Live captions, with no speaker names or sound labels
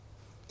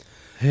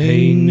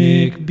Hey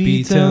Nick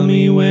B, tell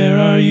me where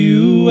are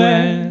you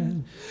at?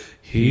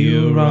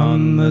 Here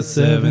on the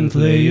Seventh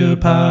Layer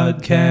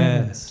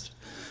Podcast.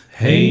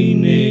 Hey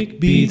Nick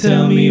B,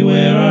 tell me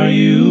where are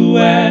you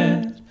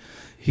at?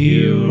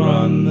 Here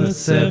on the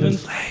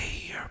Seventh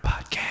Layer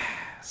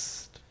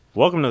Podcast.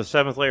 Welcome to the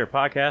Seventh Layer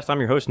Podcast. I'm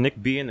your host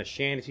Nick B in the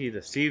shanty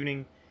this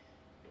evening.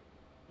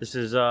 This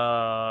is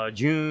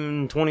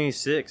June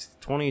 26th,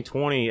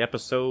 2020,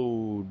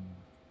 episode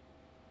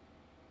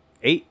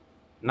 8,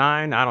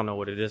 9. I don't know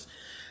what it is.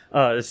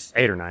 It's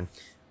 8 or 9.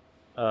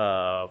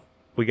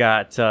 We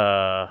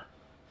got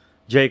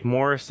Jake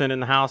Morrison in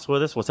the house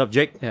with us. What's up,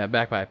 Jake? Yeah,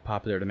 back by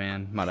popular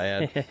demand, might I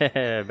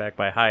add. Back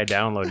by high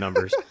download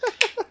numbers.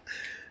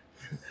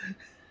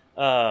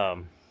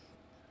 So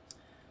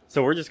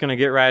we're just going to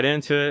get right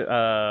into it.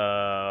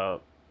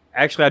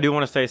 Actually, I do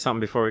want to say something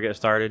before we get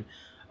started.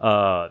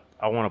 I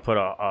want to put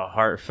a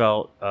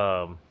heartfelt,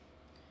 I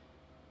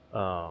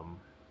don't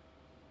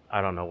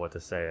know what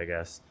to say, I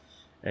guess,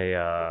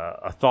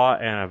 a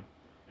thought and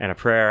a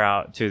prayer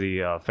out to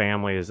the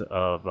families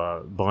of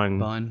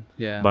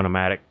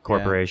Bun-O-Matic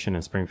Corporation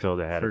in Springfield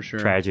that had a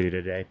tragedy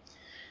today.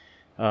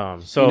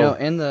 And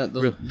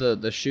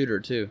the shooter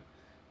too,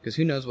 because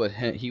who knows what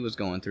he was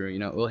going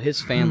through?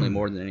 His family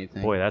more than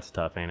anything. Boy, that's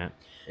tough, ain't it?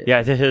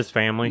 Yeah, to his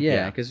family.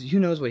 Yeah, because who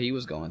knows what he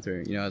was going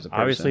through? As a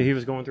person. Obviously, he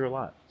was going through a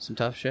lot. Some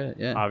tough shit.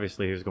 Yeah.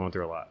 Obviously, he was going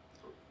through a lot.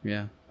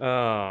 Yeah.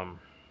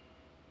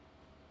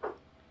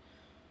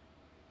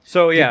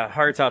 So yeah,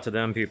 hearts out to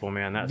them people,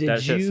 man.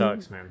 That shit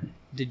sucks, man.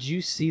 Did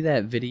you see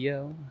that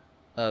video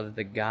of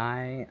the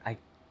guy? I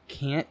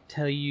can't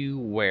tell you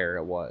where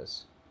it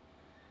was,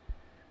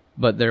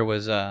 but there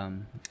was a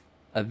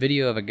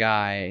video of a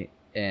guy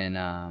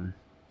and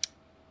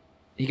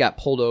he got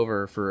pulled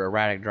over for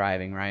erratic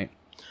driving, right?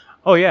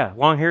 Oh yeah,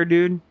 long haired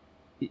dude,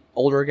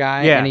 older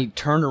guy, yeah. And he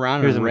turned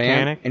around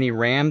and he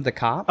rammed the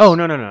cops. Oh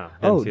no!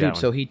 Oh dude,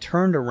 so he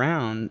turned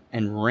around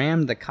and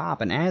rammed the cop,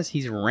 and as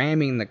he's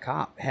ramming the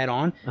cop head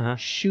on,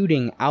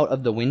 shooting out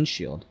of the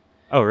windshield.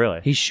 Oh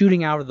really? He's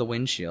shooting out of the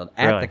windshield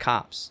at Really? the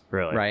cops.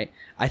 Really? Right?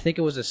 I think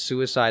it was a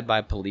suicide by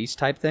police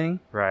type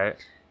thing. Right.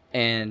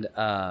 And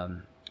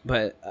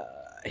but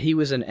he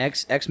was an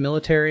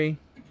ex-military.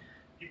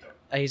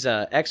 He's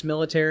a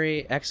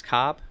ex-military,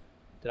 ex-cop.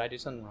 Did I do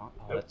something wrong?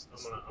 Oh, I'm gonna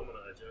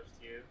adjust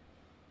you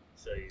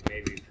so you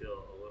maybe feel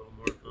a little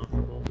more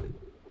comfortable.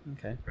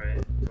 Okay.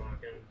 Right.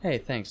 Talking. Hey,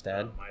 thanks,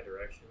 Dad. My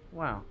direction.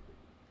 Wow.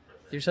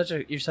 You're such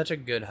a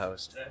good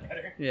host. Is that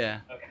better? Yeah.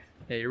 Okay.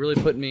 Yeah, you're really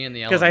putting me in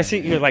the element. Because I see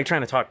you're like trying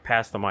to talk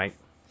past the mic.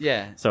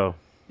 Yeah. So.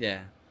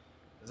 Yeah.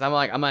 'Cause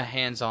I'm a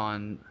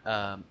hands-on,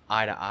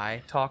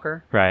 eye-to-eye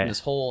talker. Right. And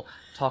this whole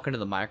talking to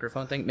the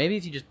microphone thing. Maybe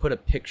if you just put a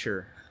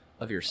picture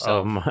of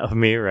yourself. Of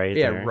me right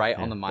there. Yeah, right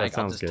on the mic.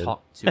 I'll just good.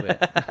 talk to it.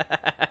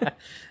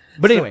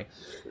 But anyway,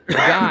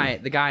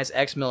 the guy's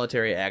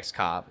ex-military,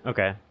 ex-cop.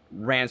 Okay.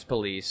 Rams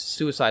police,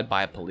 suicide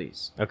by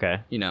police.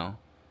 Okay.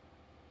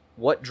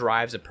 What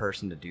drives a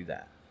person to do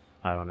that?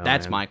 I don't know.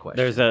 That's man. my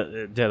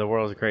question. The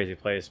world's a crazy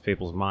place.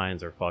 People's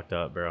minds are fucked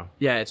up, bro.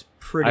 Yeah, it's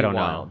pretty wild.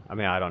 Know. I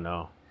mean, I don't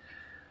know.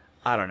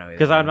 I don't know either.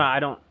 Because I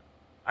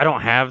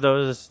don't have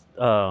those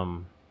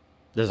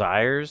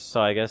desires, so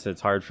I guess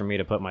it's hard for me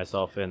to put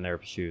myself in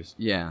their shoes.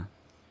 Yeah.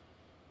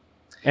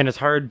 And it's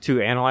hard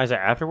to analyze it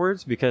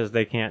afterwards because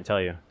they can't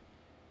tell you.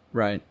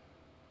 Right.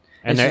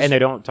 And they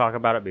don't talk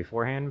about it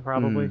beforehand,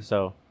 probably.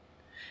 So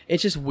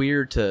it's just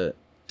weird to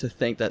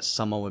think that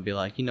someone would be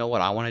like, you know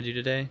what I want to do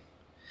today?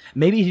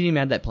 Maybe he didn't even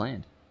have that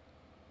planned.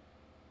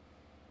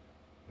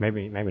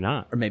 Maybe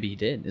not. Or maybe he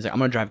did. He's like, I'm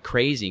going to drive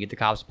crazy and get the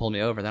cops to pull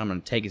me over. Then I'm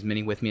going to take as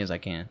many with me as I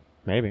can.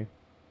 Maybe.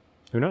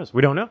 Who knows?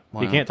 We don't know.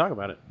 Wow. He can't talk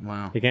about it.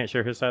 Wow. He can't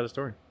share his side of the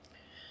story.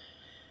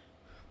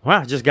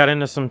 Wow, just got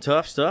into some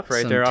tough stuff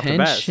right there off the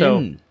bat.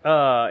 So,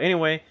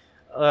 anyway,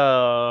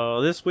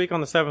 this week on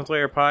the Seventh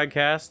Layer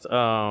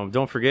Podcast,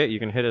 don't forget, you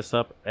can hit us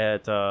up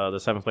at the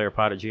Seventh Layer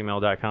Pod at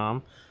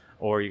gmail.com,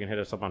 or you can hit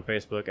us up on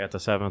Facebook at the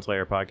Seventh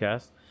Layer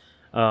Podcast.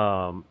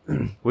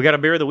 We got a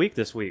beer of the week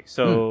this week.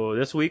 So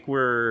this week we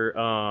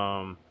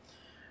are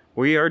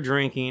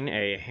drinking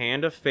a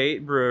Hand of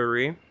Fate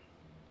Brewery,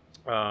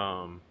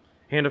 Hand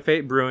of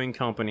Fate Brewing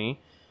Company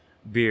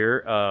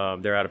beer.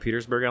 They're out of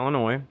Petersburg,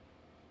 Illinois,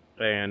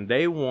 and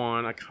they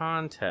won a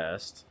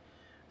contest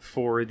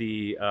for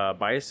the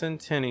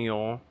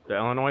bicentennial, the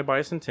Illinois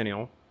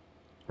bicentennial,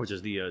 which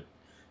is the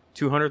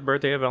 200th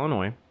birthday of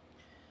Illinois.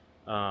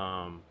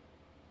 And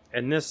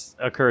this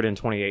occurred in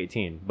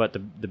 2018, but the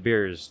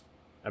beers,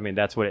 I mean,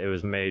 that's what it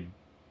was made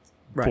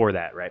for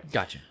that, right?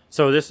 Gotcha.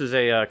 So this is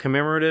a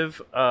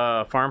commemorative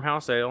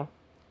farmhouse ale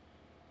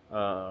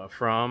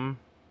from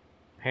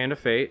Hand of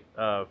Fate,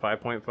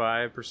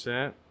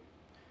 5.5%,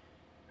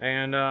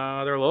 and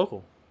they're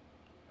local.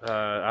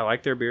 I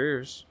like their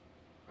beers.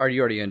 Are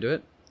you already into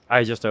it?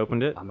 I just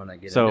opened it. I'm gonna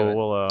get into it. So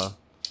we'll.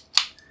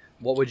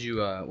 What would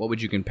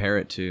you compare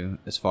it to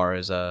as far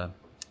as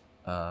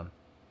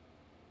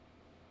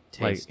taste?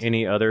 Like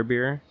any other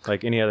beer,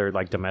 like any other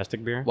like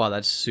domestic beer. Wow,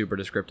 that's super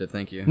descriptive.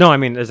 Thank you. No, I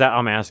mean, is that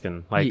I'm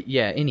asking? Like,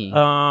 yeah, any.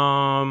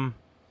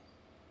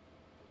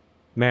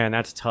 Man,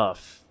 that's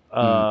tough.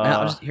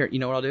 I'll just here. You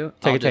know what I'll do?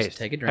 Take I'll a just taste.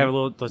 Take a drink. Have a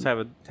little. Let's have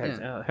a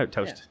taste. Yeah. Have a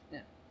toast.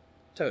 Yeah.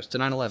 Toast to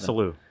 9/11.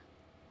 Salute.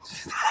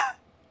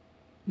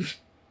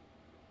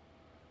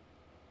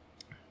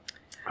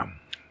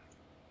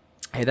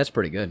 Hey, that's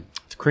pretty good.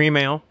 It's cream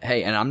ale.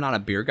 Hey, and I'm not a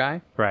beer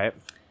guy. Right.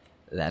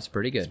 That's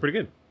pretty good. It's pretty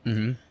good.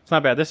 Mm-hmm. It's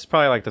not bad. This is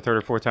probably like the third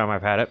or fourth time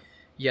I've had it.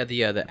 Yeah,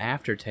 the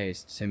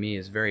aftertaste to me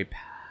is very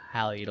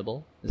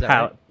palatable. Is that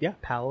right? Yeah.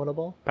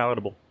 Palatable.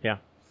 Palatable. Yeah.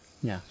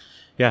 Yeah.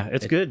 Yeah.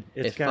 It's good.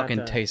 It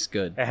fucking tastes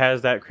good. It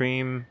has that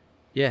cream.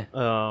 Yeah.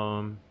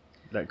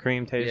 That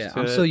cream taste. Yeah. To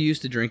I'm it. so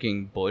used to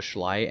drinking Busch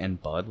Light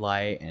and Bud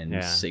Light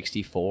and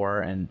 64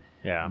 and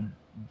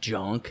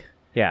junk.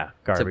 Yeah.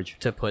 Garbage.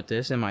 To put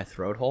this in my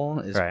throat hole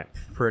is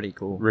pretty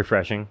cool.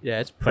 Refreshing. Yeah,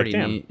 it's pretty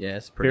Like, neat. Yeah,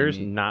 it's pretty Beer's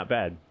neat. not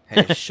bad.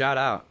 Hey, shout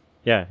out.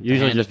 Yeah,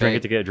 usually Hand just drink vape.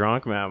 it to get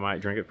drunk. I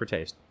might drink it for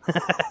taste.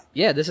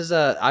 Yeah, this is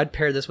I'd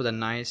pair this with a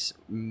nice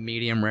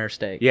medium rare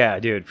steak. Yeah,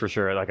 dude, for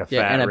sure. Like a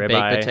fat and a ribeye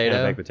baked potato.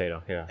 and a baked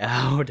potato.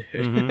 Yeah. Oh, dude.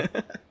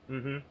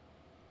 Mm-hmm.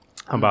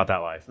 I'm about that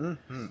life.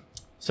 Mm-hmm.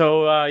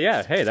 So,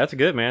 yeah, hey, that's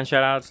good, man.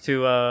 Shout outs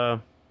to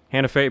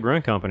Hand of Fate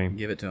Brewing Company.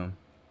 Give it to him.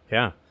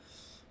 Yeah.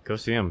 Go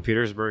see them.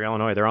 Petersburg,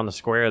 Illinois. They're on the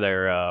square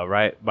there,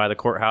 right by the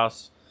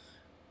courthouse.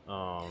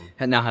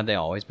 And now, have they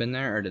always been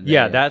there, or did they?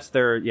 Yeah, that's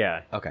their.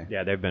 Yeah. Okay.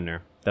 Yeah, they've been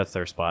there. That's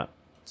their spot.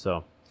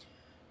 So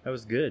that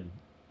was good.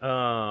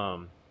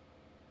 You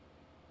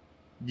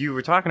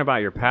were talking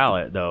about your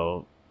palate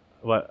though.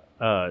 What?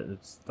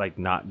 It's like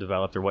not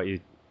developed, or what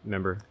you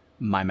remember?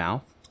 My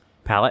mouth.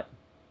 Palate.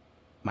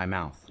 My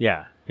mouth.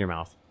 Yeah, your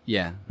mouth.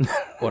 Yeah.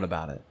 What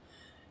about it?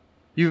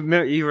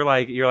 You were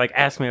like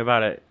ask me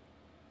about it.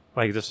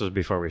 Like this was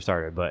before we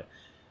started, but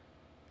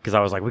because I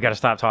was like, we got to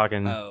stop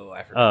talking. Oh,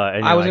 I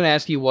forgot. I was going to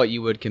ask you what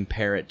you would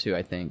compare it to.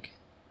 I think.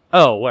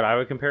 Oh, what I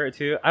would compare it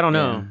to? I don't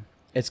know. Yeah.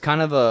 It's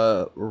kind of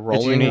a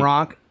rolling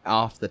rock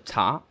off the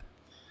top.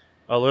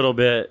 A little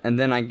bit. And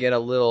then I get a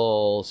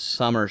little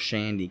summer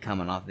shandy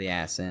coming off the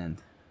ass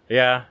end.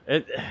 Yeah.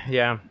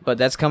 Yeah. But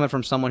that's coming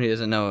from someone who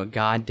doesn't know a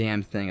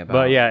goddamn thing about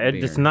But yeah,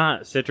 beer. it's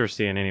not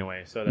citrusy in any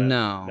way. So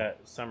no. That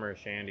summer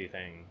shandy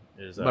thing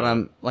is But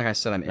I'm like I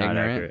said, I'm ignorant.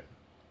 Accurate.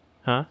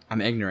 Huh? I'm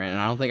ignorant, and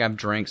I don't think I've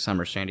drank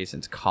summer shandy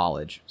since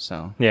college.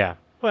 So yeah.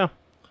 Well,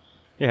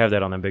 you have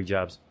that on them big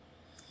jobs.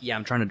 Yeah,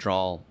 I'm trying to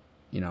draw,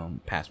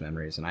 past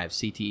memories, and I have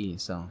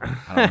CTE, so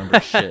I don't remember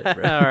shit.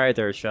 Bro. All right,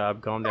 there,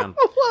 Shab. Calm down.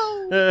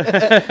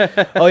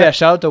 Oh yeah,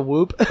 shout out to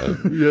Whoop.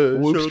 Yeah,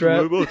 Whoop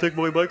strap. I'll take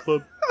my bike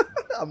club.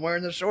 I'm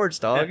wearing the shorts,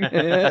 dog.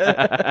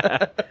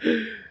 Yeah,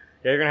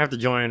 you're gonna have to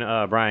join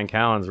Brian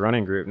Callen's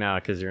running group now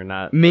because you're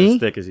not Me? as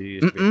thick as you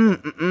used to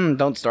be.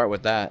 Don't start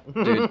with that,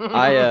 dude.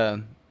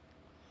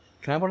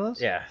 Can I have one of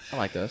those? Yeah, I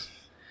like those.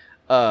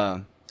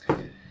 I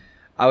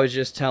was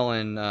just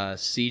telling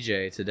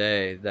CJ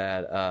today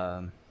that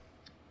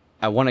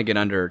I want to get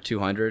under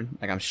 200.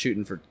 Like I'm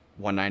shooting for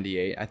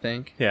 198, I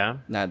think. Yeah.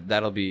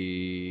 That'll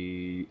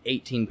be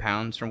 18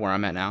 pounds from where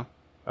I'm at now.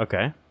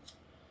 Okay.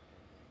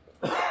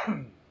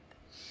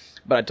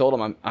 But I told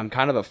him I'm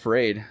kind of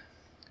afraid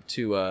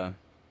to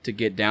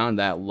get down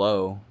that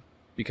low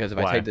because if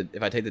I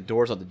take the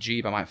doors off the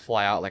Jeep, I might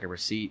fly out like a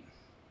receipt.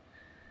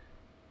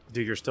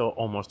 Dude, you're still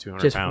almost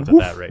 200 Just pounds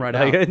woof, at that rate. right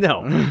Like, out.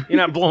 No, you're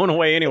not blowing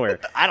away anywhere.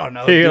 I don't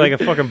know. You're dude. like a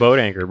fucking boat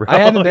anchor, bro. I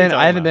haven't been. What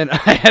I are you haven't talking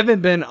been. I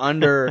haven't been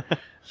under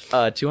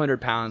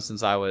 200 pounds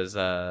since I was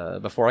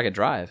before I could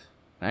drive.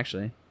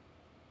 Actually.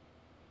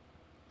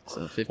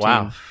 So 15.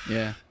 Wow.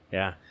 Yeah.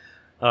 Yeah.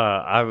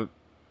 I've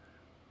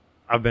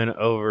been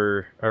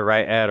over or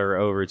right at or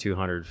over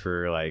 200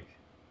 for like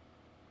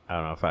I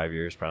don't know 5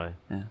 years probably.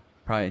 Yeah.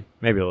 Probably.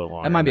 Maybe a little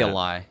longer. That might be than a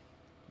lie.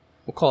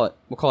 We'll call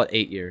it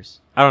 8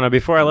 years. I don't know.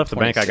 Before I left the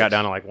bank, I 26. got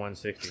down to like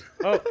 160.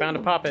 Oh, found a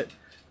poppet.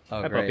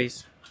 Oh, Hi, great.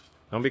 puppies.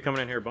 Don't be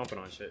coming in here bumping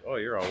on shit. Oh,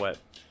 you're all wet.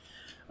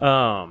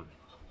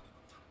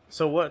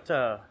 So what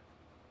the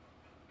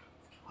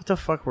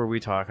fuck were we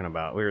talking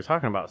about? We were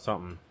talking about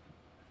something.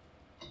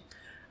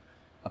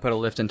 I put a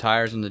lift and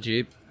tires in the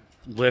Jeep.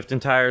 Lifting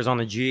tires on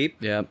the Jeep.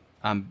 Yep.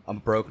 I'm a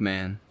broke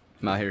man.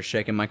 I'm out here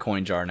shaking my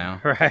coin jar now.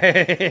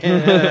 Right.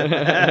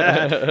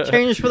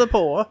 Change for the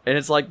poor. And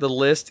it's like the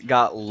list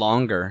got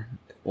longer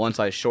once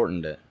I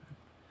shortened it.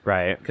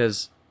 Right.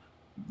 Because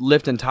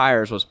lift and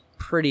tires was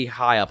pretty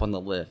high up on the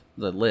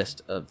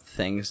list of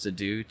things to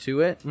do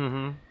to it.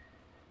 Mm-hmm.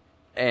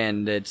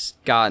 And it's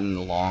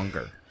gotten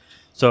longer.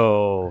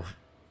 So,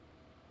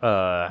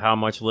 how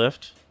much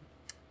lift?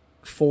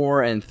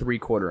 4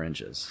 3/4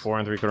 inches.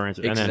 4 3/4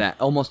 inches.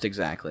 Almost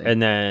exactly. And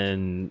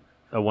then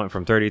it went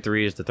from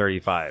 33s to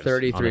 35s.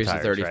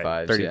 33s to 35s.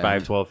 Right?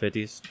 35 yeah.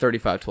 1250s.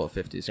 35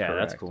 1250s. Yeah, correct.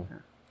 that's cool.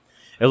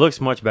 It looks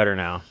much better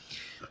now.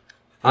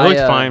 It looked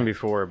fine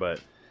before, but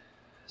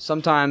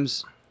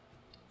sometimes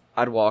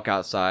I'd walk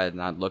outside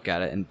and I'd look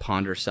at it and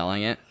ponder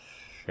selling it.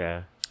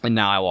 yeah. And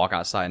now I walk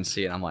outside and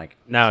see it. And I'm like,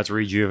 Now it's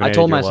rejuvenated. I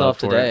told your myself love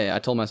for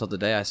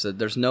today. I said,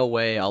 there's no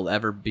way I'll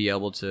ever be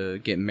able to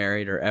get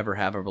married or ever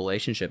have a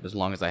relationship as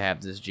long as I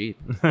have this Jeep.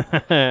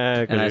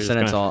 And I sent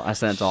it to all. I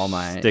sent it to all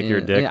my stick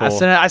your dick I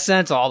hole. sent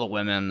it to all the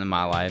women in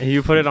my life.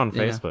 You put it on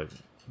Facebook.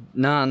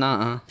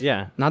 Nah.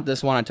 Yeah. Not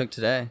this one I took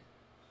today.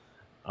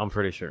 I'm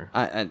pretty sure.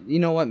 I you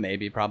know what?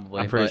 Maybe,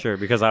 probably. I'm pretty sure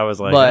because I was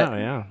like, but, oh,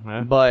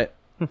 yeah. But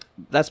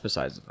that's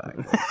besides the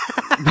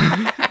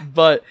fact.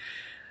 But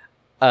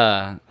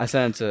I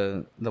sent it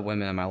to the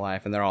women in my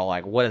life, and they're all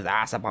like, what is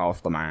that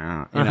supposed to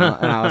mean? You know?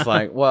 And I was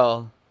like,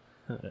 well...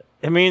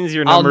 It means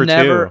you're number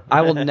two.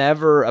 I will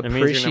never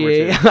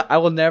appreciate... two. I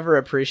will never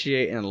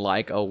appreciate and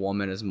like a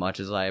woman as much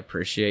as I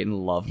appreciate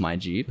and love my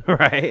Jeep.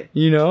 Right.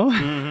 You know?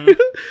 Mm-hmm.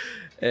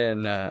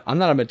 And I'm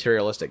not a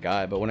materialistic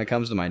guy, but when it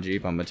comes to my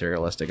Jeep, I'm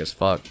materialistic as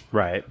fuck.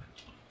 Right.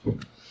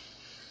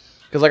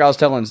 Because like I was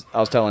telling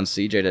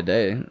CJ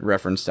today,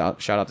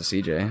 shout out to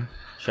CJ.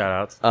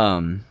 Shout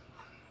outs.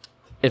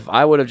 If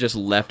I would have just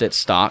left it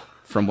stock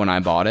from when I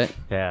bought it,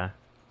 Yeah.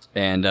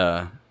 and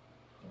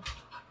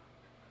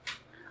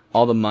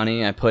all the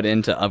money I put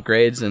into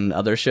upgrades and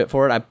other shit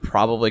for it, I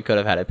probably could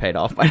have had it paid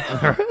off by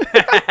now.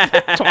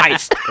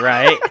 Twice.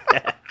 Right.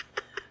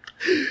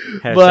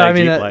 But I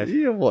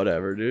mean,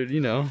 whatever, dude. You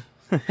know,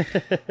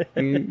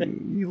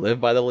 you live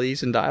by the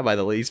lease and die by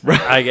the lease, bro.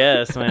 I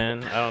guess,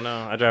 man. I don't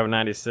know. I drive a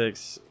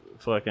 '96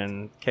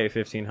 fucking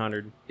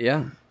K1500.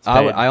 Yeah,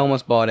 I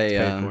almost bought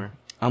I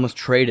almost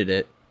traded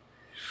it.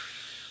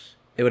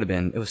 It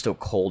was still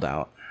cold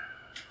out.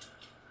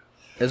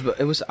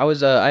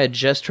 I had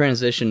just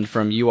transitioned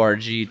from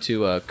URG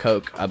to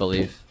Coke, I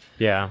believe.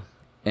 Yeah.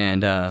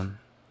 And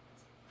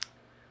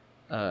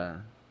I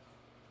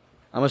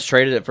almost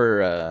traded it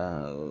for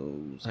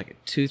like a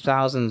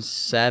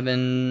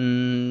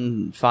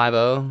 2007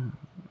 50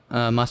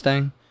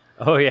 Mustang.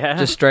 Oh yeah.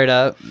 Just straight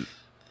up.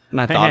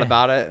 And I thought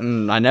about it,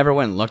 and I never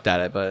went and looked at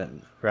it, but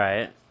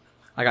right.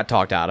 I got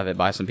talked out of it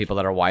by some people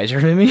that are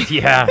wiser than me.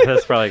 Yeah,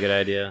 that's probably a good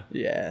idea.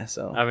 Yeah,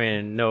 so I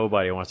mean,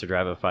 nobody wants to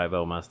drive a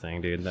 50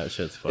 Mustang, dude. That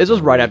shit's fucking this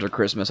was right weird. after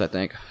Christmas, I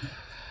think.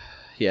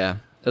 Yeah,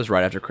 it was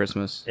right after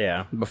Christmas.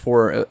 Yeah.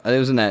 Before it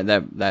was in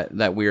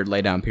that weird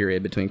laydown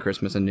period between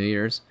Christmas and New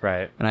Year's.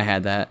 Right. And I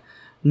had that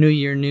New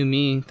Year, New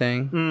Me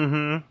thing.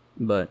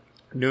 Mm-hmm. But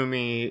new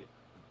me,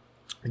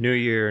 New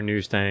Year,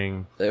 new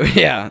thing.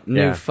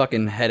 New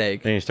fucking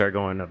headache. Then you start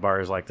going to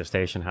bars like the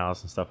Station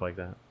House and stuff like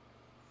that.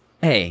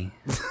 Hey.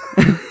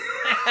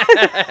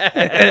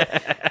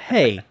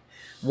 Hey.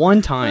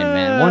 One time,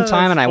 man. One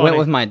time, and I went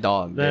with my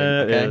dog. Dude,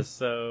 That okay? is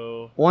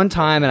so... One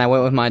time, and I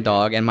went with my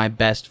dog, and my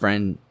best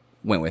friend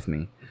went with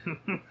me.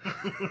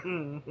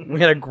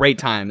 We had a great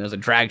time. There was a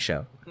drag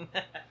show.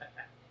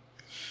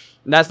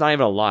 That's not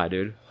even a lie,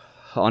 dude.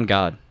 On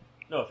God.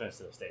 No offense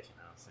to the Station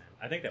House, Sam.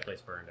 I think that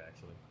place burned,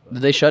 actually. But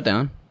Did they shut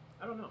down?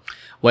 I don't know.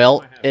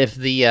 Well, if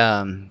the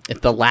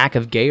lack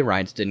of gay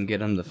rights didn't get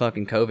them, the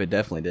fucking COVID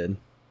definitely did.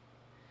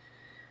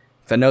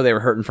 'Cause I know they were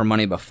hurting for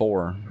money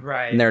before.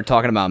 Right. And they were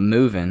talking about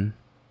moving.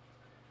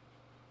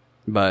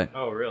 But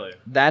Oh, really?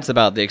 that's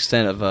about the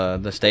extent of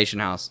the Station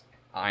House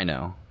I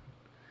know.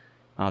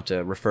 I'll have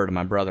to refer to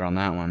my brother on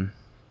that one.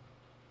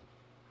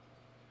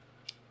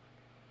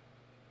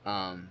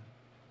 Sorry,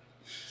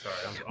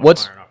 I'm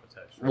What's- firing off a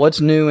text.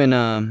 What's new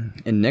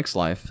in Nick's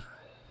life?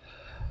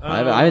 I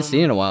haven't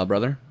seen it in a while,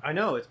 brother. I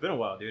know, it's been a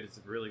while, dude. It's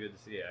really good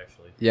to see you,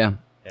 actually. Yeah.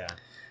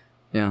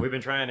 Yeah. We've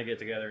been trying to get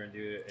together and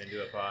do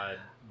a pod.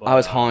 But, I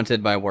was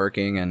haunted by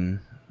working and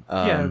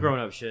grown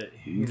up shit.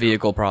 You know.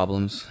 vehicle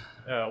problems.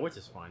 Which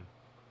is fine.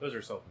 Those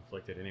are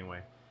self-inflicted anyway.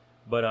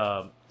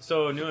 But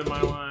so new in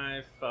my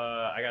life,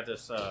 I got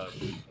this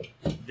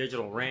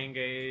digital rain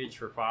gauge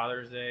for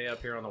Father's Day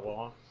up here on the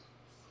wall.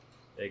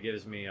 It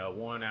gives me a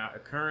 1 hour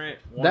current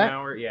 1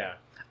 hour. Yeah.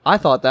 I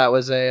thought that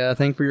was a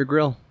thing for your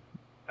grill.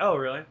 Oh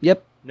really?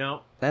 Yep.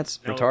 No. That's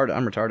No. retarded.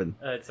 I'm retarded.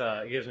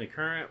 It gives me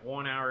current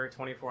 1 hour,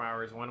 24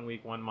 hours, 1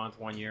 week, 1 month,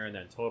 1 year, and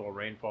then total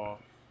rainfall.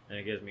 And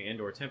it gives me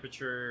indoor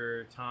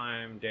temperature,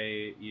 time,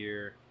 date,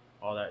 year,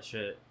 all that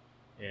shit.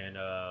 And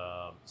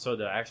so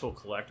the actual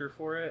collector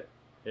for it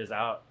is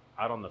out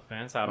on the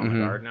fence, out on the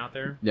garden out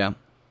there. Yeah.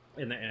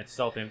 And it's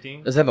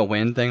self-emptying. Does it have a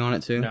wind thing on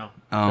it too? No.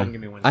 Oh. Doesn't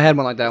give me wind. I had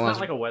one like that It's one. not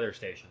like a weather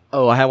station.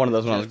 Oh, I had one of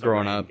those when I It's was just a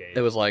growing rain up. gauge.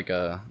 It was like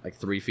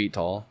 3 feet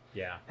tall.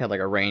 Yeah. It had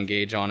like a rain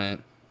gauge on it,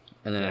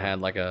 and then it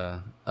had like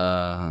a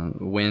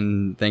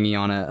wind thingy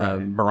on it, a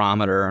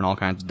barometer, and all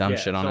kinds of dumb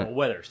shit on so it. a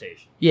weather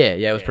station. Yeah,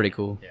 it was pretty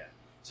cool. Yeah.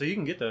 So you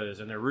can get those,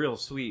 and they're real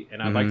sweet.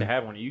 And I'd like to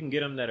have one. You can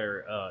get them that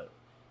are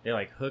they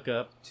like hook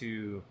up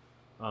to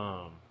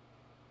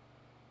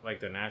like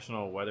the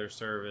National Weather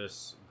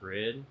Service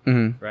grid,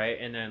 right?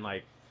 And then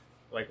like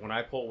when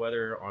I pull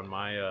weather on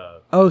my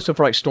Oh, so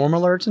for like storm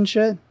alerts and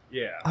shit?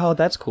 yeah, Oh,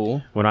 that's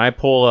cool. when I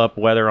pull up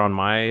weather on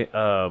my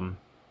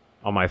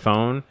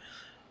phone,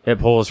 it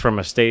pulls from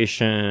a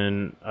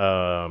station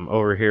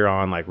over here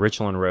on like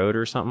Richland Road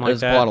or something like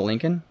Does it that. pull out of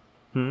Lincoln?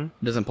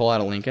 Doesn't pull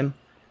out of Lincoln?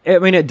 I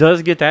mean, it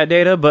does get that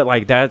data, but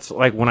like that's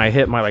like when I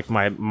hit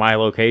my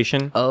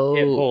location, Oh,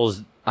 it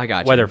pulls I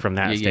got you. weather from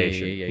that Yeah,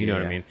 station. yeah, You know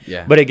what I mean?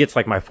 Yeah. But it gets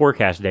like my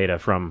forecast data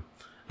from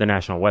the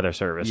National Weather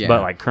Service. Yeah.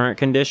 But like current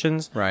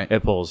conditions, Right.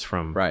 it pulls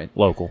from Right.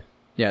 local.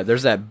 Yeah,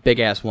 there's that big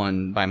ass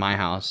one by my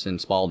house in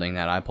Spalding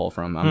that I pull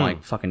from. I'm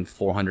like fucking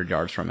 400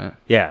 yards from it.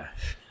 Yeah.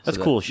 That's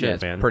cool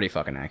shit, man. Pretty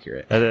fucking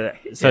accurate.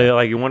 So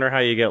like, you wonder how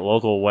you get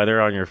local weather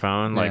on your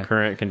phone, like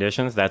current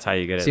conditions. That's how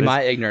you get it. See,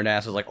 my ignorant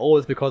ass was like, "Oh,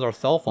 it's because our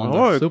cell phones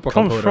are super. It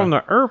comes from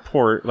the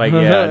airport." Like,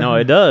 yeah, no,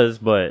 it does,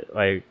 but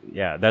like,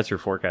 yeah, that's your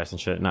forecast and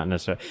shit. Not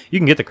necessarily. You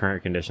can get the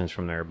current conditions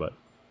from there, but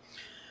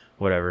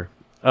whatever.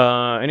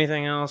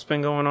 Anything else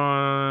been going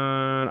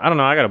on? I don't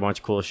know. I got a bunch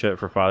of cool shit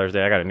for Father's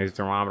Day. I got a new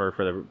thermometer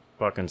for the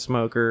fucking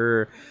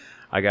smoker.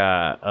 I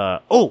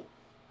got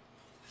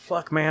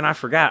fuck, man, I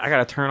forgot. I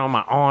gotta turn on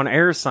my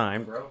on-air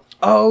sign, bro.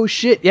 Oh,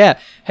 shit, yeah.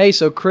 Hey,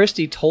 so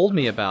Christy told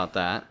me about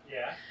that.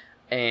 Yeah.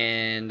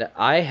 And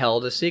I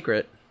held a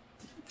secret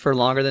for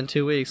longer than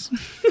 2 weeks.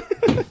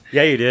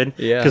 Yeah, you did?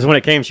 Yeah. Because when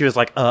it came, she was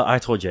like, I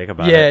told Jake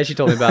about it. Yeah, she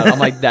told me about it. I'm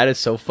like, that is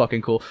so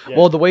fucking cool. Yeah.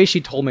 Well, the way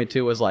she told me,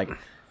 too, was like,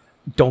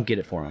 don't get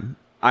it for him.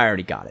 I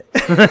already got it.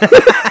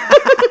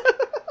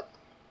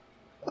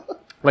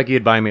 Like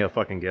you'd buy me a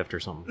fucking gift or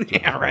something.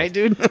 Yeah, right,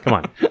 dude? Come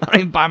on. I don't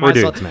even buy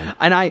myself. Dudes, man.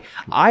 And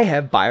I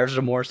have buyer's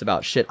remorse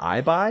about shit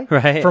I buy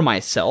for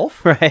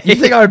myself. Right. You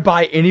think I would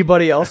buy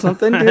anybody else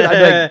something, dude? I'd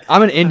be like,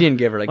 I'm an Indian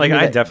giver. Like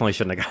I definitely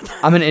shouldn't have got that.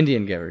 I'm an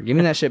Indian giver. Give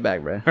me that shit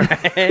back, bro.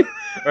 Right?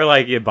 Or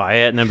like you buy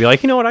it and then be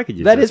like, you know what, I could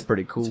use that. This. That is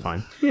pretty cool. It's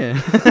fine.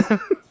 Yeah.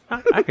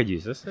 I could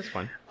use this. That's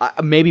fine.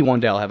 Maybe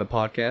one day I'll have a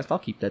podcast. I'll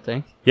keep that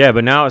thing. Yeah,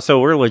 but now, so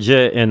we're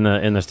legit in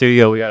the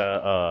studio. We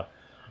got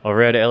a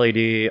red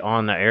LED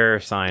on the air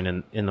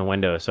sign in the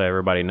window, so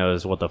everybody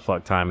knows what the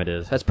fuck time it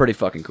is. That's pretty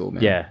fucking cool,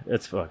 man. Yeah,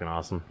 it's fucking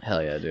awesome.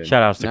 Hell yeah, dude.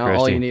 Shout outs to now Christy.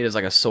 All you need is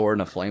like a sword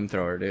and a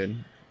flamethrower,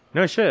 dude.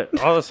 No shit.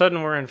 All of a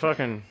sudden we're in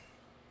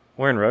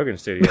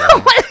Rogan's studio.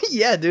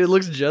 Yeah, dude, it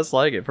looks just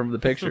like it from the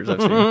pictures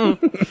I've seen.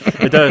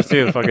 It does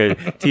too. Fucking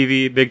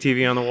big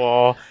TV on the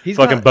wall. He's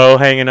fucking got, bow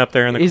hanging up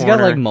there in the corner. He's got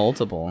like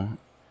multiple.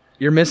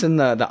 You're missing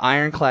the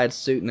ironclad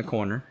suit in the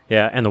corner.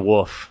 Yeah, and the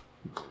wolf.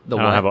 I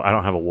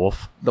don't have a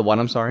wolf. The what?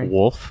 I'm sorry.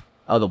 Wolf.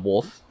 Oh, the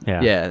wolf.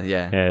 Yeah. Yeah,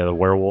 the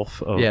werewolf.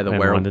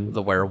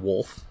 The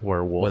werewolf.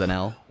 Werewolf with an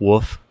L.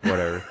 Wolf.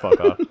 Whatever. Fuck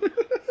off.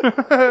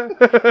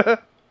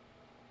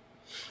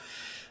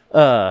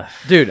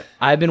 Dude,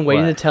 I've been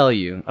waiting to tell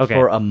you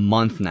for a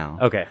month now.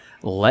 Okay.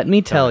 Let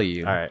me tell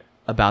you. All right.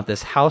 About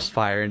this house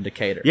fire in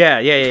Decatur. Yeah.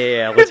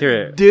 Let's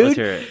hear it, dude. Let's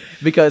hear it.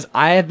 Because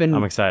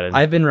I'm excited.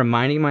 I've been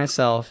reminding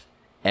myself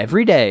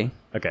every day.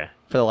 Okay.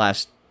 For the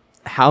last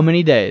how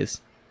many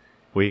days?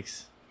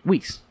 Weeks.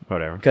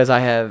 Whatever. Because I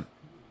have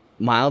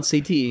mild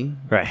CTE.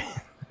 Right.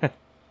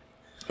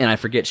 And I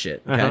forget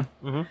shit. Okay. Uh-huh.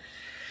 Mm-hmm.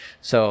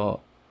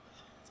 So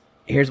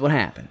here's what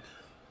happened.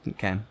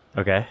 Okay.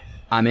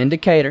 I'm in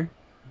Decatur.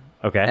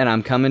 Okay. And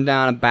I'm coming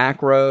down a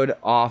back road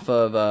off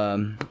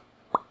of.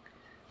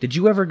 Did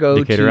you ever go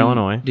Decatur,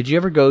 Illinois? Did you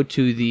ever go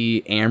to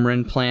the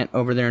Ameren plant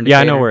over there in Decatur?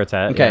 Yeah, I know where it's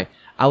at. Okay. Yeah.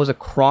 I was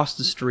across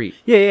the street.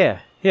 Yeah.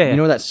 You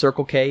know where that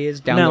Circle K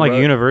is down the road? Like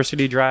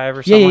University Drive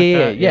or something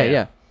like that?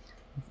 Yeah.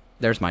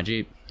 There's my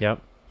Jeep. Yep.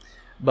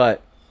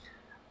 But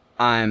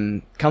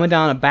I'm coming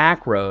down a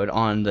back road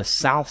on the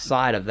south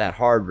side of that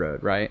hard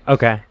road, right?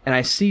 Okay. And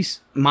I see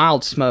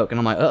mild smoke, and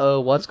I'm like,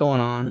 what's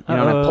going on?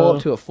 And I pull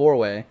up to a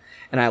four-way,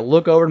 and I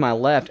look over to my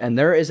left, and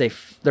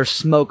there's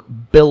smoke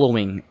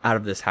billowing out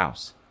of this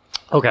house.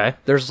 Okay.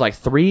 There's like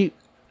 3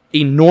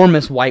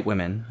 enormous white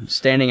women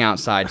standing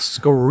outside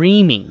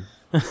screaming.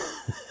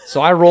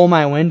 So I roll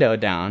my window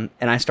down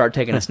and I start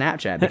taking a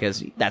Snapchat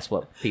because that's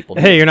what people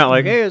do. Hey, you're not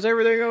like, hey, is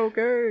everything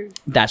okay?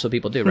 That's what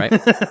people do, right?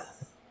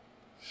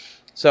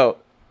 So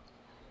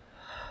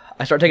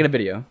I start taking a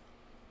video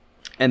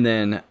and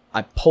then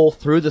I pull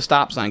through the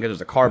stop sign because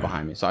there's a car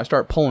behind me. So I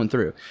start pulling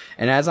through.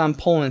 And as I'm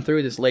pulling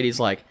through, this lady's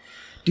like,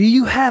 do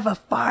you have a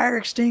fire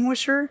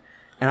extinguisher?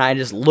 And I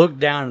just looked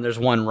down and there's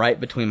one right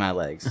between my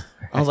legs.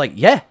 I was like,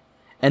 yeah.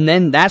 And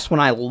then that's when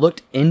I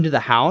looked into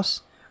the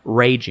house,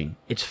 raging.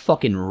 It's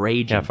fucking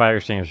raging. Yeah, fire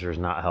extinguisher is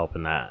not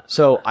helping that.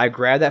 So I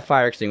grab that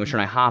fire extinguisher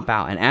and I hop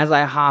out. And as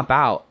I hop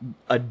out,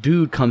 a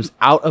dude comes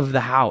out of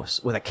the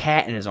house with a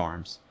cat in his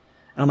arms.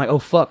 And I'm like, oh,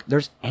 fuck,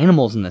 there's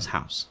animals in this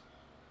house.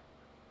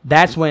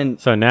 That's when...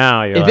 So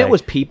now you're if it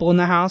was people in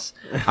the house,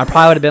 I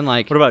probably would have been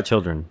like... What about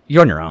children?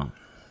 You're on your own.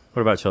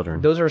 What about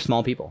children? Those are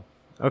small people.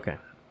 Okay.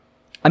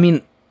 I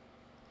mean...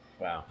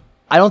 Wow.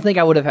 I don't think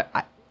I would have...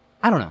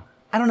 I don't know.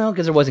 I don't know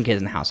because there wasn't kids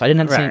in the house. So I didn't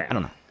have to see... I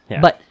don't know. Yeah.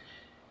 But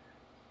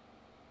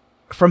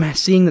from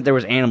seeing that there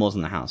was animals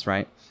in the house,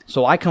 right?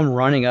 So I come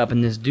running up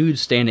and this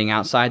dude's standing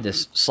outside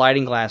this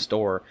sliding glass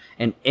door.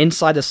 And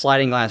inside the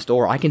sliding glass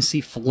door, I can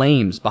see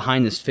flames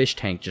behind this fish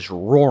tank just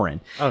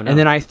roaring. Oh, no. And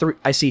then I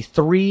see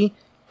 3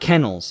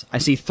 kennels. I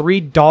see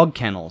 3 dog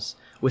kennels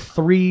with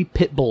 3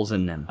 pit bulls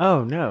in them.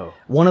 Oh, no.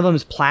 One of them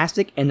is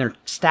plastic and they're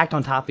stacked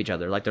on top of each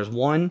other. Like there's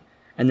one...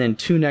 and then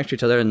 2 next to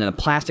each other, and then the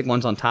plastic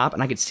one's on top,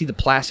 and I could see the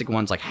plastic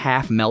ones like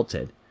half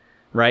melted,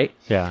 right?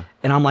 Yeah.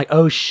 And I'm like,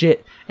 oh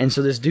shit! And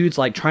so this dude's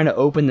like trying to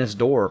open this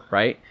door,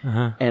 right?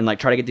 Uh-huh. And like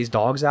try to get these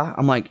dogs out.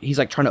 I'm like, he's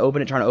like trying to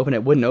open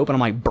it, wouldn't open. I'm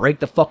like, break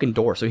the fucking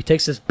door. So he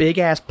takes this big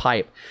ass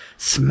pipe,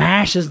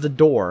 smashes the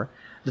door.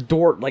 The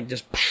door like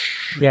just,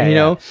 you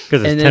know,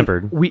 because it's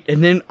tempered.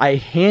 And then I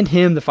hand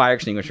him the fire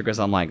extinguisher because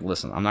I'm like,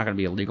 listen, I'm not gonna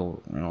be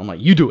illegal. You know, I'm like,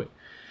 you do it.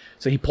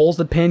 So he pulls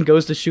the pin,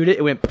 goes to shoot it.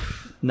 It went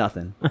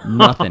nothing.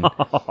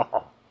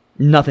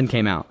 Nothing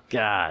came out.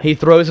 God. He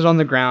throws it on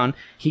the ground.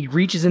 He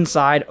reaches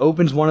inside,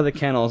 opens one of the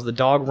kennels. The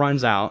dog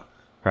runs out.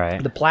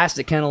 Right. The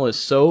plastic kennel is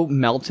so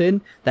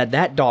melted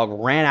that dog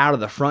ran out of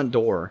the front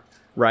door,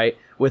 right,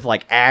 with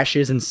like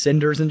ashes and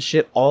cinders and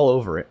shit all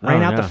over it.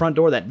 Ran out the front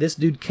door that this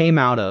dude came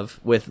out of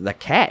with the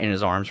cat in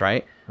his arms,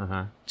 right?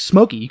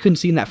 Smokey, you couldn't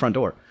see in that front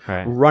door.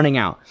 Right. Running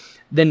out.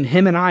 Then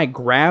him and I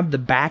grabbed the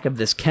back of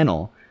this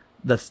kennel,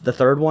 the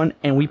third one,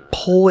 and we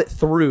pull it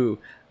through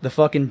the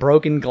fucking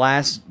broken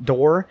glass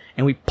door,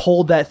 and we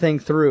pulled that thing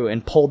through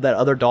and pulled that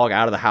other dog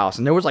out of the house.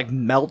 And there was like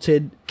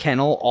melted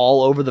kennel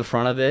all over the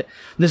front of it.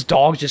 And this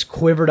dog just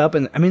quivered up,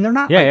 and I mean they're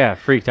not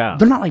freaked out.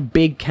 They're not like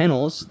big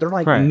kennels. They're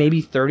like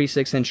maybe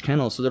 36-inch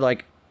kennels, so they're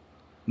like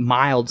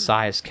mild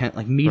sized,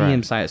 like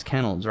medium sized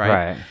kennels,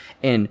 right?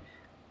 And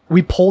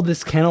we pulled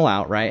this kennel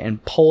out, right,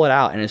 and pull it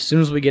out, and as soon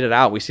as we get it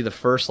out, we see the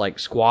first like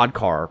squad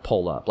car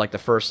pull up, like the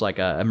first like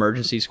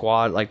emergency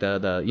squad, like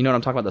the you know what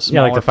I'm talking about, the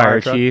smaller like the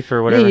fire truck. chief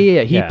or whatever.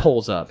 Yeah. He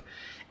pulls up,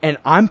 and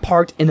I'm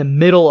parked in the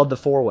middle of the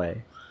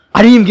four-way.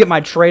 I didn't even get my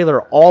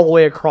trailer all the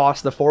way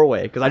across the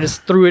four-way because I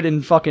just threw it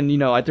in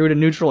fucking, I threw it in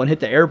neutral and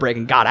hit the air brake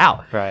and got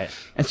out. Right.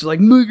 And so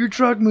like, move your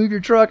truck.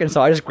 And so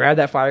I just grabbed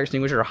that fire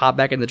extinguisher, hopped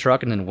back in the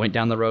truck, and then went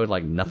down the road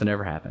like nothing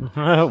ever happened.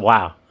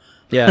 Wow.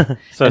 Yeah.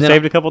 So I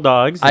saved a couple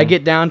dogs. I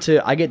get down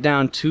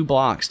 2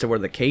 blocks to where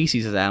the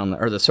Casey's is at,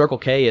 or the Circle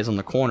K is on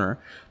the corner.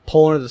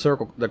 Pull into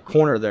the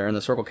corner there in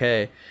the Circle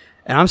K,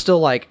 and I'm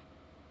still like,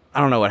 I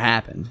don't know what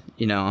happened.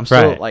 I'm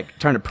still like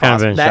trying to process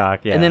kind of in that.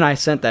 shock, yeah. And then I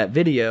sent that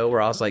video where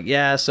I was like,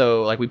 yeah,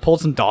 so like we pulled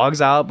some dogs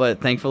out,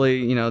 but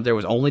thankfully, there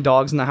was only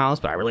dogs in the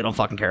house, but I really don't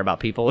fucking care about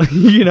people,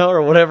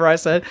 or whatever I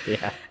said.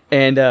 Yeah.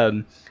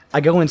 And I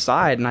go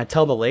inside and I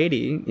tell the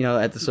lady,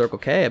 at the Circle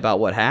K about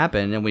what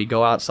happened, and we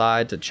go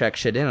outside to check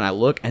shit in, and I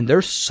look, and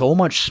there's so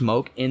much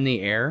smoke in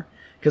the air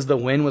because the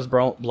wind was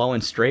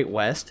blowing straight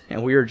west,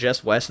 and we were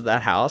just west of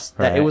that house,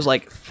 that it was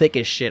like thick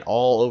as shit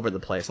all over the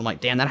place. I'm like,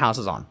 damn, that house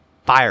is on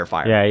fire.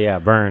 Yeah,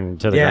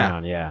 burned to the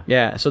ground,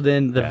 Yeah, so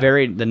then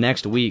the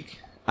next week,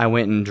 I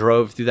went and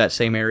drove through that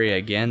same area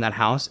again. That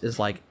house is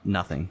like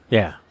nothing.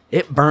 Yeah.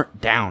 It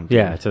burnt down, dude.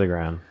 Yeah, to the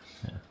ground.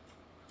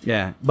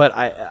 Yeah, but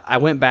I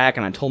went back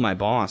and I told my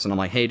boss, and I'm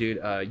like, hey, dude,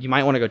 you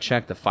might want to go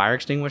check the fire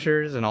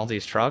extinguishers in all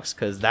these trucks,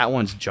 because that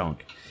one's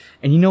junk.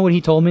 And you know what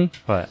he told me?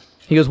 What?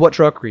 He goes, what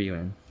truck were you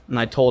in? And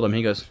I told him.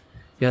 He goes,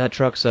 yeah, that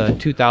truck's a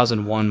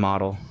 2001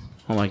 model.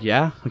 I'm like,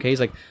 yeah? Okay. He's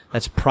like,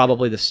 that's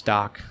probably the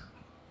stock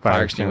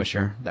fire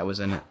extinguisher that was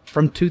in it.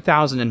 From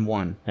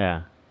 2001.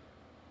 Yeah.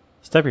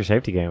 Step your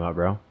safety game up,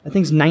 bro. That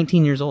thing's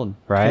 19 years old.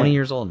 Right. 20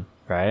 years old.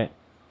 Right.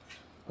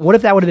 What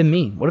if that would have been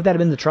me? What if that had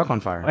been the truck on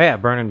fire? Oh, yeah,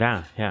 burning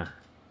down. Yeah.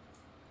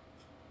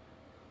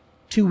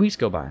 2 weeks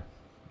go by.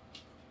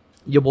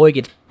 Your boy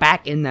gets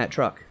back in that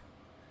truck.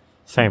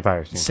 Same fire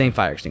extinguisher. Same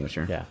fire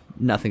extinguisher. Yeah.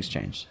 Nothing's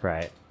changed.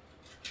 Right.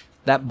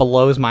 That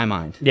blows my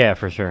mind. Yeah,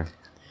 for sure.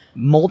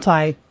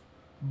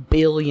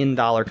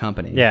 Multi-billion-dollar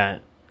company. Yeah.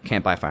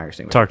 Can't buy fire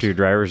extinguishers. Talk to your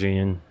driver's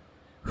union.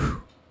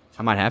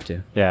 I might have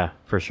to. Yeah,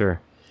 for sure.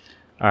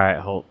 All right,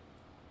 Holt.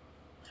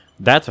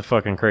 That's a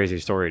fucking crazy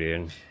story,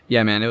 dude.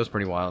 Yeah, man, it was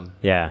pretty wild.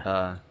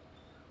 Yeah.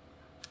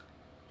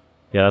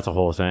 Yeah, that's a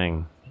whole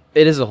thing.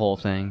 It is a whole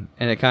thing,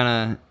 and it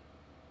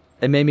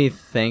made me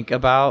think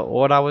about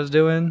what I was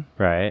doing.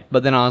 Right.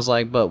 But then I was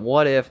like, but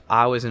what if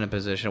I was in a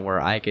position where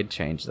I could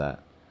change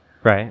that?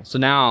 Right. So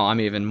now I'm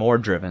even more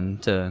driven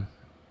to,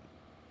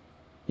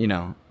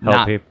 help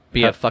not people.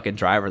 Be a fucking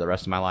driver the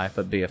rest of my life,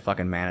 but be a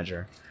fucking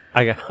manager.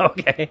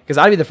 Okay. Because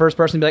I'd be the first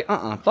person to be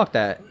like, fuck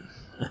that.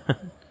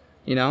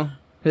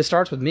 It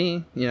starts with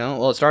me,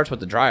 Well, it starts with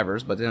the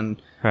drivers, but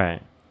then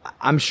Right.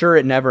 I'm sure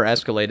it never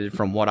escalated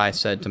from what I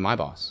said to my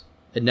boss.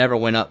 It never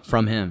went up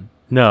from him.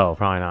 No,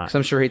 probably not. Because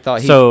I'm sure he thought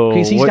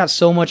because he's got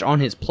so much on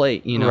his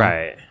plate,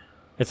 Right.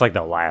 It's like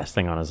the last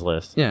thing on his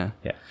list. Yeah.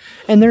 Yeah.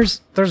 And there's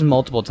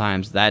multiple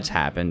times that's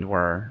happened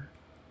where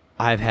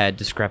I've had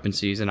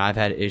discrepancies and I've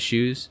had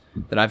issues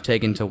that I've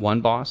taken to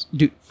one boss.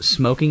 Dude,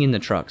 smoking in the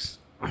trucks.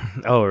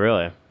 Oh,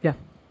 really? Yeah.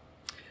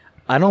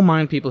 I don't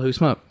mind people who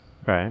smoke.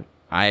 Right.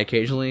 I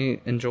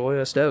occasionally enjoy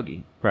a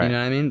stogie. Right. You know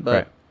what I mean? But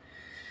right.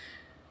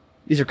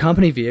 These are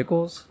company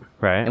vehicles.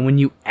 Right. And when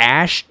you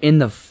ash in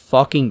the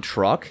fucking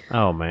truck.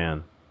 Oh,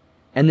 man.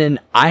 And then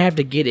I have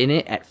to get in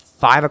it at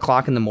 5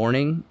 o'clock in the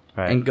morning.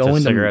 Right. And go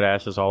into cigarette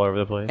ashes all over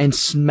the place. And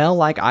smell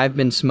like I've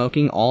been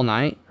smoking all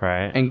night.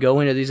 Right. And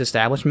go into these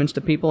establishments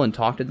to people and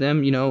talk to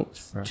them,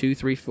 right. 2,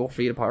 3, 4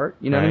 feet apart.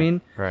 You know what I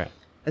mean? Right.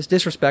 That's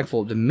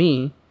disrespectful to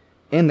me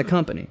and the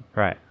company.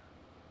 Right.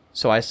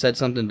 So I said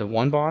something to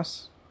one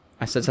boss.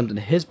 I said something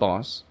to his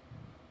boss.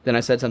 Then I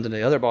said something to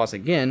the other boss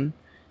again.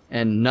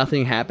 And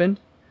nothing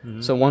happened.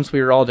 Mm-hmm. So once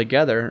we were all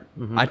together,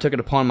 I took it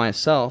upon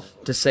myself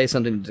to say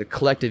something to the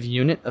collective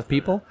unit of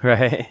people.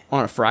 Right.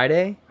 On a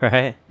Friday.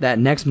 Right. That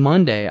next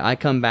Monday, I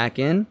come back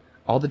in.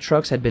 All the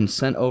trucks had been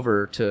sent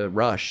over to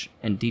Rush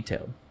and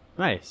detailed.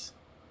 Nice.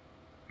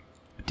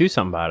 Do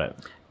something about it.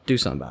 Do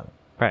something about it.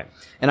 Right.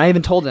 And I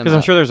even told them... Because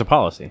I'm sure there's a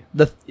policy.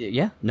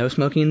 No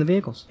smoking in the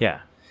vehicles.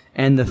 Yeah.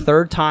 And the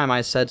third time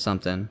I said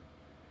something,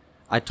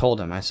 I told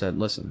him, I said,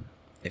 listen,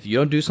 if you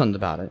don't do something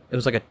about it, it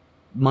was like a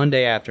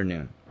Monday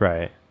afternoon.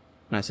 Right.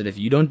 And I said, if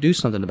you don't do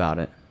something about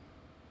it,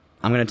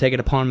 I'm going to take it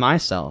upon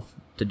myself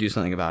to do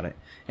something about it.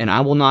 And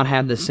I will not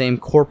have the same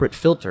corporate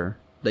filter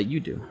that you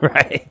do.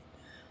 Right.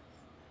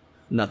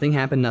 Nothing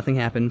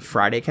happened.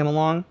 Friday came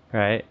along.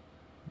 Right.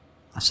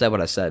 I said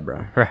what I said,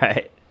 bro.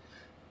 Right.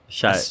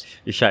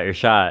 You shot your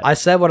shot. I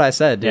said what I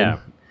said, dude. Yeah.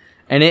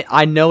 And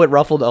I know it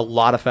ruffled a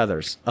lot of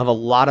feathers of a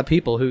lot of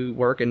people who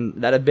work and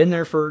that have been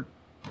there for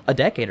a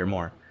decade or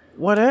more.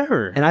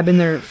 Whatever. And I've been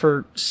there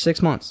for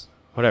 6 months.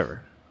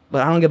 Whatever.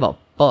 But I don't give a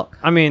fuck.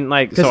 I mean,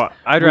 like, so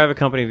I drive a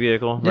company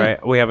vehicle, Yeah.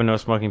 right? We have a no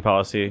smoking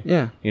policy,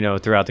 Yeah.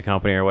 throughout the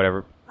company or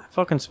whatever. I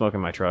fucking smoke in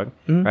my truck,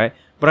 right?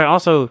 But I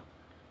also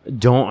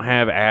don't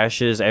have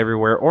ashes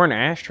everywhere or an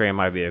ashtray in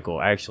my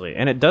vehicle, actually.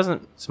 And it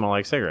doesn't smell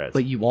like cigarettes.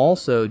 But you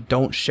also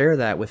don't share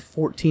that with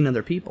 14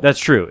 other people. That's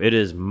true. It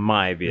is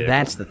my vehicle.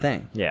 That's the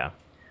thing. Yeah.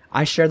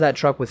 I share that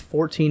truck with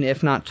 14,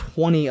 if not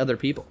 20 other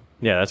people.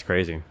 Yeah, that's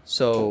crazy.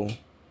 So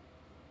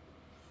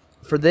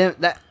for them,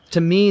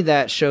 to me,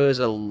 that shows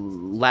a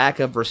lack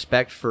of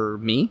respect for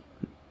me,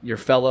 your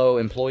fellow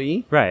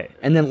employee, Right.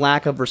 and then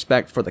lack of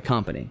respect for the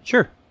company.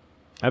 Sure.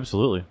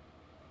 Absolutely.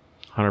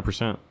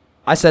 100%.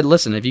 I said,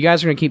 listen, if you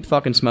guys are going to keep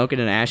fucking smoking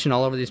and ashing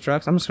all over these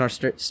trucks, I'm just going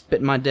to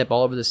spit my dip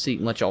all over the seat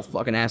and let y'all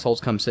fucking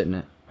assholes come sit in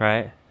it.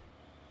 Right.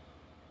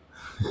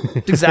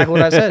 That's exactly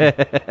what I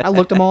said. I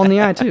looked them all in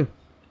the eye, too.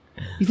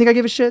 You think I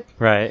give a shit?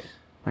 Right.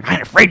 Like, I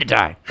ain't afraid to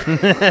die.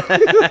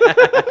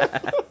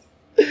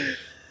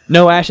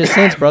 No ashes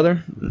since,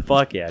 brother.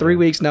 Fuck yeah. 3 dude.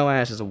 weeks, no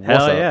ashes. What's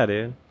Hell up? yeah,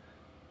 dude.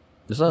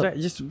 What's up?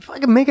 Just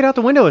fucking make it out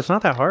the window. It's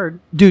not that hard.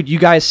 Dude, you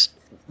guys,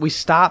 we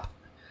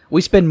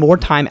spend more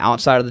time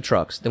outside of the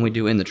trucks than we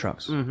do in the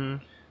trucks. Mm-hmm.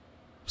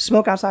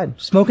 Smoke outside.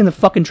 Smoke in the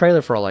fucking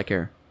trailer for all I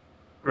care.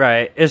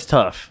 Right. It's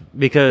tough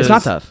because... It's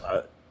not tough.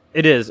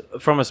 It is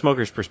from a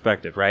smoker's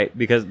perspective, right?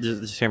 Because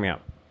just hear me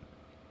out.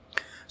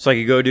 So like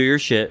you go do your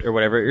shit or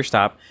whatever at your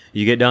stop.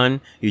 You get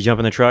done. You jump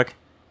in the truck.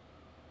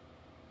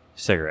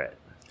 Cigarette.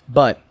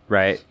 But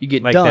Right. you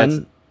get Like,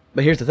 done.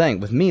 But here's the thing.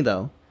 With me,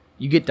 though,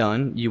 you get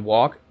done. You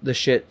walk the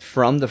shit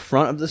from the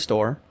front of the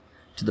store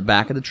to the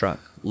back of the truck.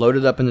 Load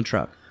it up in the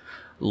truck.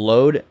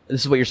 This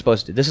is what you're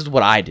supposed to do. This is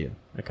what I do.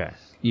 Okay.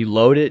 You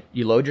load it.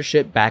 You load your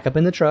shit back up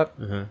in the truck.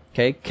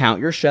 Okay. Count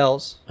your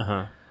shells.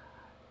 Uh-huh.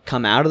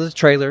 Come out of the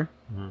trailer.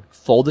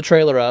 Fold the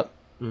trailer up.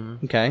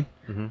 Okay.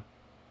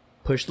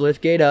 Push the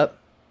lift gate up.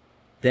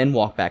 Then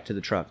walk back to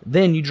the truck.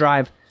 Then you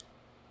drive,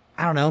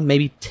 I don't know,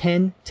 maybe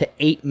 10 to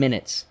 8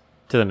 minutes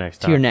To the next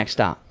to stop. your next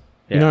stop.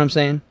 Yeah. You know what I'm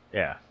saying?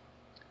 Yeah.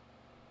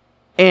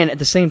 And at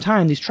the same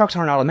time, these trucks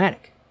aren't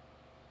automatic.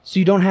 So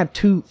you don't have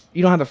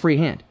a free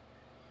hand.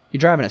 You're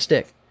driving a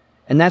stick.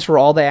 And that's where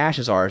all the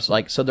ashes are. It's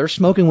like, so they're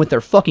smoking with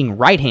their fucking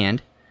right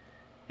hand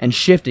and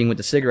shifting with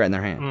the cigarette in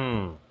their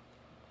hand.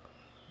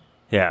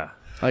 Yeah.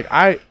 Like,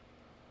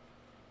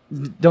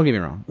 don't get me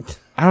wrong.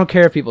 I don't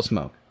care if people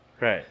smoke.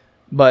 Right.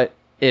 But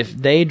if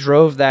they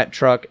drove that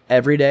truck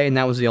every day and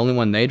that was the only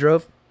one they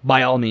drove,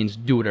 by all means,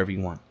 do whatever you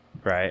want.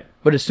 Right.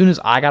 But as soon as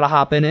I gotta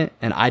hop in it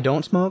and I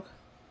don't smoke,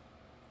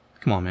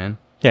 come on, man.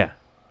 Yeah.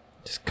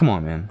 Just come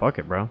on, man. Fuck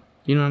it, bro.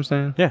 You know what I'm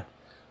saying? Yeah.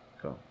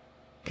 Cool.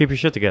 Keep your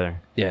shit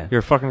together. Yeah.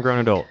 You're a fucking grown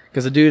adult.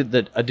 Because a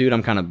dude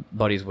I'm kind of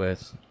buddies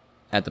with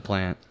at the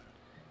plant,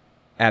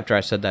 after I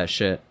said that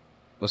shit,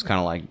 was kind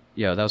of like,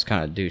 yo, that was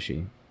kind of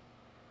douchey.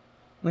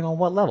 Like, on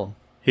what level?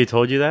 He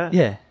told you that?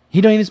 Yeah.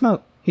 He don't even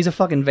smoke. He's a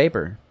fucking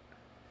vapor.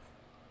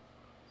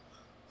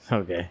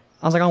 Okay.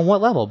 I was like, on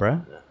what level,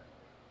 bro?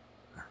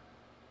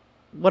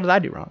 What did I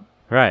do wrong?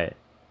 Right.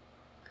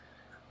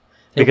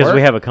 It Because we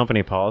worked. have a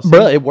company policy.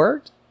 Bro, it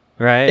worked.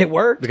 Right. It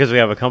worked. Because we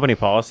have a company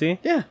policy.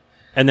 Yeah.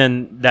 And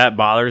then that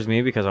bothers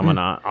me because I'm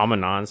a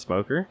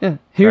non-smoker. Yeah.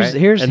 Here's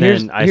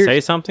then I say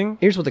something.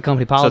 Here's what the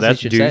company policy that's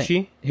should douchey?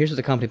 say. Here's what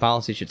the company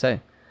policy should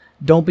say.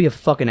 Don't be a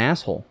fucking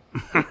asshole.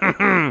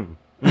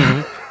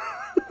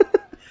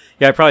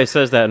 Yeah, it probably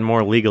says that in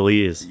more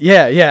legalese.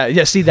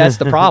 Yeah. See, that's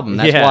the problem.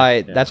 That's Yeah.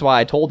 why. That's why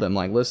I told them,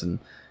 like, listen,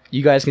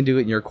 you guys can do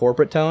it in your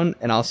corporate tone,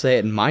 and I'll say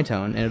it in my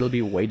tone, and it'll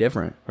be way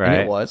different. And Right.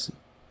 it was.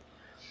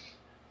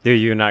 Dude,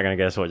 you're not going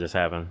to guess what just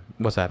happened.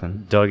 What's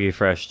happened? Dougie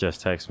Fresh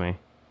just texted me.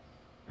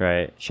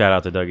 Right. Shout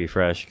out to Dougie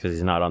Fresh because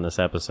he's not on this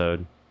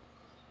episode.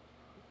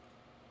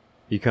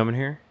 You coming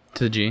here?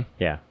 To the G.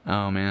 Yeah.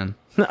 Oh man.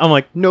 I'm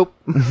like, nope.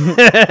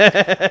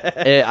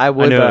 I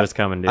would. I knew but it was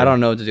coming, dude. I don't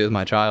know what to do with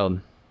my child.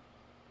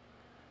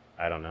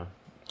 I don't know.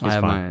 I He's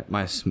have fine.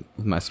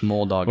 my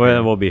small dog. Well, here.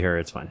 then we'll be here.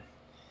 It's fine.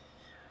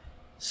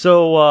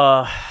 So,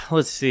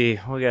 let's see.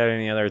 We got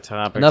any other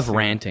topics? Enough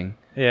ranting.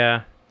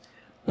 Yeah.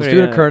 Let's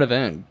do a current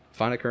event.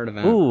 Find a current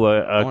event. Ooh,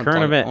 I a wanna current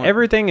talk- event. I wanna-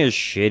 Everything is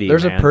shitty.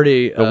 There's man. a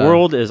pretty. The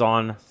world is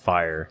on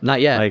fire.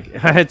 Not yet. Like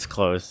it's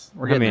close.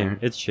 We're getting there.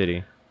 It's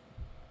shitty.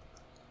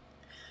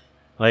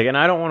 Like, and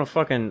I don't want to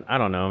fucking. I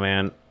don't know,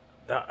 man.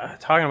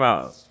 Talking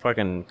about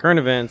fucking current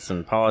events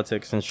and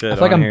politics and shit. I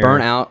feel like on I'm here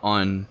burnt out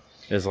on.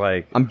 Is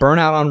like I'm burnt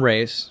out on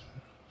race.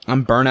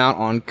 I'm burnt out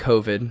on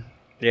COVID.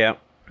 yeah.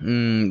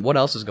 What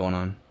else is going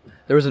on?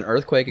 There was an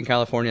earthquake in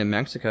California and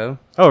Mexico.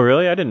 Oh,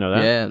 really? I didn't know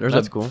that. Yeah,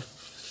 that's cool.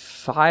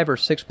 5 or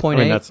 6.8. I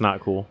mean, that's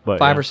not cool, but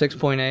 5 or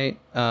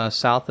 6.8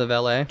 south of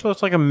LA. So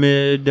it's like a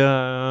mid-level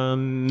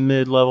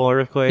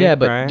earthquake. Yeah,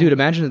 but right? dude,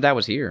 imagine that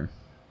was here.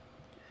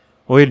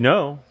 Well, we'd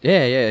know.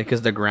 Yeah,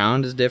 because the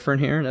ground is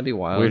different here. That'd be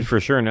wild. We'd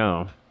for sure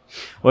know.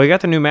 Well, you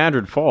got the New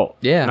Madrid Fault.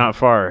 Yeah. Not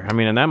far. I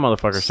mean, and that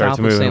motherfucker starts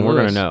moving, we're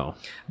going to know.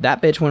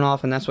 That bitch went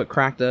off, and that's what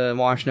cracked the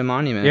Washington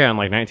Monument. Yeah, in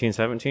like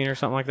 1917 or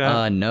something like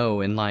that?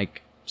 No, in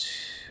like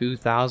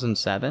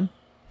 2007?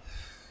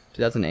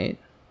 2008?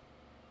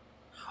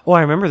 Oh,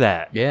 I remember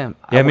that. Yeah.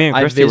 Yeah, me and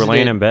Christy were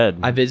laying in bed.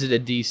 I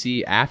visited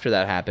D.C. after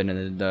that happened,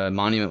 and the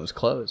monument was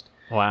closed.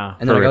 Wow.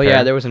 And they're like, oh,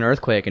 yeah, there was an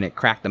earthquake, and it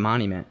cracked the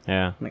monument.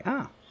 Yeah. I'm like,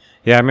 ah.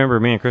 Yeah, I remember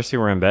me and Christy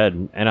were in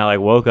bed, and I like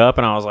woke up,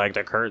 and I was like,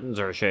 the curtains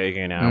are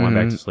shaking, and I went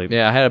back to sleep.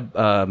 Yeah, I had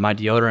my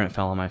deodorant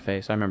fell on my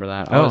face. I remember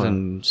that. I was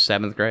in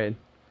 7th grade.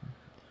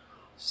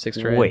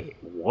 6th grade. Wait,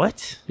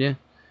 what? Yeah.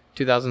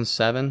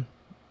 2007.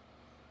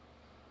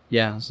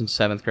 Yeah, I was in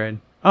 7th grade.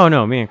 Oh,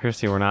 no, me and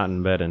Christy were not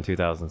in bed in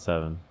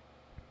 2007.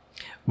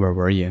 Where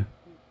were you?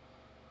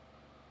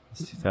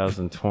 It's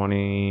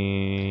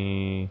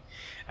 2020.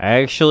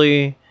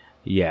 Actually,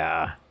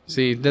 yeah.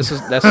 See, that's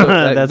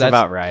that's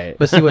about right.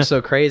 But see, what's so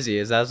crazy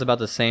is that was about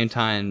the same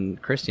time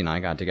Christy and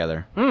I got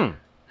together.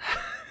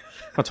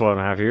 That's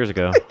 12.5 years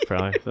ago,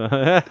 probably.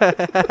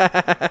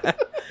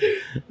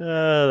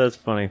 That's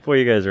funny. Boy,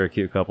 you guys are a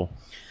cute couple.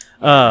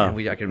 I'm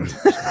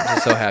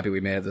just so happy we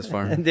made it this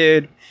far.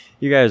 Dude,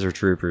 you guys are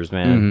troopers,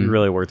 man. Mm-hmm. You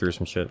really worked through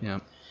some shit. Yeah.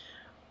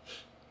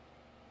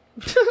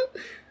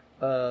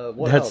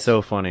 That's else?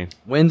 so funny.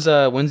 When's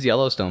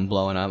Yellowstone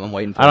blowing up? I'm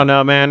waiting for I don't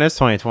know, man. It's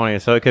 2020,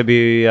 so it could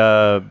be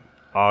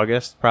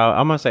August. Probably.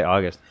 I'm gonna say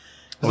August.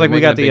 It's like we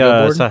got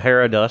the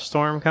Sahara dust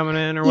storm coming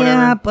in or whatever.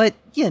 Yeah, but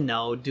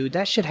dude,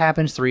 that shit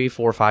happens 3,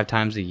 4, 5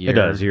 times a year. It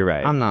does. You're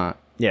right. I'm not.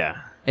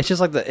 Yeah. It's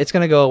just like it's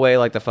gonna go away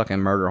like the fucking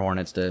murder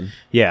hornets did.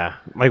 Yeah,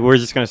 like we're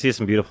just gonna see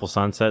some beautiful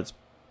sunsets.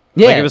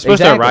 Yeah, like it was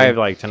supposed to arrive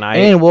like tonight,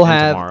 and we'll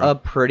have tomorrow. a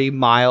pretty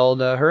mild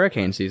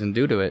hurricane season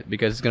due to it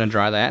because it's gonna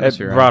dry the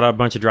atmosphere. It brought a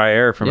bunch of dry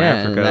air from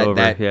Africa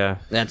over.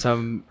 That's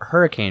a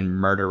hurricane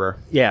murderer.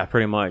 Yeah,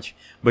 pretty much.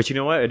 But you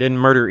know what? It didn't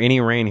murder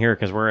any rain here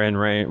because we're in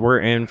rain. We're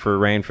in for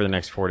rain for the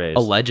next 4 days.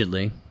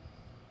 Allegedly,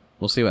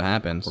 we'll see what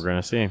happens. We're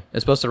gonna see.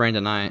 It's supposed to rain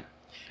tonight.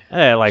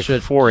 Like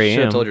 4 a.m.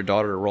 Should have told your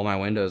daughter to roll my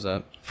windows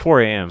up.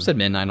 4 a.m. It said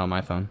midnight on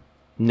my phone.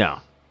 No.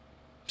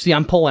 See,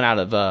 I'm pulling out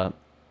of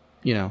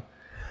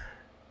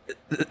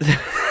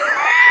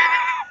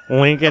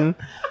Lincoln.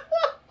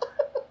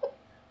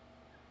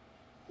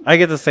 I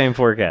get the same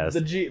forecast.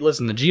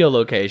 Listen, the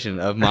geolocation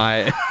of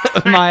my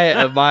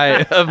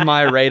of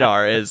my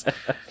radar is,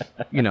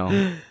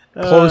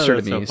 closer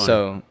to me.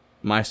 So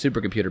my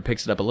supercomputer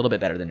picks it up a little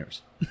bit better than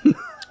yours.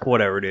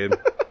 Whatever, dude.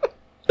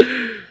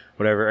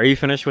 Whatever. Are you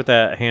finished with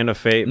that Hand of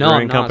Fate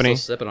brewing company? No, I'm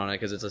still sipping on it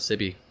because it's a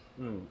sippy.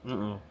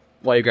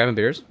 While you grabbing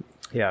beers?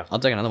 Yeah. I'll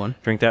take another one.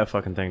 Drink that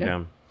fucking thing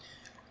down.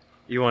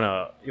 You want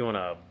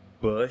a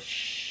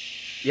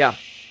bush? Yeah.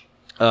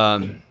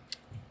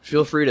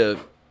 Feel free to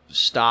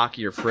stock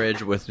your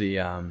fridge with the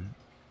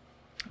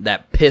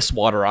that piss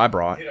water I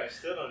brought. Dude, I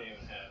still don't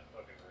even have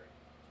fucking room.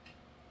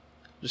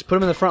 Just put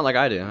them in the front like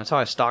I do. That's how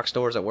I stock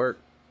stores at work.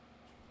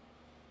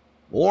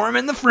 Warm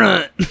in the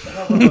front.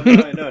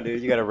 No,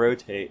 dude, you gotta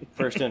rotate.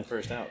 First in,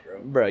 first out, bro.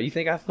 Bro, you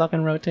think I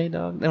fucking rotate,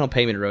 dog? They don't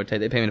pay me to rotate.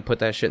 They pay me to put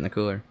that shit in the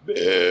cooler.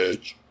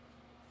 Bitch.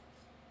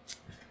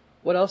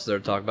 What else is there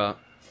to talk about?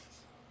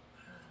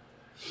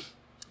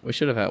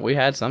 We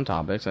had some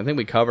topics. I think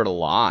we covered a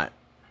lot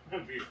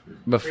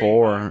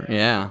before.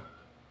 Yeah.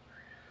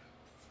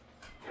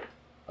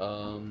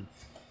 Well,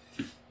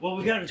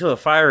 we got into a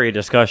fiery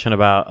discussion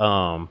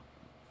about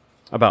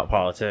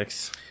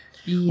politics.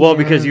 Yeah. Well,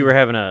 because you were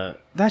having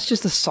That's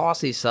just a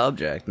saucy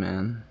subject,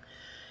 man.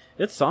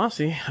 It's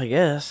saucy, I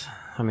guess.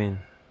 I mean,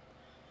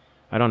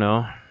 I don't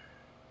know.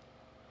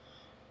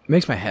 It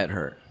makes my head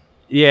hurt.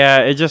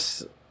 Yeah,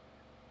 it's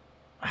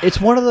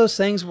one of those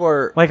things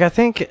where, like, I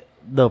think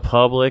the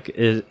public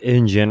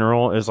in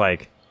general is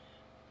like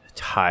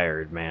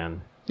tired,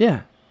 man.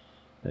 Yeah.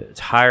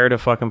 Tired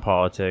of fucking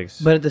politics.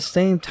 But at the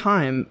same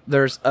time,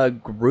 there's a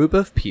group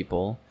of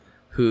people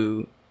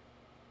who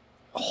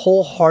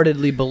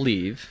wholeheartedly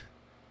believe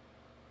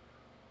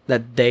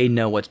that they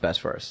know what's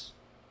best for us.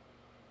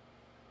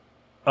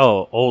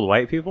 Oh, old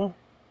white people?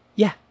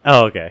 Yeah.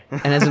 Oh, okay.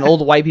 And as an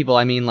old white people,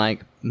 I mean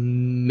like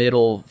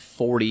middle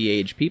 40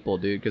 age people,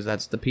 dude, because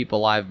that's the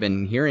people I've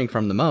been hearing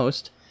from the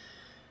most.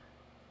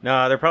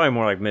 No, they're probably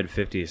more like mid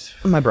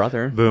 50s. My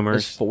brother,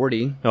 boomers, is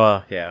 40.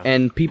 Oh, yeah.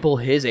 And people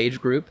his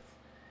age group,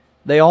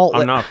 they all.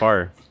 I'm not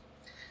far.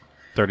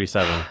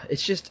 37.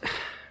 It's just.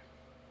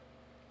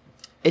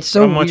 It's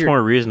so I'm much weird.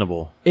 more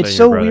reasonable. It's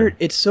so weird.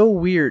 It's so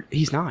weird.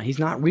 He's not. He's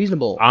not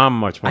reasonable. I'm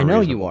much more. I know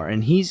reasonable. you are,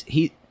 and he's.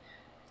 He's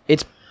I'm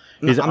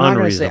not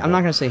unreasonable.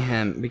 gonna say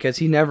him because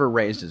he never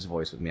raised his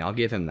voice with me. I'll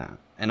give him that.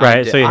 And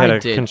right. So you had a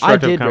constructive I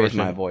did raise conversation.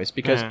 my voice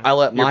because I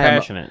let my. You're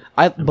passionate.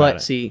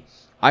 But see,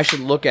 I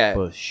should look at.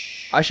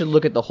 I should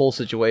look at the whole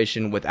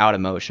situation without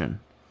emotion.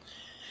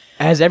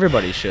 As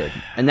everybody should.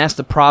 And that's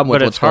the problem with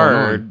but what's it's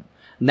hard.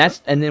 going on.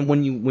 And then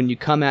when you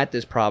come at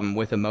this problem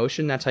with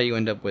emotion, that's how you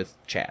end up with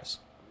Chaz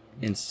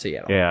in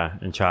Seattle. Yeah,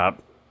 and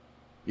Chop.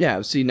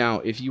 Yeah, see,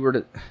 now, if you were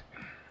to...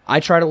 I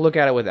try to look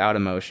at it without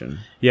emotion.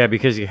 Yeah,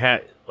 because you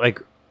had,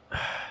 like...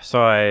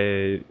 So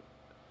I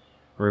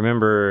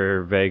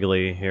remember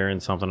vaguely hearing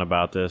something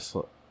about this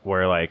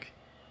where, like,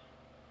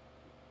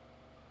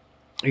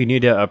 you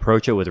need to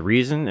approach it with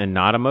reason and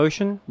not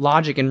emotion.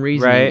 Logic and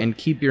reasoning, right? and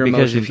keep your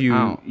because emotions if you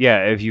out.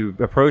 Yeah, if you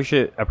approach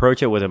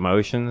it with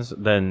emotions,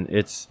 then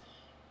it's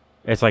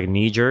like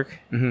knee jerk.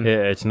 Mm-hmm.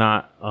 It's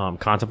not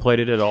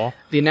contemplated at all.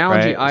 The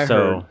analogy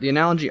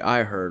right?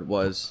 I heard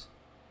was,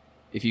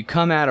 if you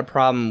come at a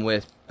problem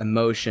with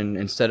emotion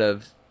instead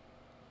of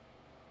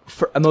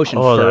emotion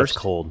first, that's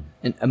cold.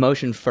 And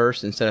emotion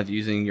first instead of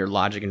using your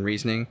logic and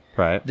reasoning,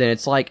 right? Then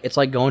it's like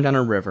going down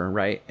a river,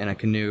 right, in a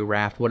canoe,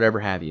 raft, whatever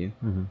have you.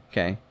 Mm-hmm.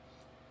 Okay,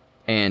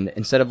 and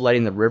instead of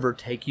letting the river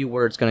take you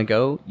where it's going to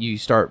go, you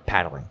start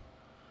paddling,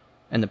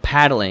 and the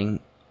paddling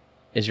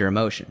is your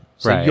emotion.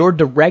 So you're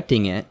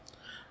directing it,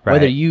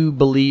 whether you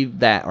believe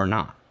that or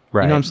not.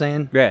 Right. You know what I'm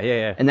saying?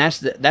 Yeah. And that's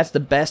the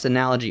best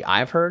analogy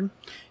I've heard.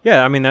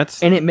 Yeah, I mean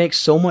and it makes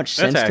so much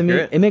sense to me.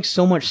 It makes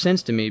so much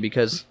sense to me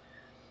because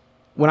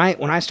when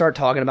I start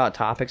talking about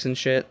topics and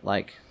shit,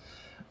 like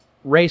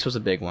race was a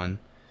big one,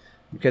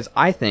 because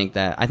I think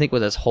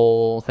with this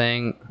whole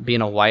thing,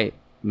 being a white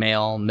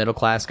male middle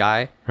class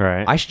guy,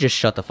 right, I should just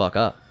shut the fuck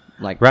up.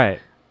 Like, right.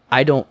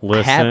 I don't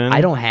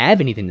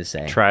have anything to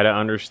say. Try to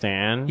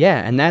understand. Yeah,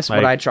 and that's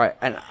what I try.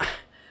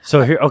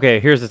 So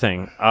here's the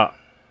thing. All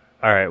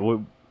right,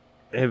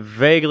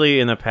 vaguely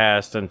in the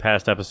past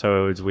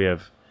episodes, we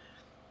have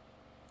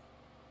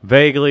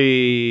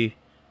vaguely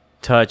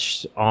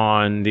touched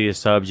on these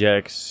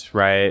subjects,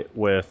 right,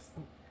 with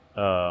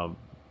the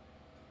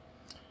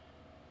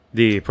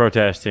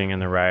protesting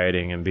and the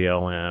rioting and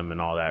BLM and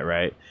all that,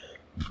 right?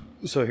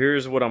 So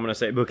here's what I'm going to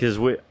say, because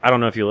I don't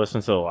know if you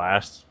listened to the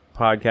last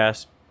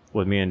podcast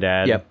with me and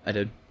Dad. Yep, I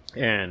did.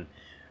 And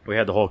we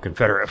had the whole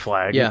Confederate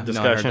flag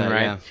discussion,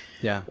 right?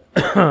 Yeah.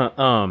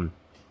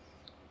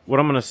 What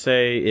I'm going to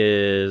say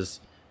is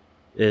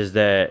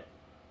that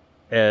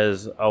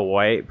as a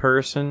white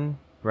person,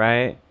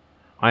 right,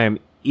 I am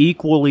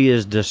equally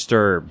as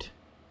disturbed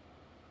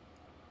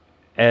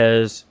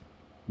as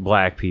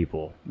black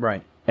people,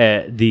 right,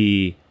 at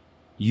the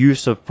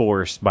use of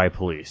force by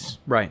police,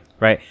 right,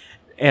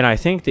 and I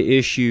think the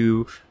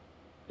issue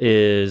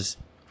is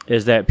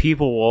that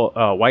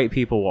white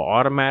people will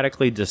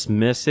automatically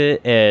dismiss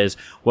it as,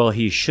 well,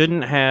 he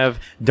shouldn't have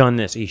done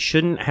this, he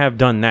shouldn't have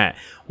done that.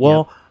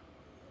 Well,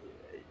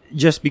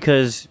 just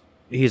because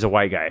he's a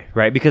white guy,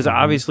 right? Because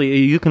obviously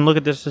you can look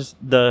at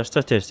the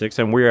statistics,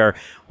 and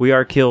we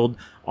are killed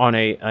on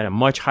a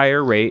much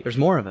higher rate. There's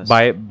more of us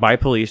by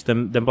police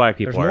than black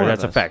people are.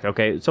 That's a fact.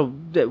 Okay, so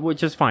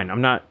which is fine.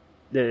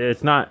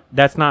 That's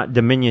not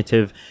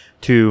diminutive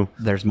to.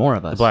 There's more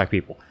of us. The black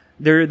people.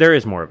 There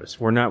is more of us.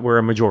 We're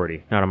a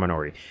majority, not a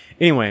minority.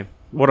 Anyway,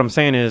 what I'm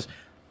saying is,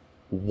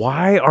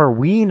 why are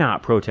we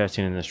not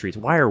protesting in the streets?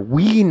 Why are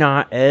we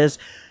not as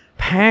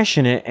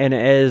passionate and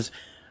as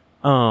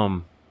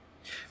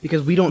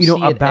because we don't see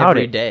it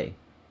every day.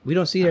 We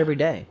don't see it every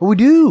day. We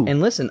do. And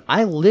listen,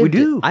 I've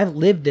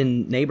lived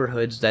in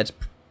neighborhoods that's,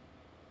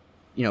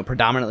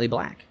 predominantly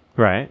black.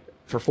 Right.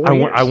 For 4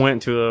 years. I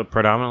went to a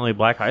predominantly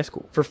black high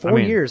school. For 4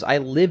 years, I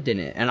lived in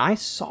it, and I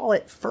saw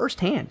it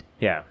firsthand.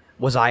 Yeah.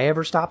 Was I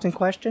ever stopped and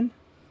questioned?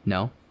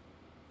 No.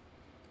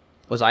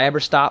 Was I ever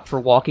stopped for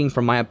walking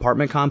from my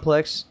apartment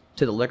complex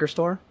to the liquor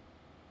store?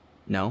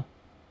 No.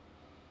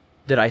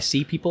 Did I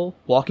see people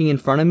walking in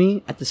front of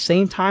me at the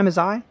same time as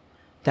I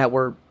that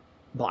were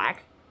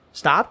black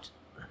stopped?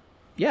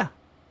 Yeah.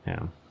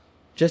 Yeah.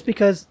 Just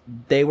because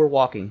they were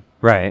walking.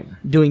 Right.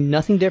 Doing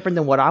nothing different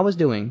than what I was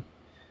doing.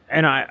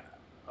 And I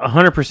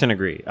 100%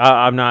 agree.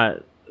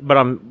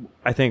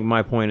 I think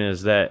my point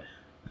is that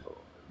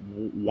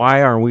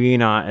why are we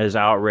not as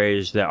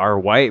outraged that our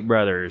white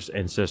brothers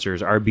and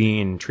sisters are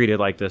being treated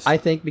like this? I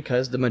think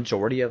because the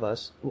majority of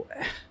us,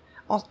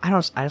 I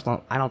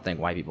don't think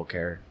white people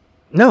care.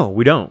 No,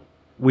 we don't.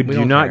 We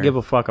do not give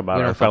a fuck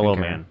about our fellow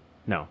man.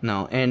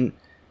 No, and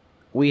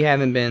we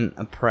haven't been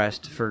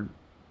oppressed for,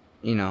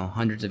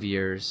 hundreds of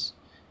years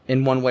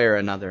in one way or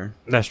another.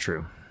 That's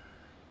true.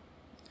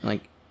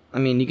 Like,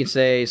 you can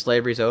say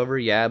slavery's over,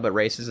 yeah, but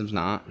racism's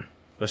not.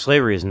 But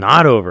slavery is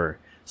not over.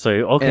 So,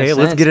 okay,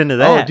 let's get into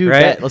that, dude,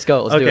 right? Let's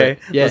go. Let's do it.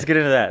 Yeah. Let's get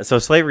into that. So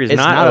slavery is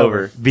not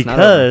over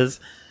because...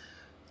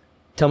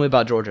 Tell me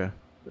about Georgia.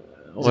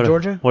 Is it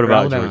Georgia? What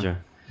about Georgia?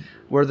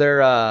 Were there...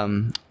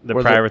 They're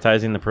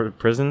privatizing the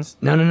prisons?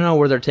 No.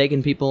 Where they're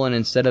taking people, and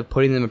instead of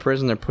putting them in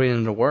prison, they're putting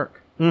them to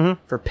work.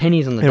 Mm-hmm. For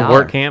pennies on the dollar. In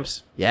work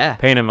camps? Yeah.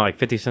 Paying them like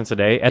 50 cents a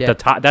day. At the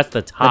top. That's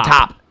the top. The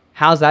top.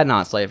 How's that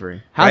not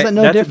slavery? How's that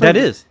no different? That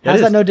is.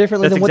 How's that no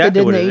differently than what they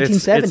did in the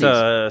 1870s? It's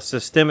a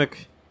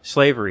systemic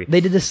slavery.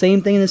 They did the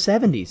same thing in the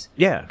 70s.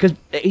 Yeah. Because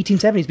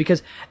 1870s,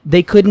 because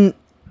they couldn't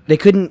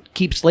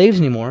keep slaves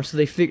anymore, so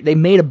they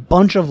made a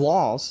bunch of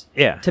laws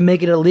to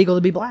make it illegal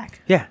to be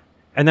black. Yeah.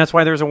 And that's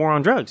why there's a war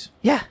on drugs.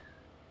 Yeah.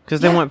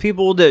 because they want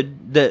people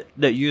that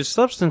use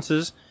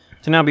substances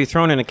to now be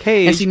thrown in a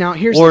cage, and see, now,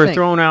 here's or the thing.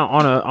 thrown out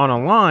on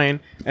a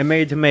line and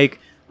made to make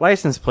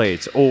license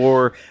plates,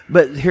 here's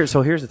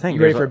the thing.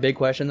 You ready for a big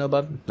question though,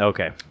 bub?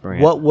 Okay.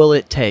 What will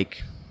it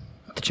take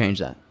to change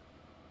that?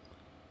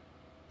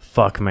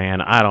 Fuck,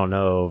 man, I don't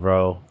know,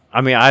 bro.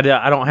 I mean, I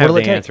don't have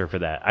the answer for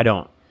that. I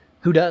don't.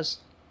 Who does?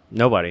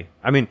 Nobody.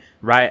 I mean,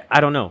 I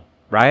don't know.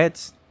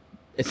 Riots?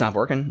 It's not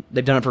working.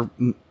 They've done it for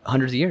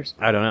hundreds of years.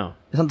 I don't know.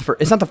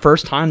 It's not the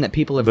first time that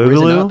people have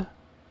risen up.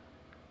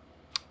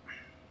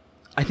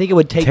 I think it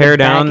would take tear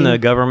down the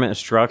government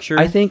structure.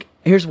 I think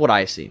here's what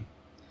I see.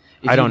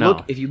 I don't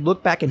know. If you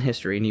look back in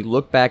history and you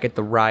look back at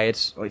the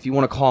riots, or if you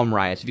want to call them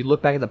riots, if you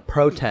look back at the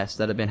protests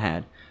that have been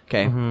had,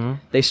 okay,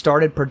 they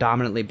started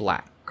predominantly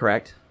black,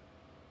 correct?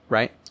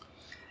 Right?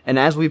 And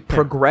as we've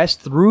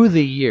progressed through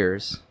the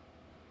years,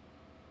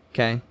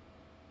 okay,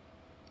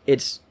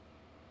 it's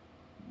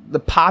the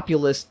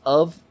populace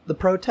of the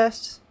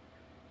protests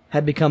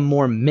had become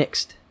more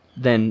mixed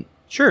than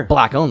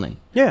black only.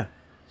 Yeah.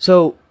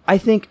 So I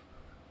think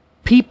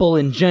people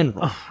in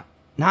general,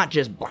 not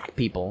just black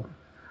people,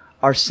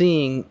 are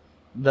seeing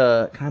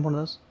the... Can I have one of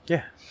those?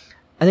 Yeah.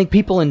 I think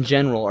people in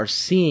general are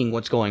seeing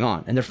what's going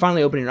on, and they're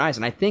finally opening their eyes,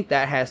 and I think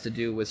that has to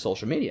do with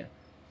social media.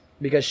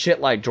 Because shit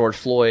like George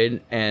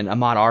Floyd and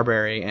Ahmaud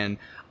Arbery and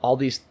all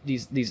these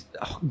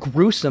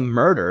gruesome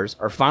murders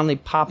are finally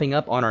popping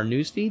up on our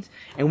news feeds,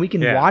 and we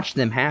can watch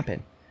them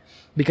happen.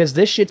 Because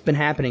this shit's been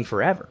happening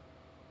forever.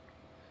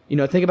 You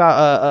know, think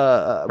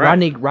about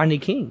Rodney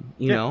King,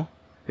 you know?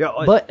 Yeah,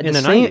 but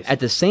at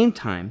the same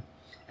time,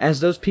 as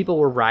those people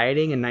were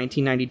rioting in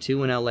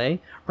 1992 in LA,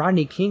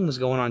 Rodney King was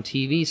going on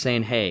TV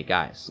saying, hey,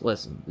 guys,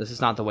 listen, this is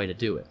not the way to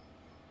do it.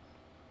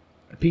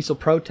 A peaceful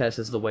protest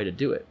is the way to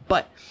do it.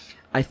 But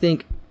I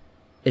think,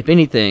 if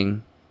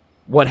anything,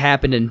 what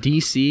happened in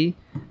D.C.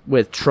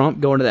 with Trump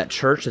going to that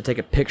church to take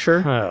a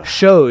picture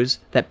shows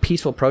that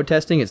peaceful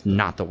protesting is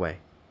not the way.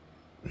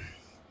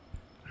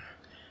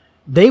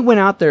 They went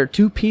out there,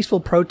 two peaceful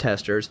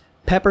protesters,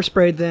 pepper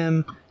sprayed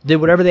them, did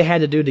whatever they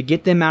had to do to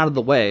get them out of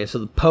the way so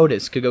the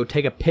POTUS could go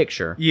take a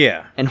picture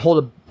and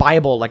hold a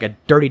Bible like a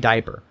dirty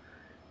diaper.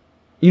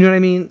 You know what I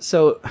mean?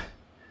 So,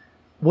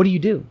 what do you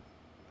do?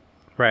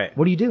 Right.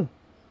 What do you do?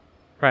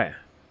 Right.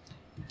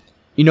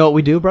 You know what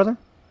we do, brother?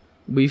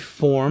 We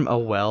form a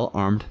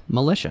well-armed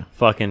militia.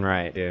 Fucking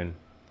right, dude.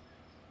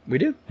 We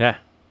do. Yeah.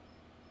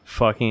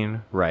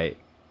 Fucking right.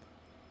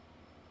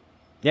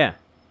 Yeah.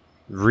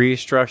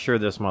 Restructure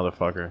this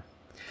motherfucker.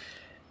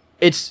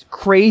 It's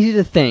crazy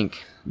to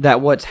think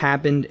that what's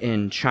happened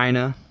in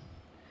China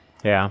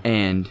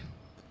and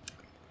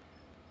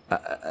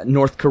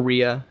North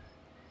Korea,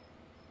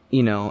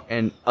 you know,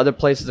 and other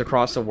places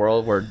across the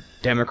world where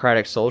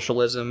democratic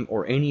socialism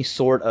or any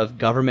sort of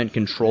government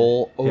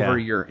control over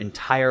your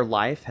entire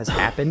life has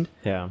happened.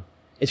 Yeah.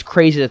 It's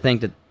crazy to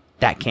think that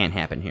that can't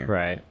happen here.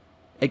 Right.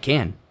 It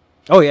can.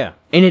 Oh, yeah.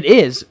 And it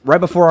is right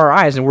before our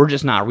eyes, and we're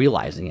just not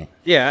realizing it.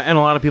 Yeah, and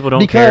a lot of people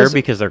don't care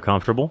because they're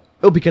comfortable.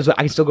 Oh, because I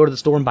can still go to the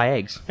store and buy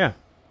eggs. Yeah.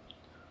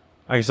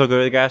 I can still go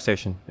to the gas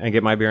station and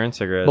get my beer and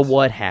cigarettes. But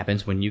what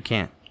happens when you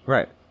can't?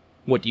 Right.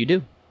 What do you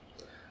do?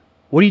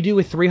 What do you do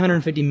with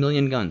 350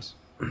 million guns?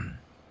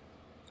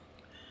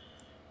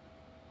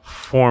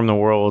 Form the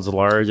world's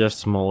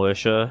largest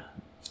militia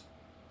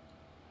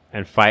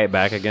and fight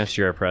back against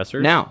your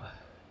oppressors? Now.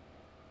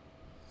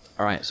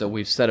 All right, so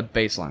we've set a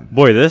baseline.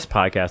 Boy, this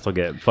podcast will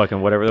get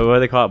fucking what do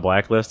they call it,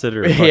 blacklisted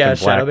or fucking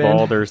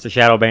blackballed or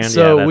shadow banned.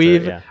 So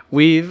yeah,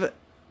 we've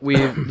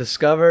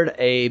discovered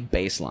a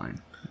baseline,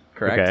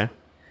 correct? Okay.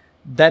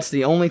 That's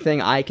the only thing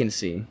I can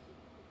see.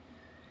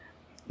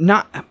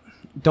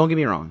 Don't get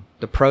me wrong.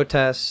 The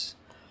protests,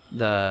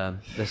 I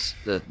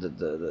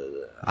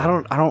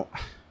don't.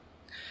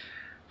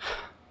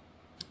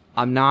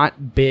 I'm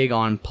not big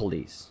on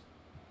police.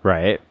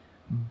 Right.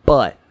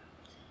 But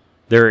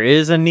there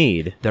is a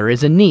need. There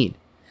is a need.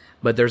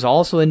 But there's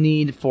also a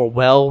need for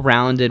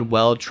well-rounded,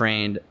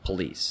 well-trained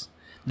police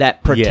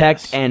that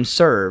protect and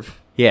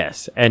serve.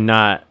 Yes, and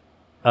not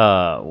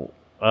hold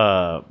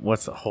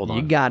on.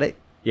 You got it.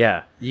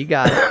 Yeah. You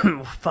got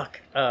it. Fuck.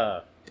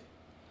 I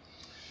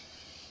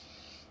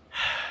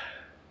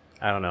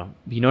don't know.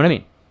 You know what I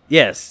mean?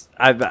 Yes.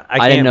 I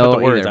didn't know put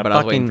the words. either, but I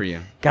was waiting for you.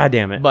 God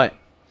damn it. But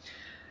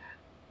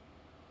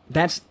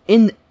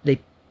they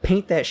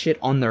paint that shit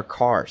on their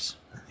cars.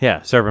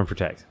 Yeah, serve and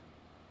protect.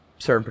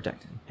 Serve and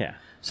protect. Yeah.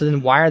 So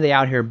then why are they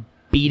out here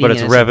beating But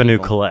it's revenue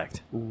people?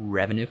 collect.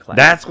 Revenue collect.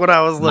 That's what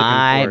I was looking for.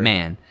 My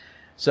man.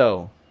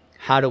 So,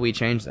 how do we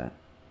change that?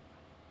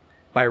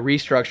 By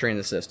restructuring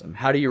the system.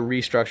 How do you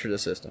restructure the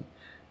system?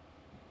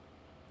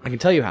 I can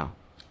tell you how.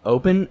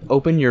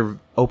 Open your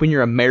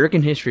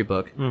American history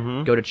book.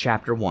 Mm-hmm. Go to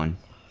chapter 1.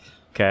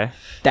 Okay.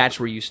 That's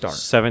where you start.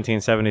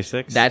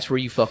 1776. That's where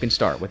you fucking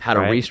start with how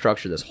to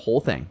restructure this whole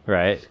thing.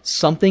 Right.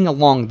 Something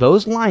along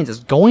those lines is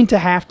going to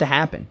have to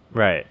happen.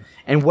 Right.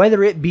 And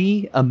whether it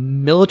be a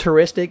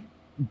militaristic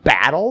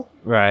battle,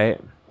 right,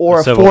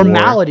 or a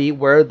formality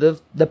where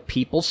the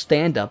people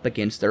stand up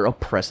against their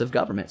oppressive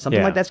government.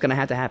 Something like that's going to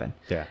have to happen.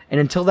 Yeah. And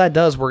until that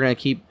does, we're going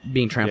to keep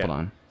being trampled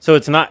on. So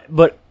it's not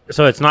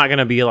going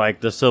to be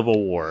like the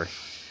Civil War.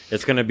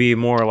 It's going to be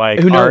more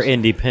like our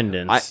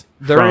independence.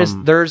 There's a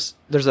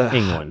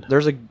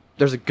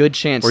good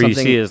chance where you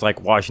see is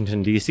like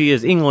Washington D.C.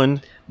 is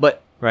England,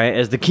 but right,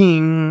 as the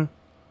king,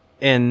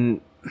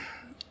 and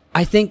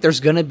I think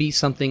there's going to be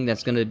something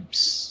that's going to.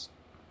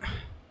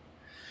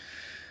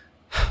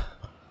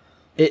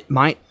 It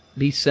might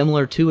be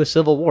similar to a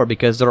civil war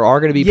because there are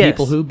going to be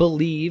people who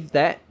believe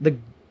that the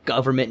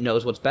government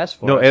knows what's best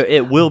for us. No,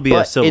 it will be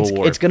a civil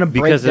war. It's going to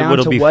break down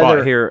to whether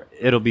fought here.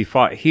 It'll be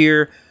fought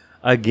here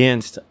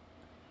against.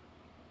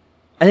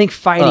 I think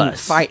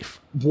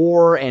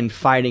war and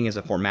fighting is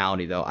a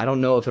formality, though. I don't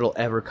know if it'll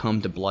ever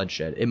come to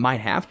bloodshed. It might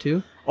have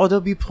to. Oh,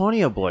 there'll be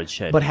plenty of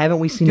bloodshed. But haven't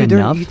we seen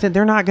enough?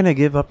 They're not going to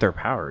give up their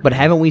power. But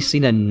haven't we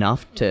seen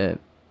enough to?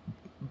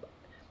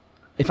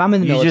 If I'm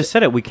in the military, you just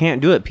said it. We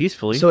can't do it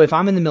peacefully. So if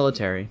I'm in the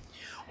military,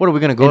 what are we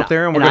going to go up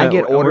there and we're going to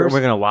get orders? We're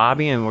going to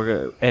lobby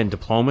and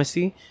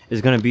diplomacy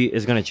is going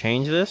to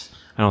change this?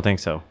 I don't think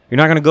so. You're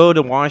not going to go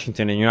to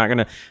Washington and you're not going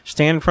to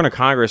stand in front of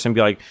Congress and be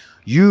like,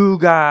 "You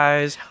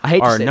guys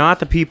are not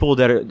the people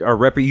that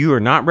are you are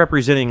not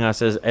representing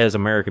us as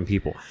American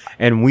people,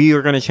 and we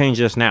are going to change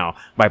this now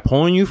by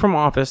pulling you from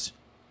office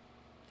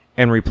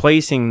and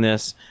replacing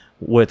this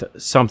with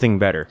something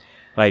better."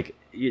 Like.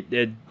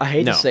 I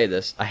hate to say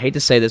this.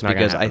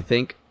 Because I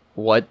think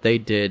what they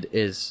did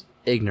is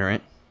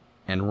ignorant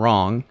and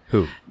wrong.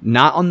 Who?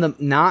 Not on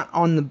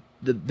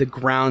the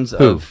grounds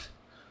of.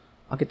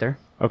 I'll get there.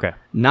 Okay.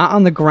 Not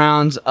on the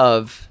grounds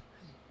of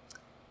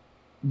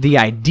the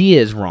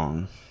idea is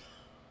wrong,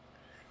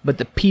 but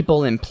the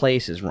people in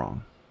place is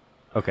wrong.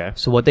 Okay.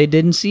 So what they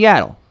did in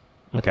Seattle,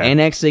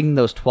 annexing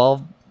those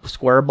 12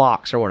 square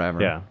blocks or whatever.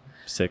 Yeah.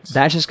 6.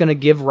 That's just going to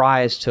give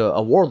rise to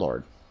a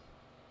warlord.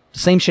 The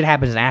same shit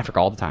happens in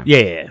Africa all the time.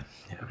 Yeah.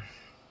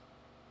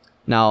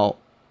 Now,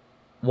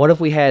 what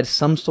if we had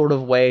some sort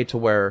of way to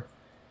where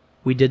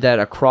we did that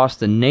across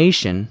the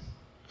nation,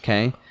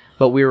 okay?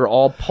 But we were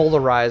all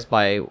polarized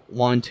by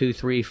 1, 2,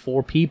 3,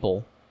 4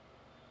 people,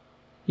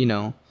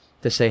 to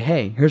say,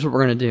 hey, here's what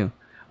we're going to do.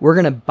 We're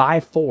going to, by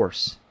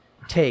force,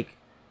 take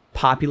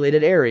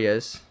populated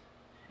areas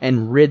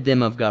and rid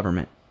them of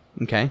government,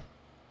 okay?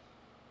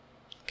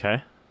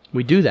 Okay.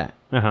 We do that.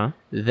 Uh-huh.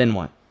 Then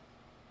what?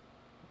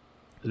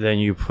 Then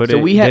you put it... So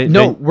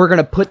we're going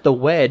to put the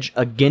wedge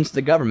against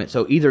the government.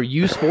 So either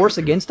use force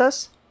against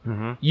us,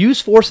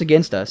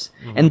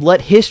 and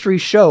let history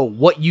show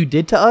what you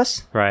did to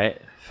us.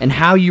 Right. And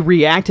how you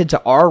reacted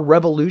to our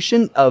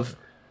revolution of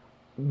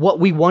what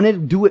we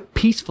wanted. Do it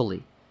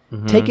peacefully.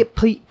 Mm-hmm. Take it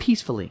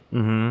peacefully.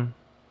 Mm-hmm.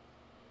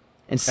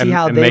 And see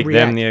how they make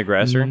react. Them the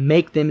aggressor?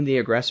 Make them the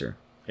aggressor.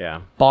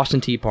 Yeah. Boston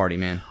Tea Party,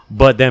 man.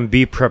 But then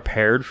be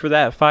prepared for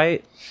that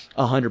fight?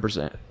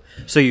 100%.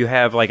 So you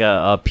have like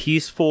a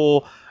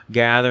peaceful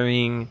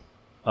gathering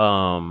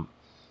that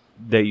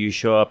you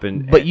show up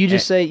and... But you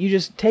just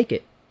take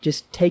it.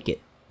 Just take it.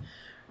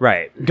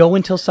 Right. Go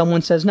until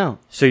someone says no.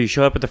 So you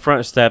show up at the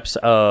front steps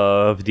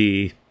of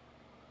the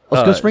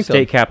Let's go Springfield.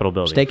 State Capitol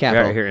building. State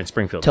Capitol. Right here in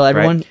Springfield. Tell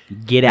everyone,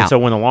 get out. And so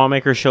when the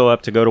lawmakers show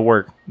up to go to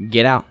work...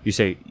 Get out. You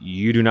say,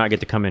 you do not get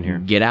to come in here.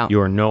 Get out. You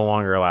are no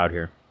longer allowed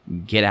here.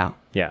 Get out.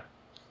 Yeah.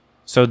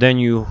 So then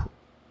you...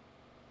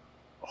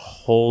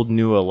 hold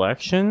new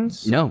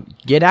elections? No,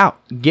 get out.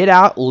 Get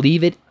out,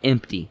 leave it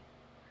empty.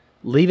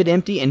 Leave it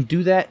empty and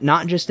do that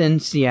not just in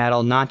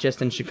Seattle, not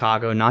just in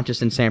Chicago, not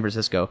just in San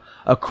Francisco,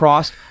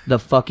 across the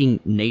fucking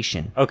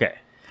nation. Okay.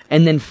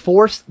 And then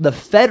force the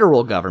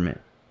federal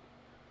government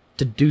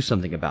to do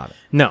something about it.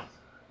 No.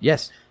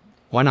 Yes.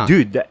 Why not?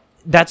 Dude,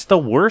 that's the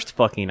worst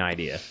fucking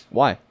idea.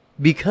 Why?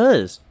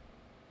 Because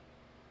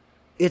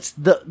it's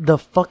the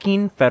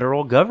fucking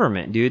federal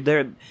government,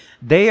 dude.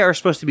 They are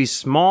supposed to be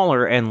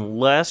smaller and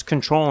less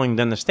controlling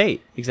than the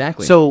state.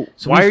 Exactly. So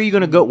why are you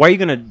going to go?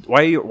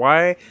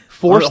 Why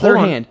force their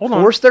hand?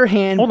 Force their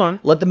hand. Hold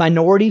on. Let the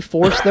minority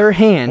force their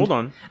hand. Hold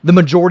on. The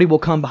majority will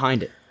come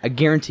behind it. I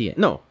guarantee it.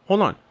 No, hold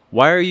on.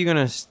 Why are you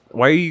gonna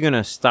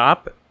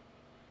stop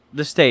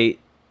the state,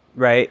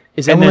 right?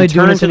 And then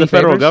turn to the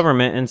federal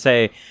government and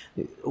say,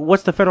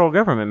 what's the federal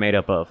government made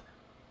up of?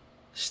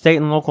 State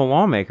and local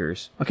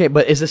lawmakers. Okay,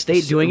 but is the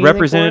state doing anything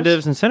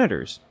representatives and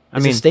senators?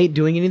 Is the state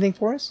doing anything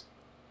for us?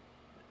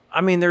 I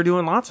mean, they're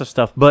doing lots of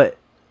stuff, but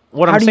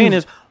what I'm saying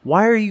is,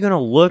 why are you going to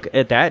look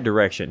at that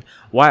direction?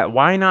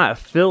 Why not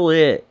fill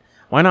it?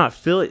 Why not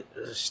fill it?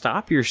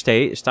 Stop your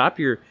state. Stop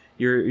your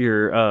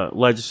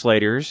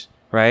legislators,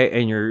 right,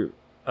 and your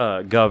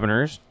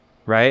governors,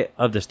 right,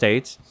 of the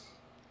states,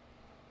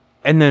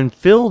 and then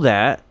fill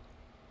that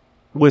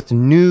with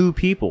new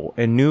people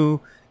and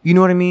new. You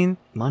know what I mean?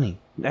 Money.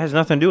 That has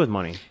nothing to do with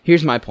money.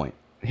 Here's my point.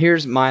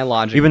 Here's my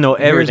logic. Even though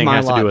everything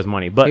has to do with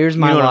money. But here's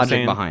my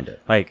logic behind it.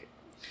 Like,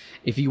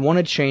 if you want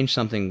to change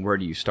something, where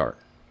do you start?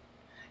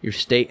 Your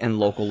state and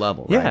local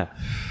level, right? Yeah.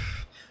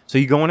 So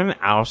you go in and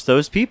oust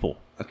those people.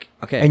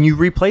 Okay. And you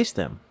replace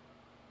them.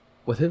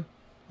 With who?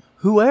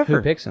 Whoever.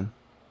 Who picks them?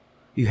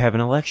 you have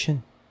an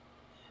election.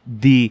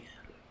 The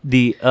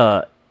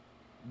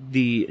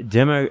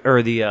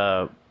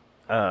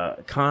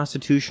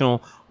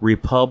constitutional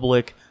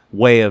republic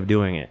way of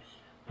doing it,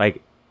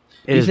 like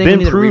it has been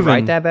proven. To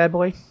rewrite that bad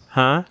boy?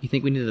 Huh? You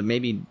think we need to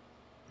maybe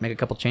make a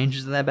couple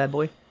changes to that bad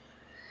boy?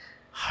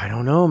 I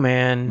don't know,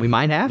 man. We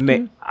might have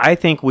to. I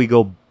think we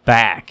go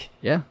back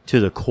to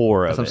the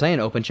core of it. That's what I'm saying.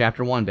 Open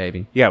chapter 1,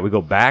 baby. Yeah, we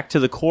go back to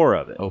the core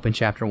of it. Open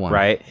chapter 1.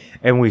 Right?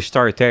 And we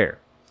start there.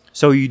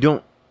 So you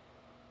don't...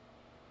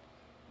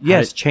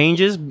 Yes,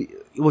 changes.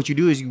 What you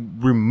do is you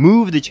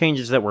remove the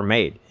changes that were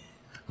made.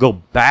 Go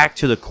back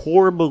to the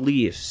core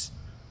beliefs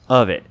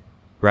of it,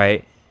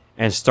 right?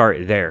 And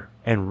start there.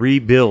 And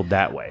rebuild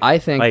that way. I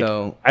think,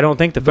 though... I don't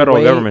think the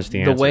federal government's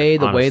the answer,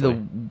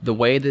 the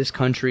way this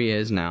country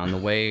is now and the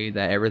way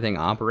that everything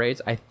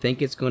operates, I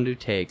think it's going to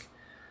take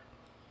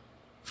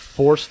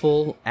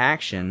forceful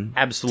action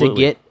to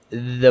get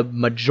the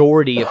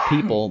majority of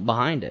people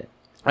behind it.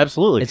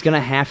 Absolutely. It's going to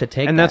have to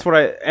take and that's what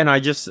I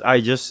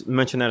just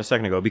mentioned that a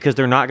second ago, because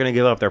they're not going to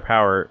give up their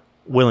power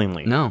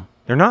willingly. No.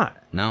 They're not.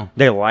 No.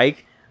 They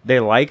like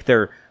their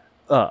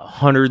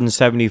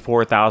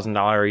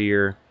 $174,000 a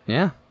year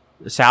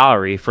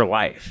salary for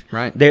life.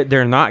 Right.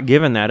 They're not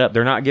giving that up.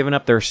 They're not giving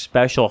up their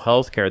special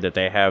health care that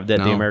they have that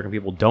the American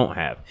people don't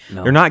have.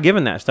 No. They're not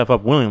giving that stuff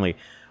up willingly.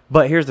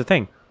 But here's the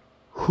thing.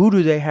 Who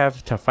do they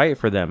have to fight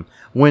for them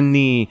when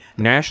the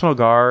National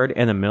Guard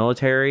and the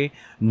military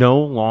no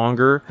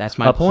longer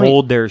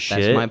uphold their shit?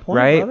 That's my point,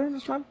 right? brother.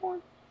 That's my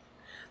point.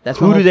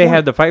 Who do they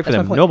have to fight for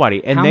them?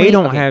 Nobody. And they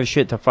don't have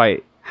shit to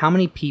fight. How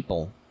many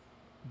people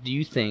do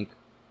you think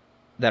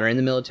that are in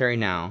the military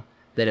now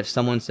that if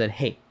someone said,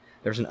 hey,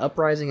 there's an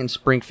uprising in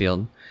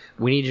Springfield,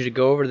 we need you to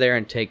go over there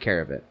and take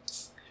care of it?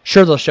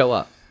 Sure, they'll show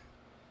up.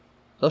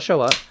 They'll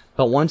show up.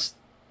 But once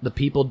the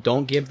people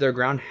don't give their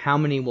ground, how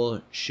many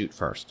will shoot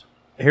first?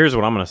 Here's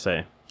what I'm going to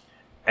say.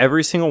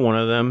 Every single one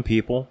of them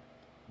people,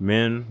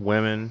 men,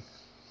 women,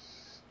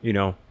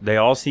 they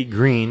all see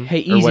green. Hey,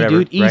 easy,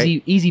 whatever, dude.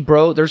 Easy, easy,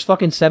 bro. There's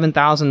fucking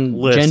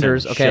 7,000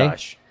 genders, okay?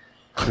 Shush.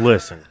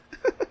 Listen.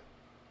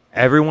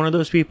 Every one of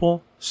those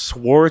people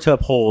swore to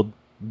uphold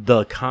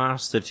the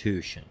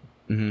Constitution,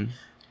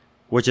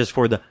 which is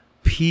for the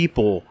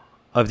people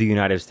of the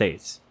United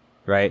States,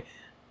 right?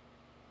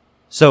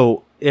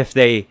 So if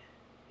they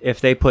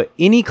put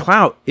any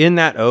clout in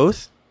that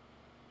oath,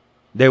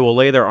 they will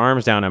lay their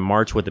arms down and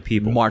march with the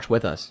people. March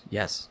with us,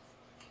 yes.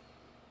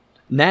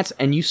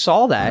 And you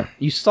saw that.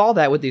 You saw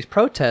that with these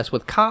protests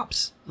with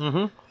cops.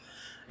 Mm-hmm.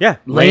 Yeah,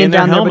 laying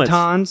down their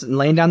batons and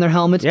laying down their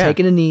helmets,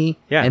 taking a knee,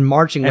 and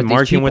marching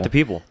with the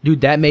people.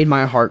 Dude, that made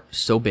my heart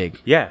so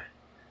big. Yeah,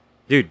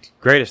 dude,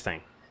 greatest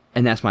thing.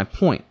 And that's my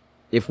point.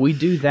 If we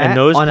do that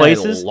those on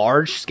places, a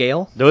large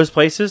scale, those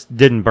places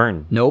didn't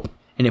burn. Nope.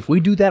 And if we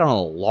do that on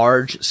a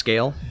large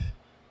scale,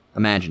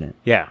 imagine it.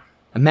 Yeah.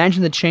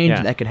 Imagine the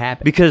change that could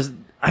happen. Because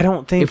I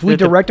don't think if we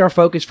direct our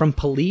focus from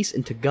police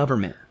into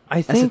government,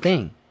 that's the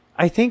thing.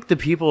 I think the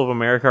people of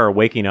America are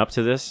waking up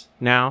to this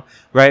now,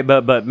 right?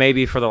 But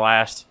maybe for the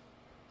last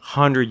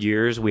 100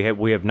 years, we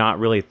have not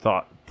really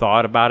thought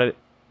about it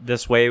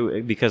this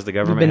way, because the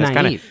government has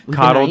kind of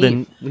coddled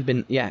and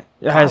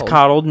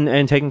coddled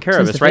and taken care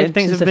of us, right? And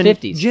things have been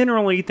 50s.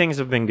 Generally, things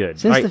have been good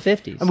since right? the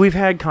 50s. And we've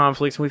had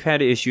conflicts, we've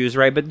had issues,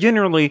 right? But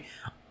generally,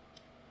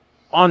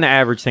 on the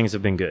average, things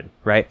have been good,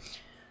 right?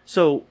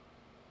 So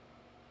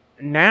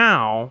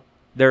now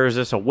there's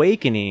this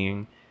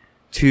awakening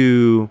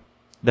to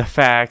the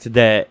fact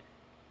that,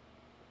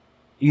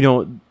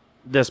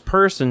 this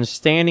person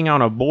standing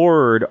on a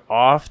board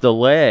off the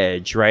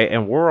ledge, right?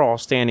 And we're all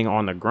standing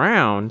on the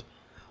ground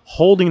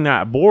holding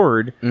that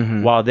board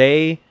while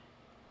they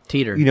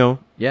teeter.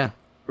 Yeah.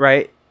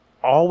 Right?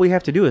 All we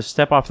have to do is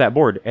step off that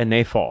board and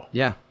they fall.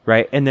 Yeah.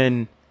 Right? And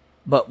then...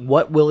 But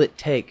what will it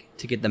take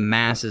to get the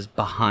masses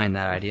behind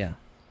that idea?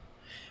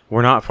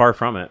 We're not far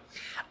from it.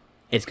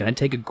 It's going to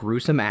take a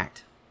gruesome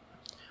act.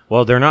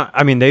 Well, they're not...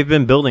 I mean, they've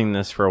been building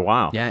this for a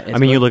while. Yeah.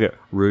 You look at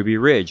Ruby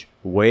Ridge,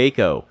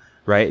 Waco,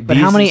 right? But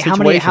how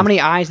many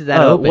eyes did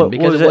that open?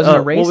 Because it wasn't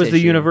a race What was the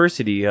issue.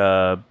 University?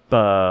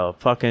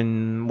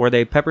 Fucking... Where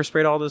they pepper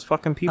sprayed all those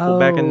fucking people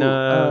back in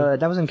the...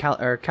 that was in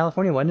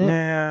California, wasn't it?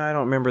 Nah, I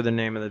don't remember the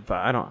name of the...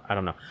 I don't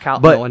know.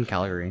 No, in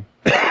Calgary.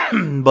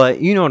 But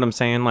you know what I'm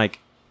saying? Like,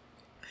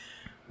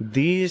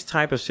 these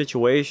type of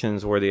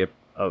situations where the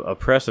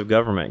oppressive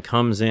government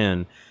comes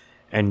in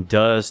and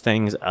does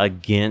things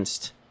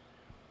against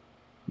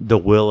the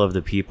will of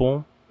the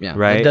people,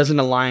 right? It doesn't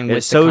align with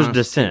it sows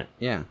dissent.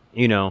 Yeah.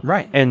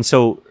 Right. And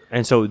so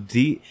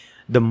the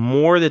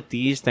more that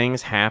these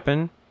things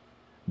happen,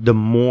 the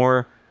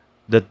more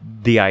that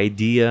the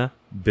idea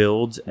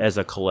builds as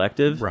a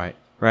collective, right,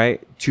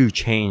 to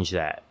change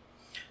that.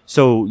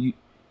 So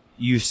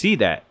you see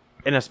that,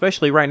 and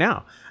especially right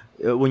now,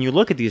 when you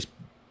look at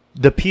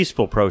the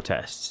peaceful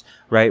protests,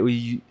 right?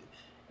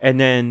 And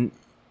then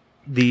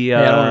the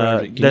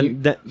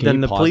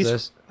police.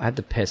 This? I had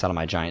to piss out of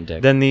my giant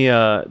dick. Then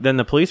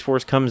the police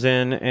force comes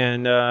in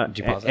and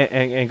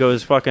and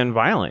goes fucking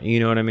violent. You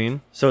know what I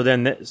mean? So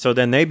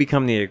then they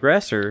become the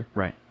aggressor,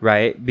 right?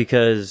 Right,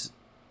 because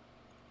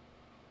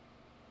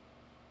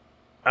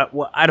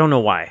I don't know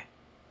why.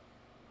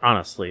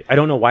 Honestly, I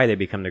don't know why they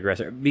become the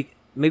aggressor.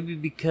 Maybe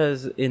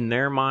because in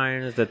their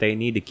minds that they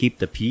need to keep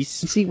the peace.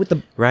 See, with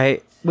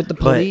the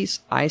police,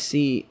 I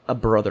see a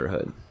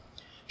brotherhood.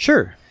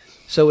 Sure.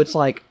 So it's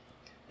like,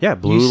 yeah,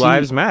 blue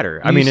lives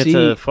matter. I mean, it's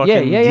a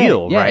fucking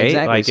deal, right?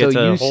 Exactly. Like so it's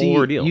a whole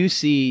ordeal. You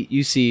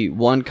see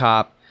one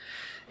cop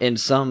in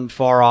some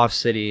far off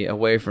city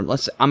away from.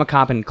 I'm a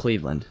cop in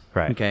Cleveland,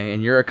 right? Okay,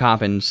 and you're a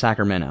cop in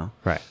Sacramento,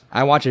 right?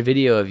 I watch a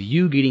video of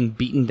you getting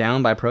beaten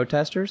down by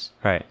protesters,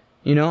 right?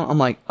 You know, I'm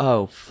like,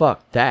 oh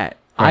fuck that.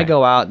 Right. I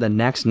go out the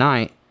next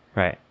night,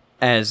 right,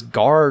 as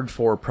guard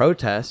for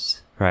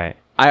protests, right.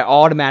 I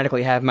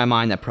automatically have in my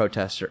mind that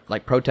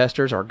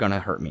protesters are gonna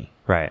hurt me,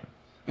 right,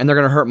 and they're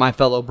gonna hurt my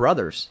fellow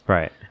brothers,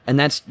 right. And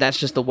that's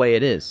just the way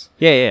it is.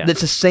 Yeah.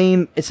 It's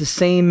the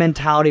same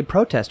mentality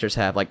protesters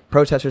have. Like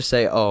protesters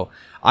say, "Oh,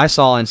 I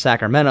saw in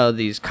Sacramento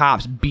these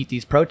cops beat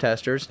these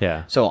protesters.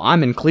 Yeah. So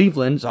I'm in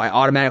Cleveland, so I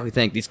automatically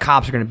think these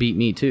cops are going to beat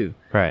me too."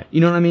 Right. You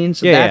know what I mean?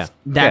 So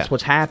that's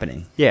what's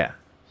happening. Yeah.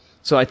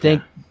 So I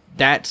think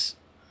that's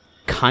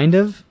kind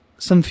of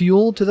some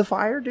fuel to the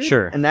fire, dude.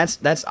 Sure. And that's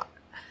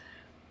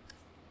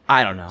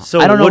I don't know. So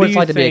I don't know what do it's you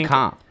like to be a think-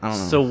 cop. I don't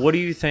know. So what do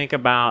you think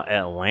about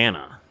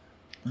Atlanta?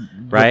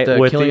 Right, With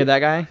the killing of that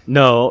guy?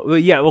 No, well,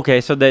 yeah,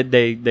 okay. So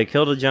they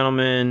killed a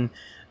gentleman.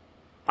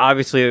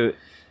 Obviously,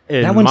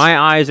 in my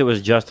eyes, it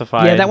was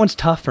justified. Yeah, that one's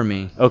tough for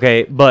me.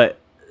 Okay, but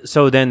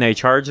so then they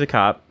charged the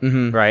cop,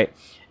 right,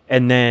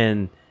 and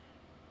then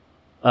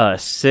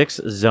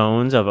 6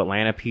 zones of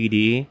Atlanta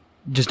PD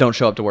Just don't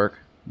show up to work.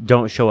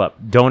 don't show up,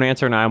 don't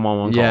answer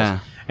 911 calls, Yeah.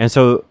 and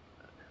so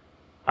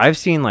I've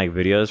seen like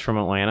videos from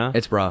Atlanta.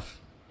 It's rough.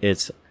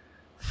 It's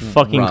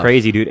fucking rough.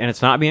 crazy, dude, and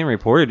it's not being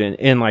reported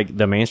in like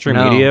the mainstream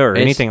No, media or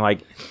it's- anything.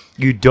 Like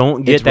you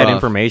don't get it's that rough.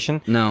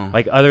 information, No.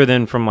 like other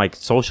than from like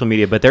social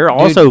media. But they're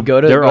also go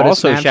to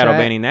Snapchat, shadow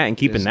banning that and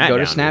keeping just that go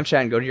down, to dude.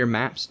 Snapchat and go to your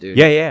maps, dude.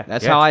 Yeah.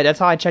 That's how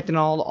I checked in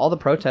all the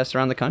protests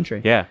around the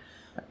country. Yeah.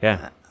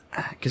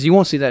 Because you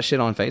won't see that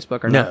shit on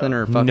Facebook or No. nothing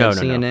or fucking No.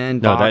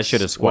 CNN. No, that Fox,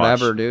 shit is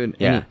squashed. whatever, dude.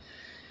 Yeah.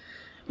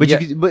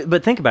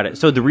 But think about it.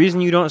 So the reason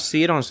you don't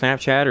see it on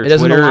Snapchat or It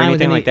doesn't Twitter or align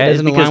with anything like that it is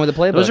doesn't because align with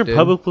the playbook, those are dude.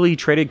 publicly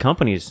traded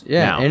companies.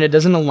 Yeah, now. and it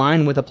doesn't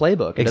align with the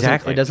playbook.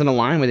 Exactly. It doesn't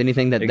align with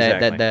anything that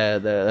Exactly.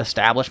 the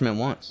establishment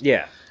wants.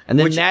 Yeah. And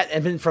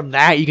then from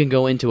that you can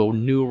go into a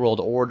New World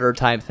Order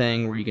type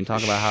thing where you can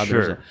talk about how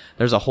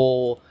there's a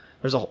whole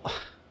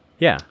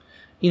Yeah.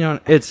 you know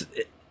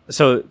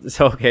So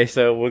okay,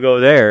 so we'll go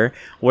there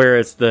where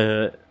it's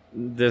the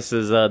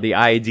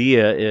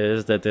idea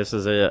is that this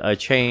is a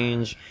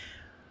change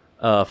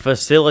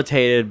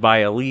facilitated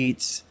by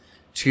elites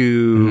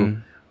to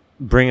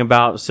bring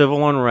about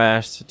civil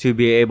unrest to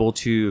be able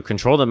to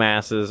control the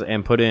masses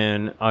and put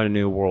in a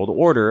new world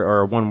order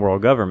or a one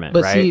world government.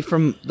 But right? see,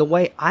 from the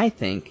way I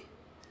think,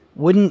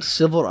 wouldn't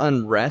civil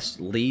unrest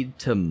lead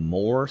to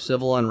more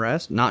civil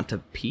unrest, not to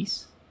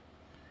peace?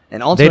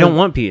 And ultimately, they don't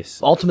want peace.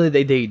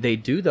 Ultimately, they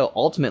do though.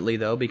 Ultimately,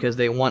 though, because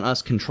they want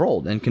us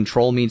controlled, and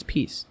control means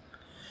peace.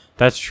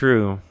 That's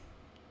true.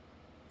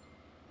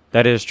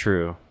 That is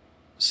true.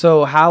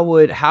 So how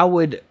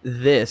would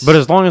this? But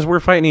as long as we're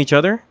fighting each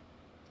other,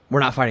 we're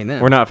not fighting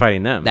them. we're not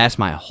fighting them. That's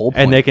my whole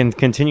point. And they can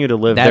continue to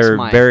live That's their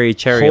my very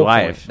cherry whole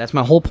life. point. That's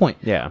my whole point.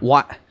 Yeah.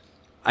 Why?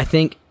 I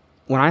think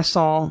when I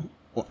saw,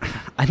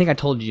 I think I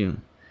told you,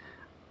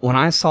 when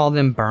I saw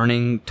them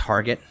burning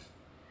Target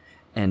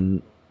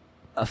and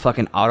a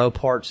fucking auto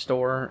parts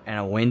store and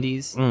a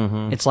Wendy's,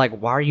 it's like,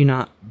 why are you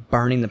not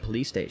burning the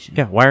police station?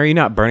 Yeah. Why are you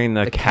not burning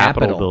the Capitol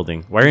Capitol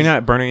building? Why are you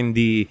not burning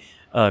the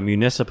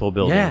municipal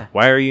building? Yeah.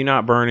 Why are you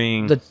not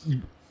burning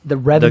The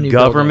revenue the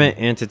government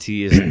building.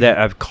 entities that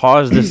have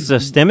caused this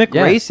systemic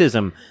Yeah.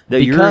 racism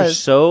that you're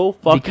so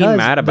fucking Because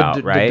mad about,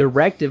 the right?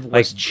 directive was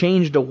Like-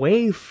 changed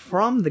away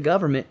from the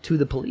government to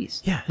the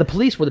police. Yeah. The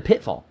police were the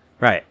pitfall.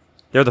 Right.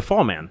 They're the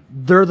fall man.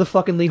 They're the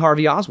fucking Lee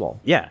Harvey Oswald.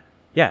 Yeah.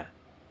 Yeah.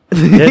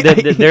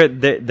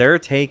 they're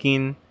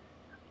taking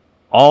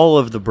all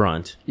of the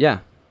brunt. Yeah.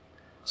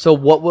 So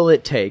what will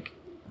it take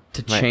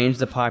to Right. change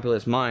the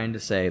populace mind to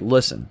say,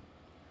 listen,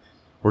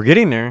 We're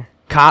getting there.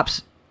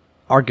 cops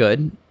are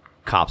good,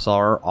 cops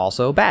are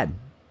also bad.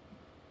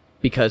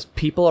 Because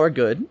people are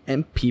good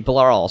and people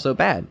are also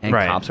bad. And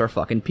Right. cops are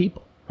fucking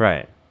people.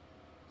 Right.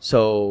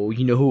 So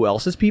you know who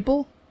else is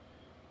people?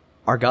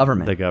 Our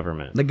government. The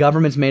government. The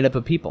government's made up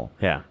of people.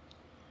 Yeah.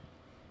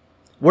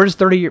 Where does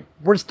 30%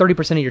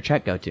 of your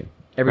check go to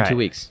every Right. 2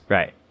 weeks?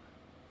 Right.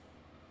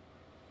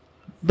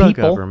 The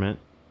People. government.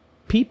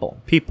 People.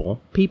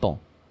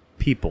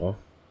 People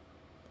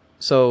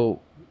So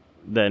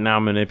that now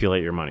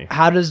manipulate your money.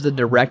 how does the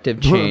directive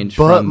change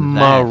but from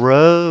my that?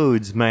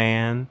 roads,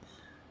 man.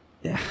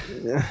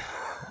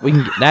 We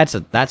can. That's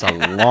a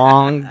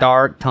long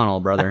dark tunnel,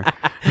 brother.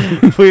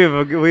 we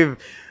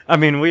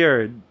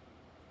are.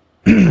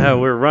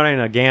 We're running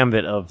a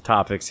gambit of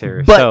topics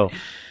here. But- so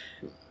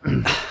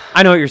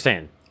I know what you're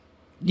saying.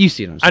 You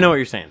see what I'm saying? I know what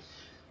you're saying.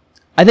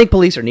 I think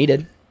police are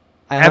needed.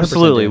 I 100%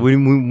 Absolutely, do.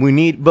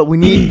 we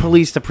need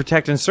police to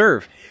protect and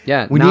serve.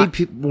 Yeah, we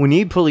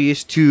need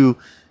police to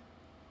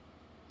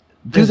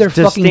do their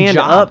fucking stand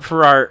job. up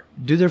for our...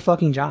 Do their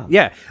fucking job.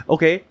 Yeah.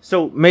 Okay.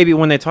 So maybe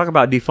when they talk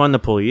about defund the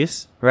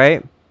police,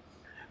 right?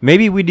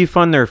 Maybe we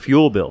defund their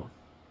fuel bill.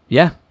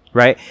 Yeah.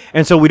 Right.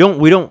 And so we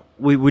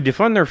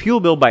defund their fuel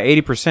bill by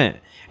 80%,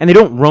 and they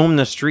don't roam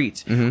the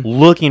streets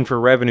looking for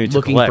revenue to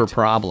looking collect. for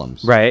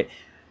problems. Right.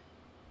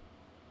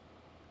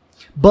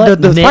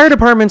 But the fire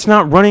department's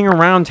not running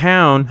around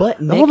town.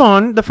 But Nick, hold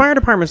on, the fire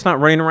department's not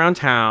running around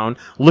town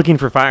looking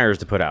for fires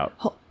to put out.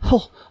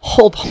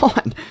 Hold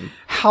on.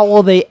 How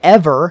will they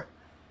ever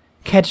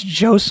catch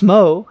Joe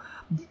Smo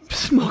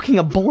smoking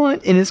a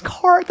blunt in his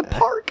car at the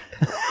park?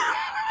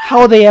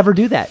 How will they ever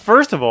do that?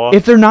 First of all,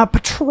 if they're not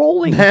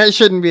patrolling, that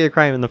shouldn't be a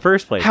crime in the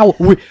first place.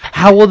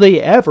 How will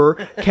they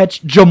ever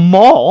catch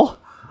Jamal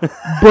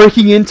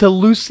breaking into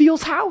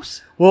Lucille's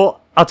house? Well,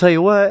 I'll tell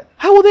you what.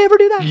 How will they ever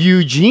do that?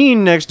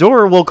 Eugene next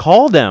door will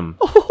call them.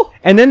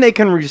 And then they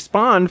can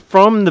respond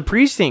from the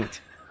precinct.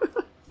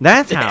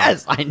 That's how.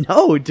 Yes, I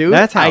know, dude.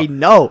 That's how. I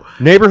know.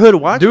 Neighborhood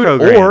watch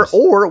programs.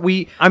 Or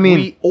we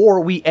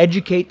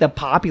educate the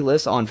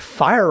populace on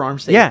firearm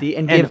safety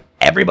and give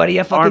everybody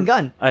a fucking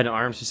gun. An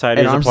armed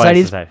society An is armed a polite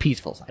society society. is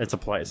peaceful society. It's a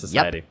polite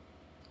society.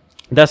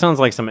 That sounds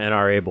like some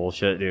NRA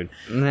bullshit, dude.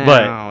 No,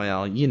 but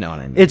well, you know what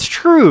I mean. it's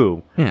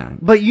true. Yeah.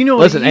 But you know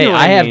Listen, you know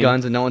I have mean.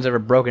 guns and no one's ever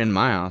broken in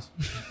my house.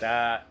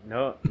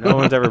 No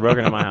one's ever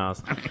broken in my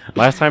house.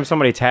 Last time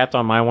somebody tapped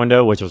on my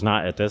window, which was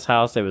not at this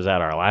house, it was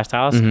at our last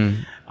house,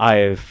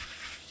 I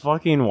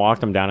fucking walked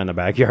them down in the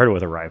backyard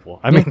with a rifle.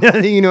 I mean,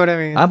 you know what I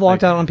mean? I've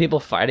walked out on people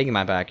fighting in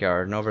my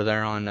backyard and over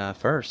there on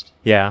First.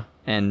 Yeah.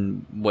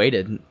 And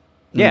waited.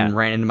 Yeah. And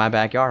ran into my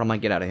backyard. I'm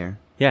like, get out of here.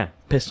 Yeah.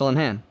 Pistol in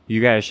hand.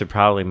 You guys should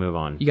probably move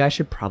on. You guys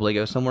should probably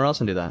go somewhere else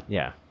and do that.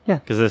 Yeah. Yeah.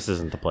 Because this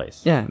isn't the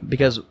place. Yeah,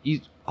 because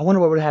I wonder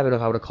what would have happened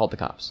if I would have called the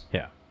cops.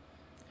 Yeah.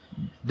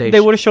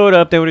 They would have showed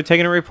up. They would have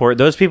taken a report.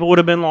 Those people would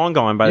have been long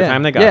gone by the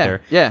time they got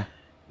there. Yeah.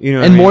 You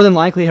know, and more than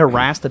likely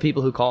harass the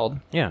people who called.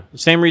 Yeah.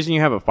 Same reason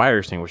you have a fire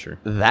extinguisher.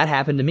 That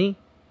happened to me.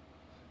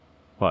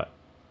 What?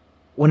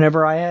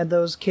 Whenever I had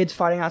those kids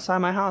fighting outside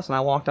my house and I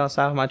walked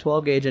outside with my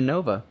 12 gauge in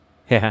Nova.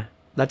 Yeah.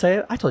 Did I tell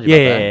you? I told you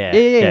about that.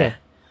 Yeah.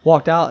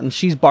 Walked out and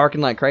she's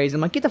barking like crazy.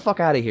 I'm like, get the fuck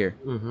out of here.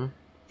 Mm-hmm.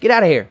 Get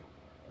out of here.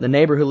 The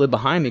neighbor who lived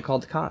behind me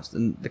called the cops.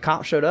 And the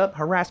cops showed up,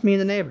 harassed me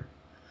and the neighbor.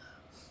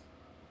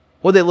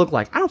 What'd they look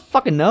like? I don't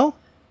fucking know.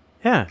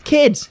 Yeah.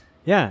 Kids.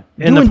 Yeah.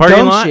 In the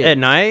parking lot shit. at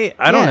night?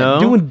 I don't know.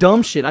 Doing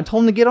dumb shit. I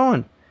told them to get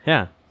on.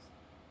 Yeah.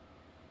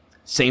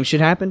 Same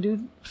shit happened,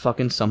 dude.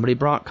 Fucking somebody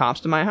brought cops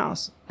to my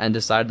house and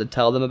decided to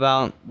tell them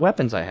about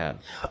weapons I had.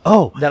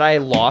 Oh. That I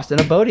lost in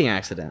a boating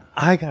accident.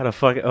 I got a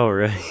fucking... Oh,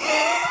 really?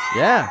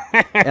 Yeah.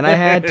 And I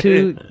had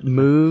to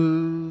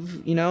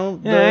move, the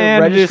I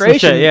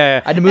registration.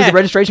 had to move the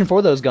registration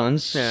for those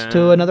guns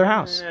to another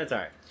house. Yeah, it's all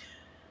right.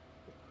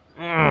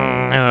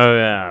 Oh,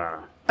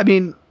 yeah. I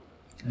mean...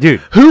 Dude.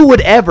 Who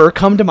would ever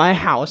come to my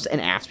house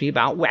and ask me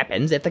about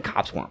weapons if the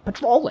cops weren't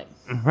patrolling?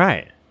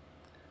 Right.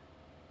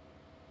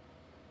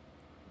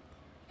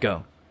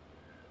 Go.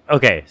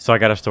 Okay, so I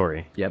got a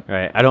story. Yep.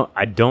 Right. I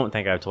don't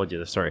think I've told you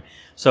the story.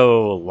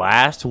 So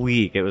last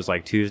week, it was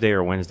like Tuesday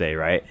or Wednesday,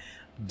 right?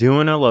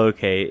 Doing a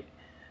locate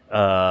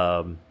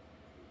at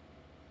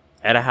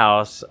a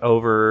house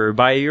over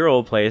by your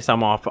old place.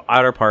 I'm off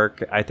Outer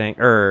Park, I think,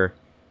 or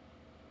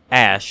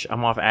Ash.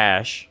 I'm off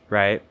Ash,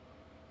 right?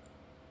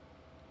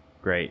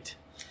 Great.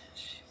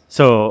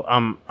 So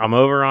I'm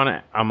over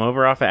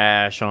off of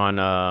Ash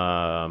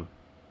on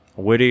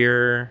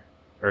Whittier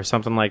or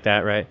something like that,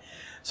 right?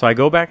 So I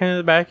go back into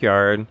the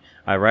backyard.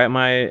 I write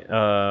my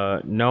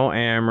no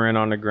Amarin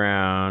on the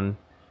ground,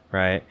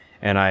 right?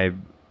 And I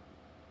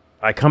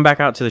come back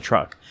out to the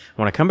truck.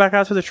 When I come back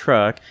out to the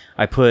truck,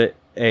 I put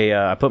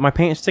my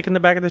paint stick in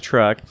the back of the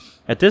truck.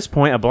 At this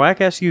point, a black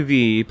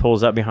SUV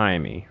pulls up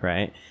behind me,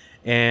 right?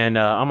 And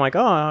I'm like,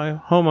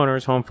 oh,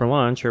 homeowner's home for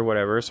lunch or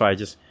whatever. So I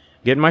just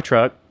get in my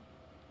truck.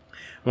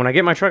 When I get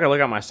in my truck, I look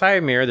out my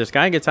side mirror. This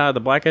guy gets out of the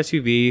black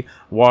SUV,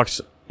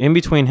 walks in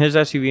between his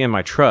SUV and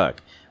my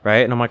truck, right?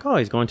 And I'm like, oh,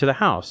 he's going to the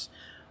house.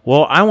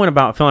 Well, I went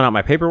about filling out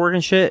my paperwork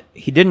and shit.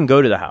 He didn't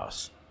go to the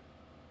house.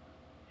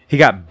 He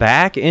got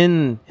back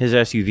in his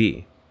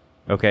SUV,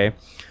 okay?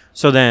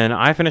 So then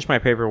I finished my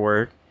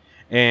paperwork,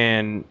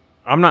 and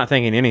I'm not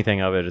thinking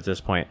anything of it at this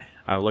point.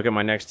 I look at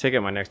my next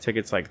ticket. My next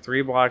ticket's like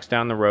 3 blocks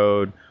down the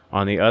road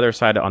on the other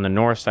side, on the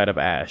north side of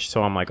Ash.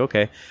 So I'm like,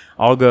 okay,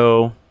 I'm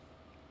going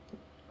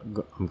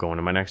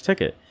to my next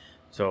ticket.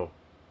 So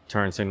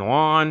turn signal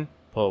on,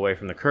 pull away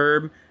from the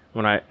curb.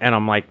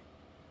 I'm like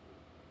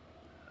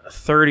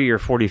 30 or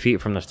 40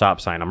 feet from the stop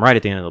sign. I'm right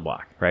at the end of the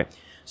block, right?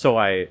 So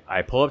I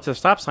pull up to the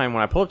stop sign.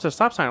 When I pull up to the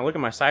stop sign, I look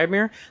at my side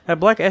mirror. That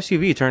black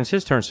SUV turns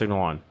his turn signal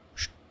on.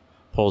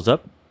 Pulls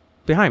up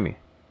behind me.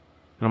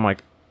 And I'm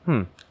like,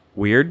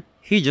 weird.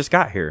 He just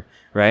got here,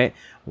 right?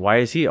 Why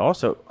is he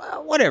also...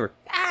 whatever.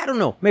 I don't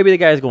know. Maybe the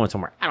guy's going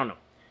somewhere. I don't know.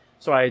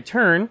 So I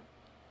turn.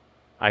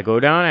 I go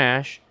down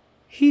Ash.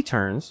 He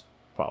turns.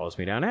 Follows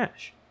me down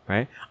Ash,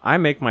 right? I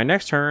make my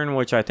next turn,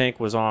 which I think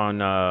was on...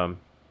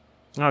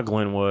 not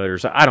Glenwood or...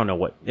 I don't know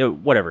what...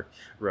 whatever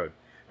road,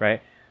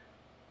 right?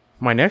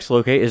 my next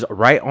locate is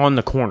right on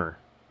the corner,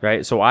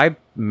 right? So I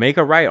make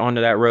a right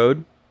onto that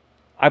road.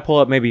 I pull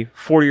up maybe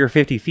 40 or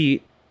 50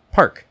 feet,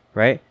 park,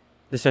 right?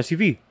 This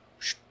SUV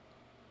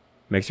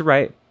makes a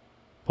right,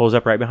 pulls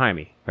up right behind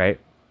me, right?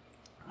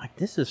 I'm like,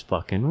 this is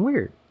fucking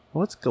weird.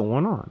 What's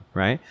going on,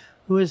 right?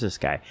 Who is this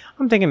guy?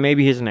 I'm thinking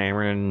maybe he's an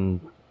Ameren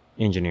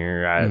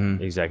engineer,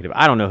 executive.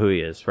 I don't know who he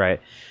is,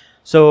 right?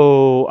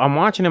 So I'm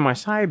watching in my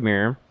side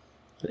mirror.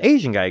 The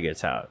Asian guy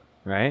gets out,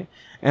 right?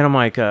 And I'm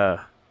like,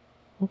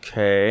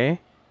 okay.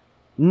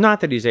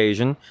 Not that he's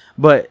Asian,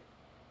 but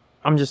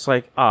I'm just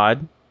like,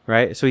 odd,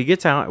 right? So he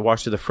gets out,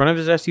 walks to the front of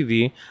his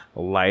SUV,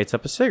 lights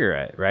up a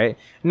cigarette, right?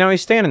 Now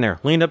he's standing there,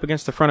 leaned up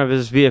against the front of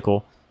his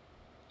vehicle,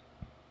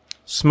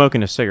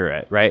 smoking a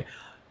cigarette, right?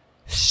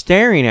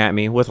 Staring at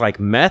me with like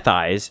meth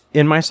eyes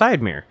in my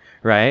side mirror,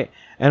 right?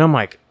 And I'm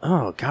like,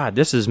 oh God,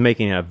 this is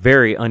making a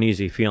very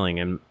uneasy feeling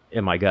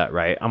in my gut,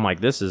 right? I'm like,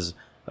 this is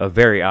a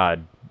very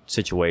odd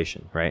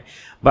situation, right?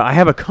 But I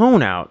have a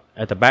cone out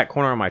at the back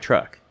corner of my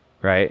truck,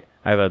 right?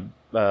 I have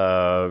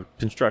a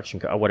construction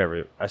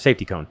whatever, a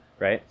safety cone,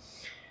 right?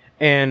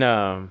 And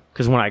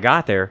because when I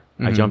got there,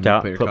 I jumped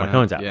out, put my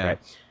cones out, right?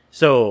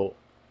 So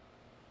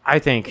I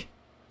think,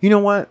 you know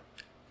what?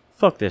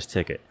 Fuck this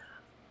ticket.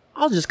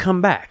 I'll just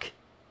come back.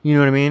 You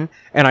know what I mean?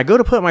 And I go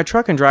to put my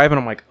truck in drive, and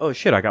I'm like, oh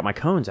shit, I got my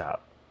cones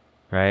out,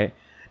 right?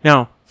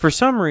 Now, for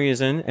some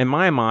reason, in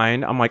my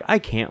mind, I'm like, I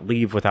can't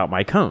leave without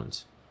my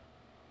cones.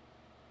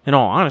 In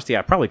all honesty,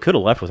 I probably could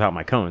have left without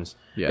my cones.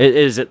 Yeah.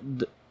 Is it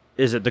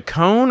the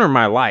cone or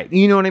my light?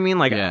 You know what I mean?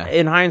 Like,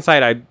 in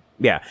hindsight,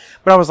 But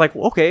I was like,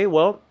 okay,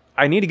 well,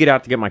 I need to get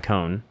out to get my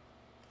cone.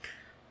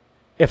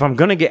 If I'm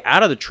going to get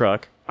out of the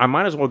truck, I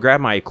might as well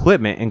grab my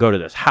equipment and go to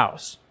this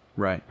house.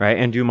 Right. Right.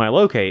 And do my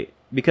locate,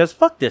 because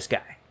fuck this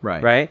guy.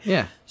 Right. Right.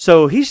 Yeah.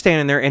 So he's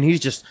standing there and he's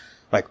just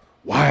like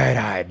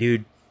wide-eyed,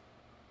 dude.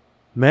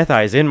 Meth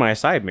eyes in my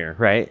side mirror.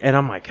 Right. And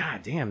I'm like,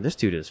 God damn, this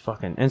dude is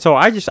fucking. And so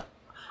I'm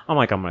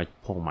like, I'm going to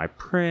pull my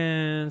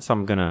prints.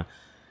 I'm going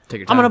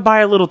to buy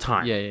a little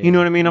time. You know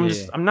what I mean?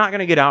 I'm not going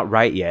to get out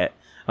right yet.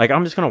 Like,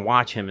 I'm just going to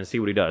watch him and see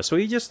what he does. So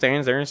he just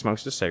stands there and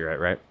smokes a cigarette.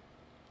 Right.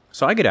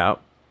 So I get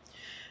out,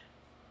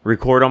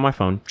 record on my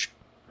phone,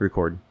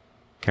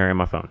 carry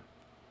my phone.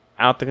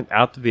 Out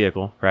the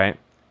vehicle, right?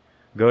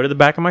 Go to the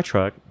back of my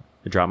truck,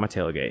 drop my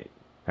tailgate,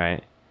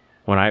 right?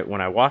 When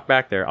I walk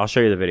back there, I'll show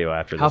you the video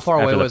after this. How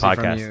far away was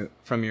it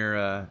from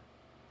your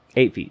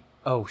 8 feet.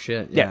 Oh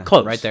shit! Yeah,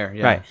 close, right there.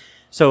 Yeah. Right.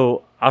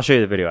 So I'll show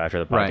you the video after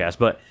the podcast.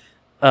 Right.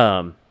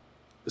 But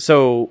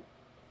so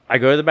I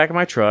go to the back of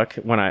my truck.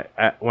 When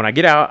I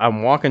get out,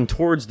 I'm walking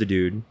towards the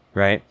dude,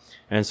 right?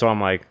 And so I'm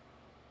like,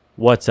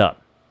 "What's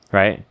up?"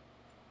 Right?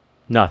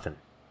 Nothing.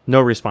 No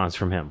response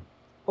from him.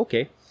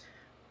 Okay.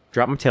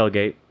 Drop my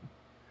tailgate,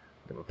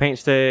 get my paint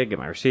stick, get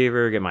my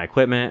receiver, get my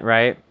equipment,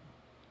 right?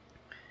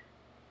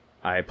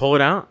 I pull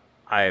it out.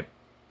 I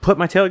put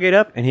my tailgate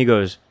up, and he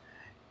goes,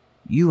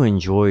 "You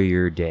enjoy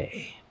your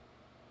day."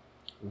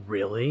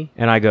 Really?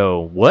 And I go,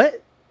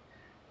 "What?"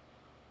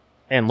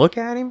 And look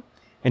at him,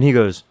 and he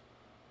goes,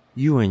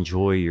 "You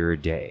enjoy your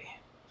day."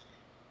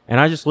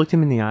 And I just looked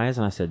him in the eyes,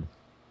 and I said,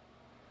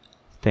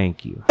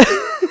 "Thank you."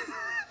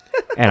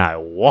 And I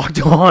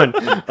walked on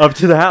up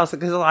to the house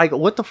because, like,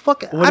 what the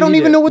fuck? I don't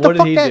even know what the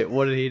fuck that.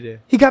 What did he do?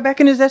 He got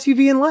back in his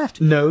SUV and left.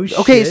 No shit.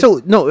 Okay,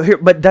 so no, here,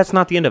 but that's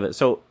not the end of it.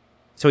 So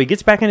he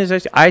gets back in his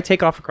SUV. I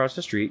take off across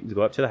the street to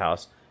go up to the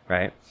house.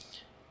 Right?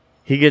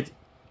 He gets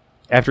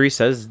after he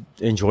says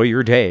 "enjoy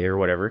your day" or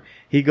whatever.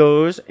 He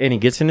goes and he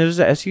gets into his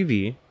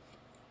SUV.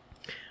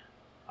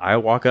 I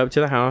walk up to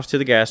the house to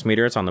the gas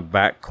meter. It's on the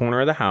back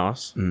corner of the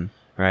house.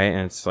 Right,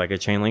 and it's like a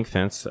chain link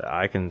fence.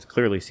 I can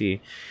clearly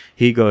see.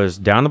 He goes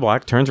down the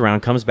block, turns around,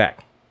 comes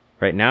back.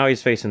 Right now,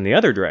 he's facing the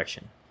other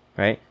direction.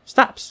 Right,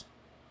 stops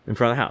in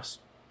front of the house.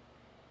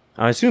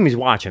 I assume he's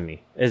watching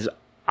me, is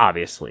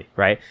obviously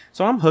right.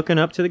 So I'm hooking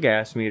up to the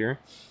gas meter,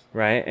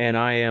 right, and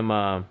I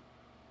am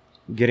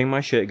getting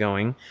my shit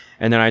going,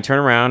 and then I turn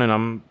around and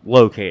I'm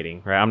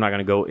locating. Right, I'm not going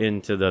to go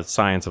into the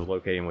science of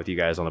locating with you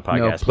guys on the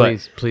podcast. No,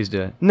 please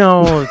do it.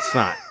 No, it's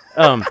not.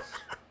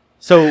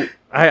 So.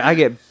 I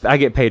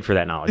get paid for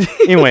that knowledge.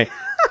 Anyway,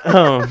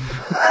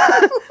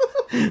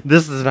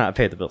 this does not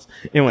pay the bills.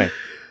 Anyway,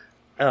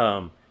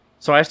 so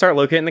I start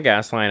locating the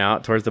gas line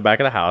out towards the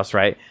back of the house,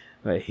 right?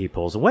 He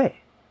pulls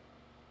away,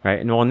 right?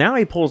 And well, now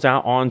he pulls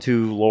out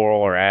onto Laurel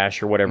or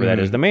Ash or whatever that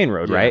is, the main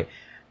road, right?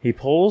 He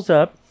pulls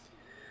up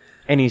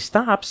and he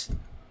stops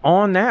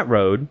on that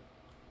road,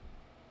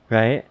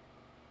 right?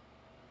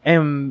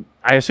 And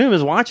I assume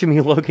is watching me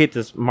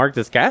mark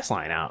this gas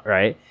line out,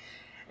 right?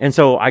 And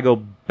so I go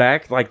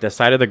back like the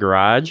side of the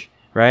garage,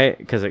 right?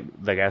 Because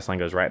the gas line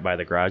goes right by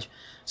the garage.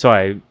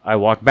 So I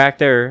walk back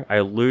there. I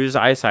lose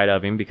eyesight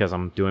of him because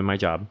I'm doing my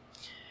job.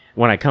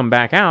 When I come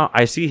back out,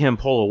 I see him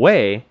pull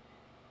away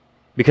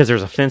because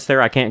there's a fence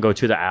there. I can't go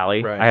to the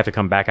alley. Right. I have to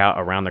come back out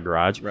around the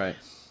garage. Right.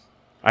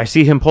 I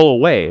see him pull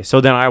away.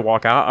 So then I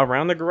walk out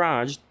around the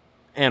garage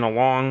and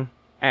along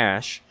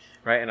Ash,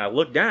 right? And I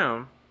look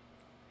down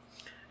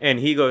and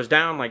he goes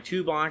down like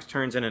 2 blocks,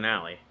 turns in an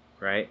alley,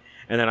 right?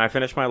 And then I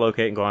finished my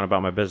locate and go on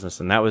about my business.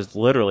 And that was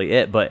literally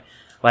it. But,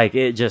 like,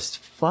 it just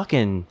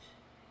fucking...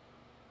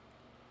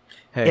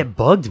 Hey. It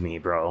bugged me,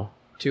 bro.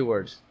 2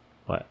 words.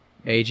 What?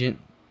 Agent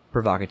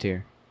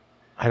provocateur.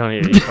 I don't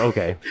even...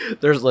 Okay.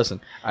 Listen,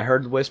 I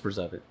heard the whispers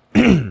of it.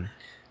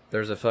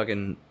 There's a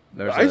fucking...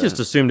 I just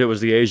assumed it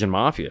was the Asian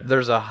mafia.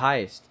 There's a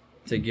heist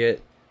to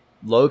get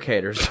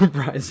locators to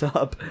rise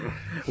up.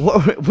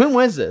 When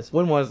was this?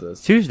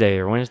 Tuesday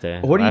or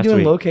Wednesday. What are you last doing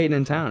week. locating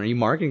in town? Are you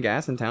marking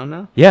gas in town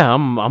now? Yeah,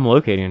 I'm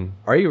locating.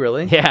 Are you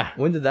really? Yeah.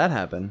 When did that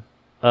happen?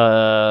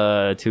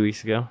 2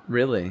 weeks ago.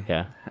 Really?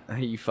 Yeah.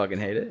 You fucking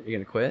hate it? You're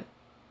gonna quit?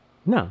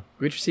 No.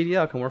 Get your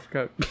CDL, come work for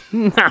Coke.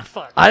 Nah,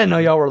 fuck. I didn't know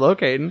y'all were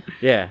locating.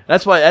 Yeah.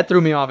 That's why that threw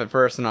me off at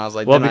first, and I was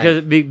like, Well,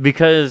 then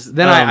because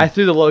I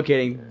threw the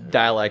locating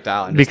dialect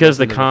out. And because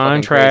the just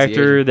listened to fucking crazy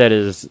contractor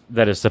Asian.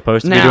 that is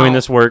supposed to be Now- doing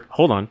this work.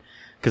 Hold on,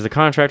 because the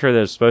contractor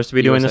that is supposed to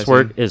be doing this USIC.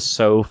 work is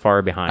so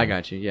far behind. I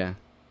got you. Yeah,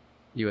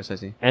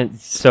 USIC. And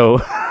so,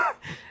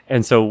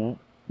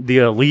 the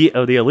elite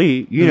of the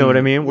elite. You know what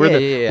I mean? We're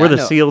Yeah. we're the I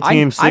know. SEAL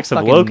Team 6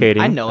 of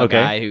locating. I know a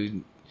okay? guy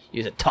who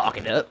used to talk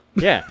it up.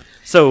 Yeah.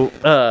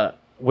 So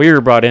we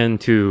were brought in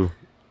to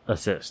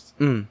assist.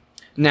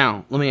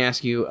 Now, let me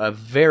ask you a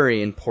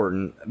very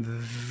important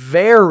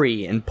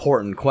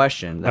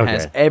question that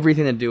has Okay.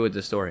 everything to do with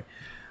the story.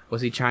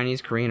 Was he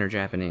Chinese, Korean, or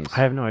Japanese?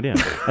 I have no idea.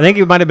 I think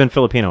it might have been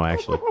Filipino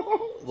actually.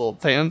 Little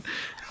tan.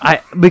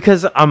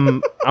 Because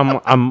I'm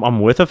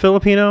with a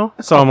Filipino,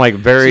 so I'm like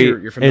very So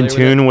you're familiar in with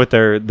tune with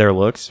their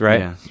looks, right?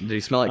 Yeah. Did he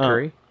smell like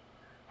curry?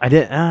 I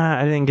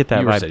didn't get that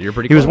You were vibe. saying you're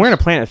pretty he was close. wearing a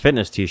Planet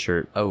Fitness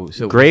t-shirt. Oh,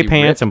 so was gray he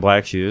pants ripped? and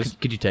black shoes.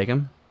 Could you take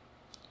him?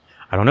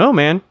 I don't know,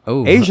 man.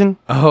 Oh, Asian,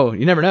 Oh,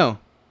 you never know.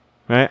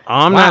 right?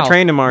 I'm Wow. not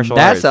trained in martial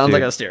That arts. sounds dude.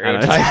 like a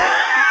stereotype.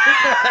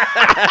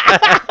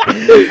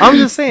 I'm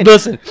just saying.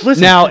 Listen.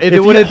 Now, if it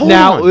would have hold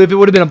on. if it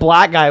would have been a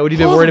black guy, would you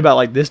been worried about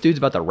like this dude's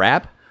about to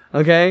rap?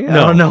 Okay, I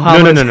don't know how.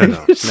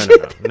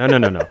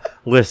 No.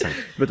 Listen,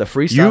 But the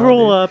freestyle. you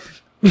roll dude.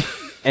 up.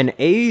 An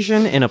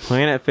Asian in a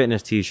Planet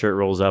Fitness t-shirt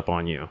rolls up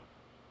on you.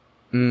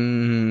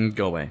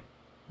 Go away.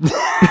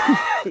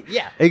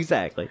 Yeah,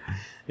 exactly.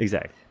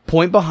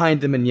 Point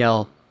behind him and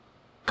yell,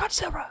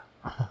 Godzilla.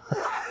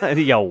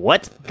 Yo,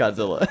 what?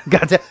 Godzilla.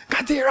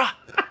 Godzilla.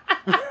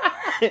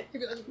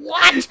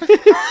 What?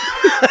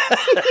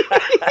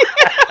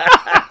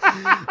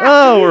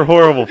 Oh, we're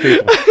horrible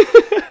people.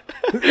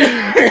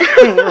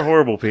 We're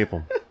horrible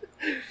people.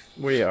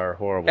 We are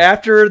horrible.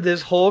 After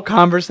this whole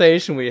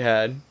conversation we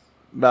had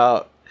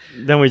about,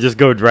 Then we just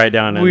go right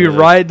down. we into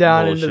ride this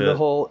down bullshit. into the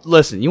whole.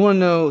 Listen, you want to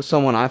know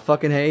someone I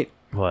fucking hate?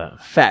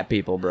 What? Fat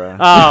people, bro.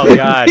 Oh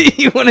God.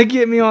 You want to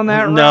get me on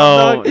that?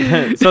 No. route,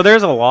 dog? So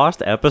there's a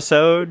lost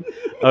episode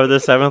of the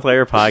 7th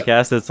Layer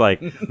podcast that's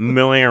like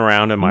milling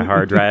around in my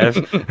hard drive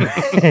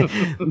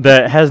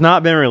that has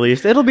not been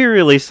released. It'll be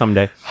released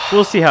someday.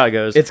 We'll see how it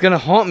goes. It's gonna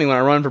haunt me when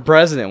I run for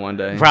president one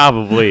day.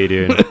 Probably,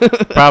 dude.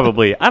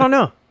 Probably. I don't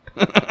know.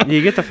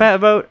 You get the fat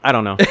vote? I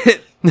don't know.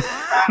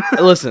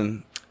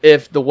 Listen,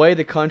 if the way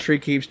the country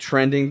keeps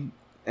trending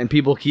and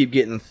people keep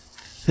getting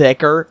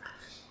thicker,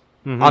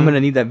 I'm gonna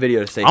need that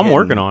video to stay. I'm hidden.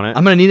 working on it.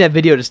 I'm gonna need that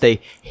video to stay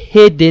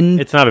hidden.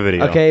 It's not a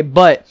video. Okay,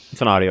 but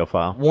It's an audio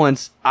file.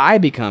 once I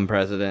become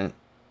president,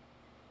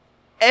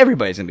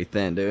 everybody's gonna be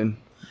thin, dude.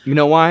 You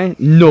know why?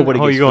 Nobody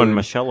Oh, gets you going food.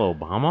 Michelle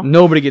Obama?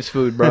 Nobody gets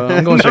food, bro.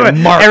 I'm going straight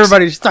Marx.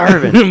 Everybody's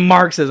starving.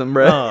 Marxism,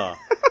 bro. Oh,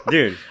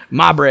 dude.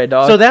 My bread,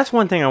 dog. So that's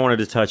one thing I wanted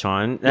to touch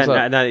on. What's Now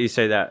up? that you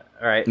say that.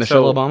 All right.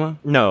 Michelle so, Obama?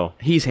 No.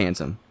 He's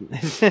handsome.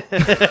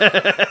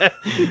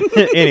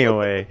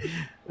 Anyway.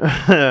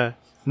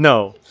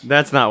 No,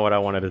 that's not what I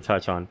wanted to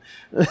touch on.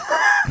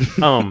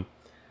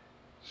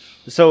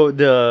 So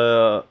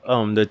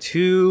the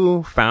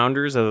two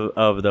founders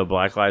of the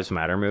Black Lives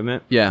Matter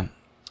movement, Yeah.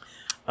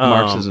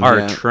 Marxism, are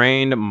yeah.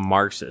 trained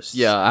Marxists.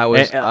 Yeah, I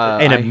was.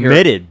 and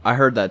I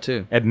heard that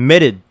too.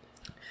 admitted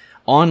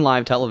On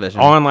live television.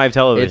 on live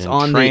television. It's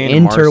on the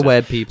trained interweb,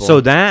 Marxists. people. So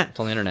It's that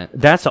on the internet.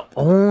 that's the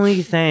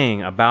only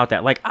thing about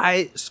that. Like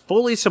I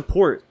fully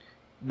support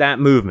that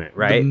movement, The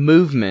right?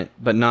 movement,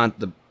 but not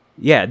the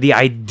Yeah, the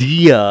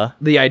idea,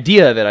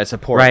 idea of it. I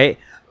support. right?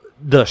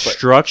 The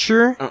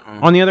structure,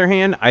 on the other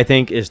hand, I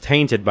think is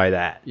tainted by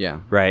that. Yeah.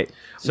 Right.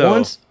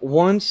 So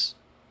Once.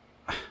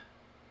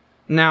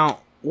 Now,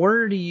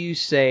 where do you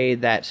say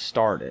that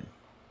started?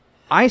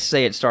 I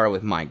say it started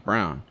with Mike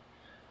Brown.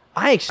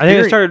 I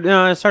think it started.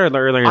 No, it started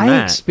earlier than I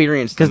that.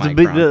 experienced the Because Mike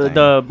Brown thing.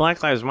 the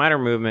Black Lives Matter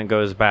movement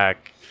goes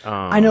back.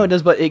 I know it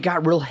does, but it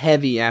got real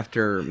heavy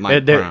after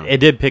Mike Brown. It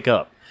did pick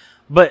up,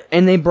 but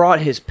And they brought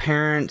his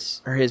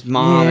parents or his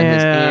mom and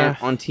his Yeah,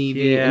 aunt on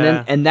TV,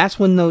 yeah. and that's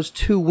when those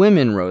two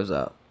women rose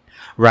up.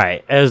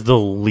 right as the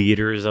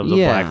leaders of the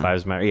Yeah. Black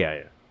Lives Matter.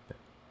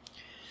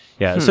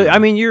 Yeah. So I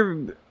mean, you're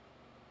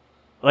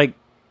like,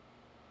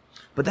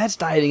 But that's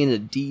diving into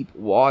deep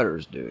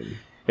waters, dude.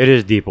 it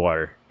is deep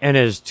water, and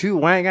as two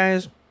white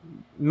guys,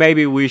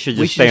 maybe we should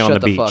just We stay should on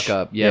shut the the beach. fuck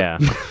up.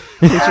 Yep. Yeah,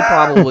 We should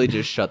probably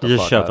just shut the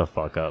just fuck shut up. the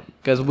fuck up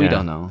Because we Yeah.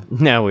 don't know.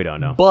 No, we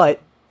don't know. But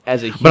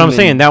as a human But I'm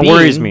saying that being,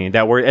 worries me.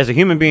 That as a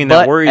human being, But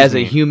that worries as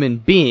me. a human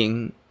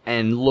being,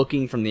 and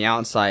looking from the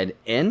outside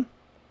in,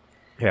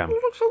 Yeah. it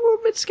looks a little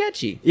bit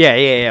sketchy.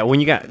 Yeah. When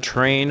you got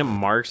trained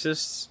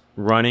Marxists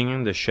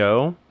running the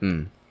show,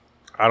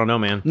 I don't know,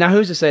 man. Now,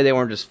 who's to say they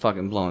weren't just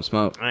fucking blowing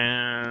smoke?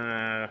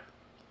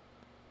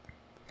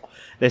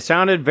 They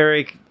sounded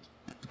very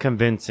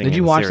convincing. Did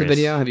you and watch serious. the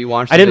video? Have you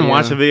watched? I didn't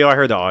watch the video. I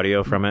heard the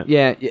audio from it.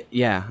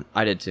 Yeah,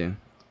 I did too.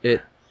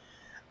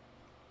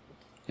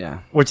 Yeah.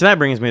 Which that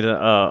brings me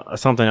to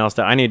something else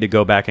that I need to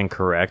go back and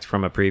correct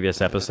from a previous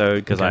episode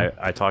because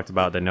I talked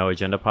about the No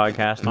Agenda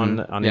podcast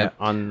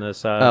on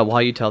this.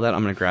 While you tell that,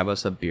 I'm gonna grab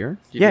us a beer.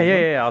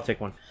 Yeah. I'll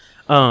take one.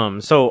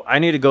 So I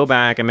need to go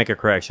back and make a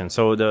correction.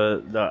 So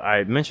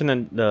I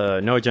mentioned the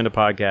No Agenda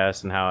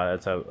podcast and how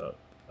it's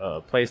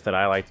a place that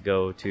I like to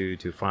go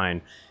to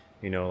find,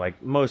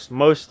 like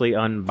mostly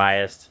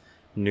unbiased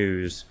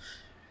news.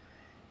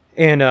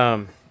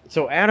 And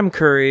so Adam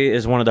Curry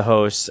is one of the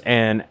hosts,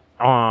 and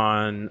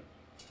on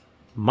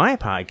my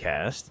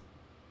podcast,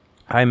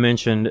 I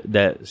mentioned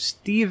that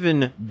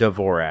Stephen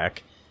Dvorak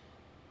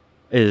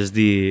is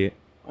the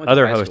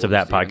other host of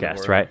that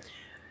podcast, right?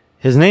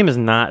 His name is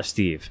not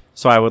Steve.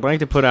 So I would like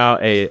to put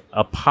out an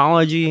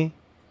apology.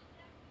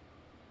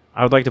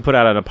 I would like to put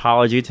out an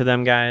apology to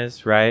them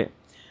guys, right?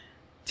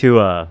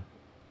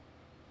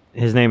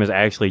 His name is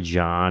actually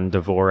John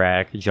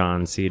Dvorak,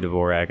 John C.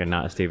 Dvorak, and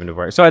not Stephen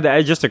Dvorak. So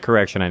just a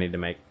correction I need to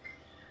make.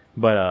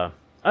 But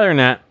other than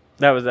that,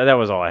 that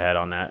was all I had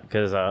on that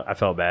because I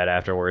felt bad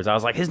afterwards. I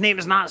was like, his name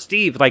is not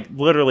Steve. Like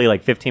literally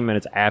like 15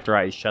 minutes after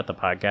I shut the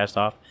podcast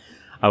off,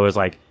 I was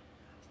like,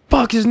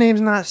 fuck, his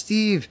name's not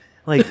Steve.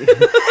 Like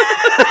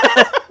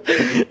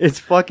it's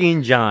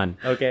fucking John.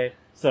 Okay.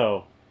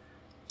 So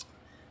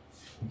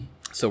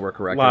we're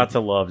correct. Lots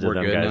of love to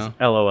them guys.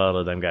 Now? LOL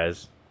to them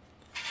guys.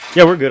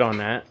 Yeah, we're good on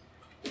that.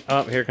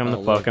 Oh, here come the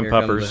fucking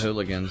puppers. Come the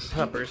hooligans.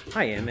 Puppers.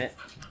 Hi, Emmett.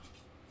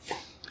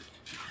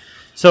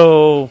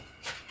 So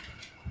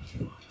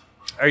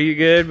are you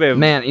good, babe?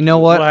 Man, you know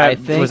what? I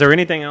think. Was there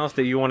anything else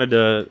that you wanted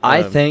to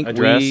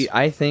address?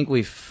 I think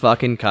we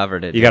fucking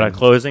covered it. You got a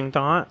closing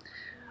thought?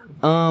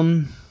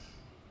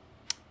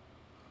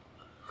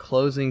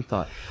 Closing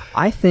thought.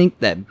 I think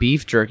that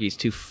beef jerky is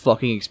too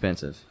fucking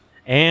expensive.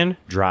 And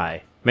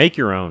dry. Make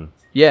your own.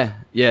 Yeah.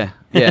 Yeah.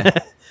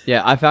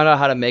 I found out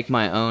how to make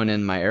my own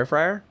in my air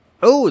fryer.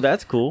 Oh,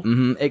 that's cool.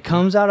 Mm-hmm. It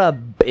comes out a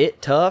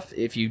bit tough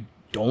if you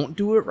don't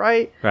do it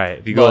right. Right.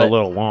 If you go a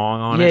little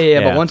long on it.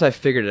 Yeah, but once I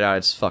figured it out,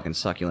 it's fucking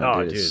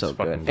succulent, dude. It's so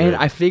good. And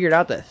I figured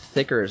out that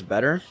thicker is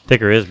better.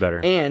 Thicker is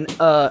better. And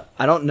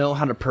I don't know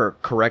how to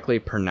correctly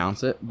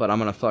pronounce it, but I'm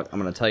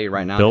gonna tell you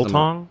right now.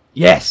 Biltong?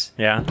 Yes.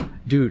 Yeah.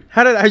 Dude.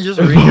 How did I just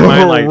read your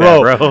mind like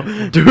that,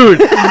 bro?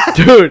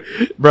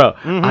 Dude. Bro,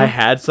 I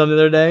had some the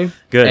other day.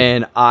 Good.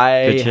 And I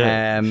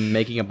am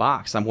making a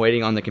box. I'm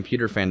waiting on the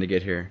computer fan to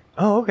get here.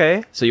 Oh,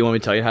 okay. So you want me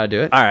to tell you how to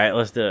do it? All right,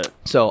 let's do it.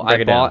 So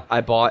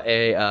I bought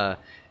a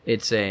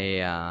it's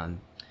a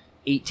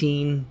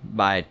 18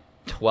 by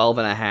 12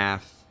 and a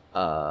half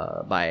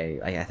by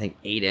I think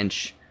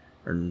 8-inch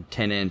or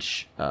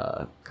 10-inch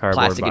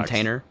plastic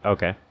container.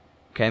 Okay.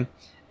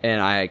 And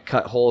I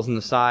cut holes in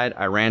the side.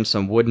 I ran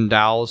some wooden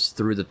dowels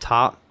through the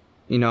top,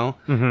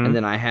 and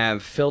then I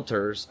have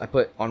filters. I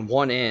put on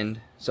one end.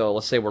 So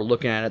let's say we're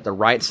looking at it the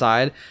right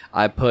side.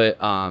 I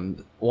put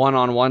one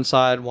on one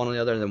side, one on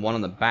the other, and then one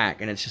on the back.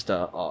 And it's just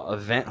a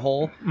vent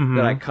hole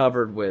that I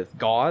covered with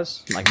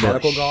gauze, like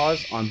medical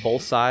gauze, on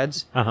both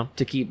sides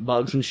to keep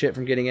bugs and shit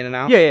from getting in and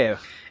out. Yeah.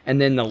 And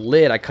then the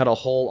lid, I cut a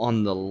hole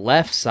on the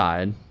left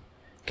side.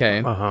 Okay.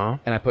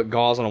 And I put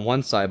gauze on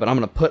one side, but I'm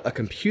going to put a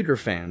computer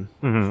fan.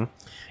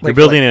 You're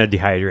building a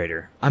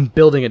dehydrator. I'm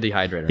building a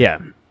dehydrator. Yeah.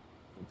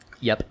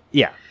 Yep.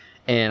 Yeah.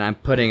 And I'm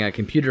putting a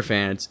computer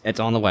fan. It's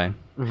on the way.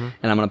 And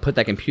I'm going to put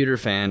that computer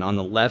fan on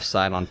the left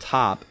side on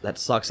top that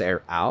sucks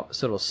air out.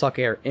 So it'll suck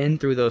air in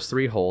through those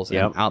 3 holes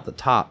and out the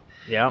top.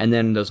 Yeah. And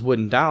then those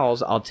wooden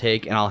dowels I'll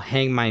take and I'll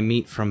hang my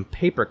meat from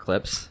paper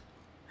clips.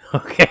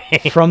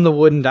 Okay. From the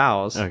wooden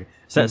dowels. Okay.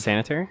 Is that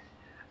sanitary?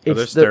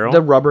 It's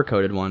the rubber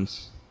coated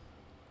ones.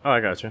 Oh, I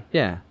gotcha.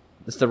 Yeah.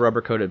 It's the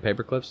rubber coated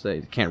paper clips.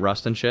 They can't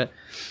rust and shit.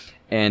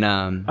 And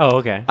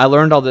okay. I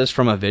learned all this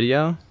from a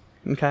video.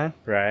 Okay.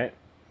 Right.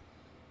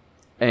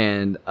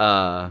 And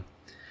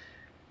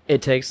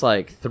it takes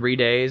like 3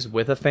 days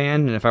with a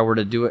fan, and if I were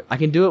to do it, I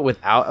can do it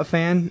without a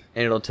fan,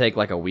 and it'll take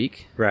like a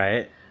week.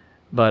 Right.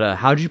 But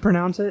how'd you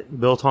pronounce it?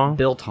 Biltong.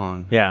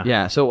 Biltong. Yeah.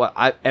 Yeah. So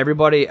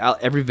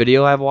every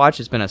video I've watched,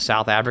 it's been a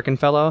South African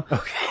fellow.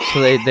 Okay.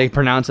 So they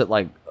pronounce it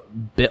like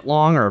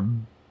Bitlong or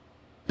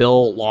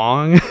Bill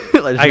Long.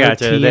 Like I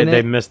got you.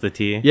 They missed the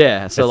T.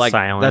 Yeah. So it's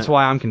silent. that's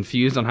why I'm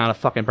confused on how to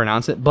fucking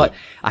pronounce it. But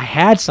I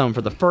had some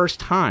for the first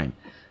time,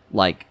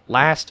 like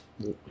last.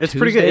 It's Tuesday.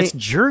 pretty good. It's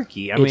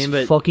jerky.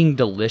 It's fucking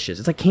delicious.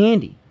 It's like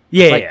candy.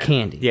 Yeah. It's like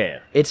candy. Yeah.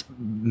 It's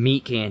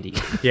meat candy.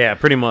 Yeah.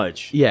 Pretty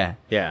much. Yeah.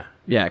 Yeah.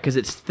 Yeah. Because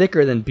it's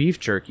thicker than beef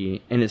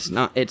jerky, and it's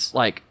not. It's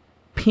like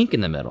pink in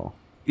the middle.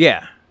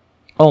 Yeah.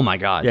 Oh my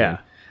god. Yeah. Dude.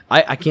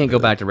 I can't go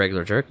back to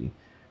regular jerky.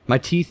 My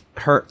teeth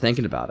hurt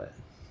thinking about it.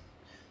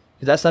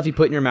 Because that stuff you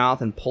put in your mouth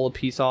and pull a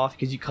piece off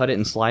because you cut it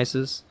in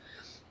slices.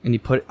 And you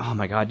put, oh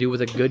my god, dude,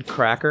 with a good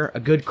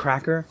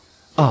cracker.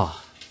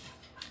 Oh.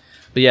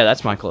 But yeah,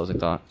 that's my closing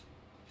thought.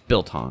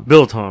 Biltong.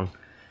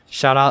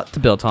 Shout out to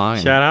Biltong.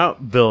 Shout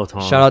out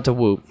Biltong. Shout out to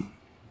Whoop.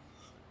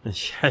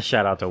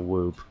 Shout out to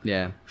Whoop.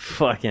 Yeah.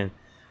 Fucking.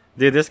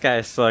 Dude, this guy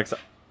sucks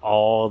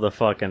all the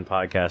fucking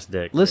podcast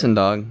dick. Listen,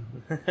 dog.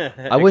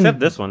 Except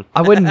this one.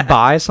 I wouldn't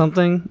buy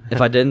something if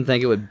I didn't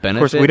think it would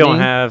benefit me. Of course, we don't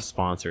have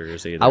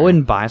sponsors either. I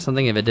wouldn't buy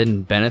something if it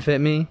didn't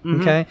benefit me,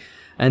 okay?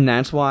 And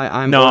that's why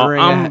I'm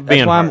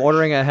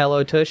ordering a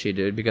Hello Tushy,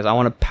 dude, because I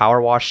want to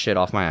power wash shit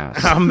off my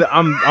ass.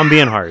 I'm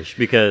being harsh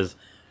because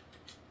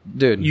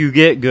dude, you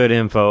get good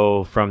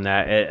info from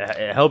that.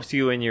 It helps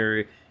you in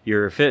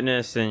your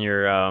fitness and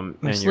your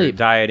your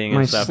dieting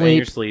and stuff, and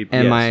your sleep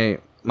and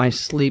my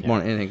sleep more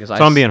than anything. Because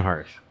I'm being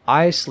harsh.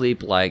 I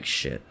sleep like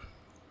shit.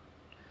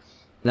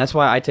 And that's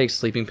why I take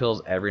sleeping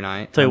pills every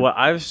night. Tell you what,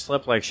 I've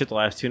slept like shit the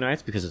last 2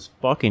 nights because this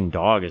fucking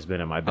dog has been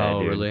in my bed.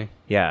 Oh, dude. really?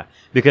 Yeah,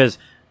 because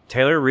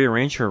Taylor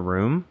rearranged her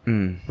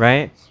room,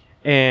 right?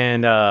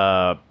 And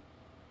all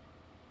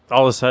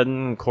of a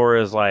sudden,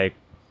 Cora's like,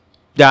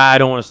 I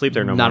don't want to sleep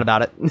there no more. Not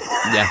about it.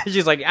 Yeah.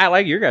 She's like, I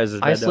like your guys'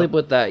 bed. I sleep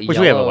with that Which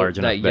we have a large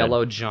enough bed.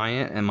 yellow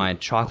giant and my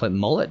chocolate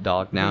mullet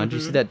dog now. Did you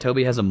see that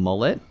Toby has a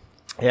mullet?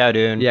 Yeah,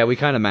 dude. Yeah, we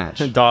kind of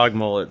match. Dog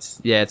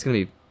mullets. Yeah, it's going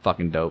to be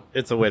fucking dope.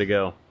 It's the way to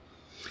go.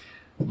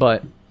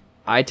 But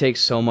I take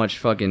so much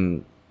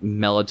fucking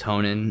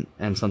melatonin,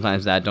 and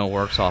sometimes that don't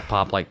work, so I'll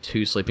pop like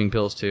 2 sleeping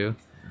pills too.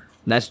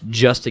 And that's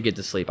just to get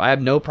to sleep. I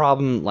have no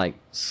problem like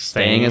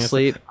staying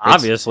asleep.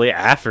 Obviously,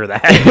 after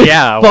that,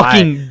 yeah,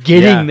 fucking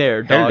getting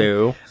there, dog.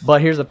 Hello.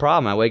 But here's the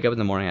problem: I wake up in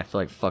the morning, I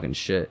feel like fucking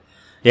shit.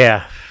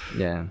 Yeah,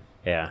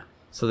 yeah.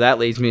 So that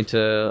leads me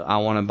to I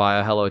want to buy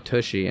a Hello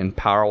Tushy and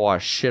power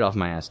wash shit off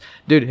my ass,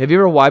 dude. Have you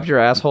ever wiped your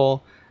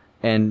asshole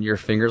and your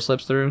finger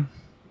slips through?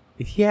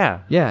 Yeah,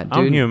 dude.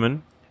 I'm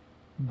human.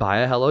 Buy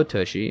a Hello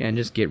Tushy and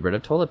just get rid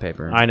of toilet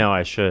paper. I know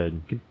I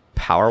should.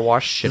 Power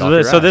wash shit off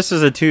your ass. So this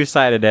is a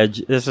 2-sided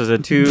edge. This is a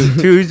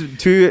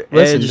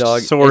two-edged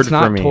dog, sword it's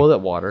not for me. Toilet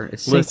water.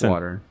 It's sink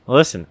water.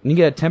 Listen. You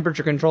get a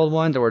temperature-controlled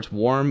one where it's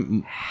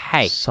warm,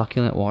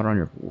 succulent water on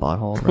your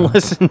butthole, bro.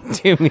 Listen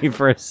to me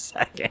for a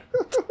second.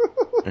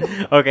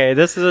 Okay,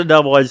 this is a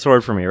double-edged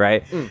sword for me,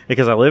 right?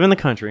 Because I live in the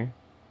country.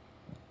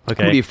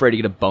 Okay. Are you afraid to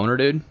get a boner,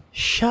 dude?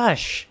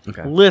 Shush.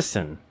 Okay.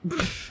 Listen.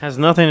 Has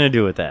nothing to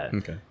do with that.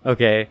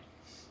 Okay.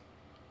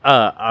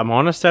 I'm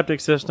on a septic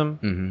system,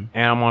 and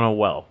I'm on a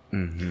well.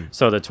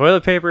 So the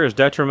toilet paper is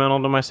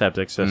detrimental to my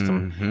septic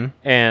system,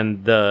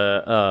 and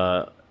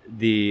the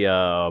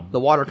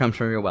water comes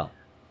from your well.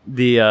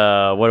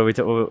 What do we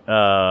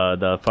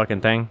the fucking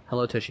thing?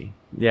 Hello Tushy.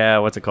 Yeah,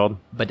 what's it called?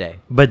 Bidet.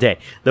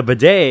 The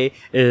bidet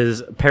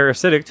is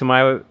parasitic to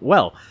my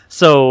well.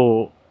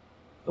 So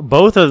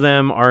both of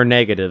them are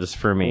negatives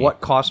for me. What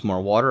costs more,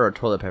 water or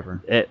toilet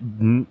paper?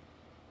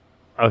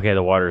 Okay,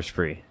 the water is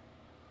free.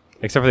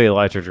 Except for the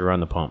electric to run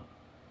the pump.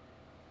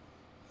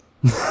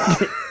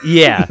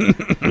 Yeah.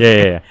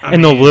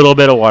 And the little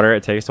bit of water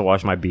it takes to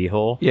wash my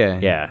beehole.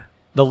 Yeah.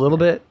 The little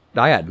bit?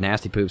 I got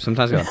nasty poop.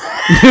 Sometimes I go,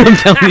 I'm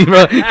telling you,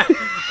 bro.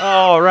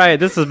 All right.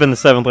 This has been the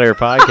 7th Layer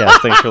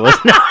Podcast. Thanks for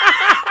listening.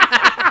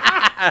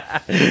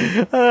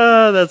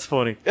 That's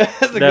funny.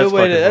 That's a good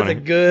way to. That's a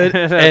good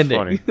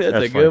ending.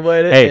 That's a good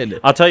way to end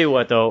it. I'll tell you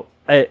what though.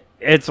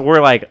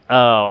 We're like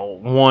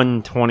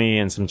 120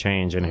 and some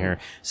change in here.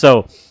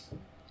 So,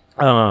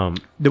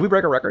 did we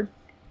break a record?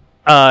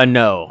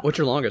 No. What's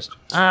your longest?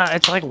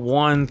 It's like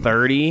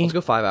 130. Let's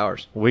go 5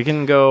 hours. We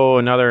can go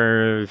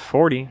another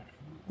 40.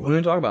 What are we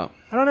gonna talk about?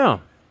 I don't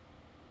know.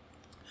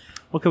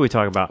 What could we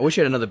talk about? I wish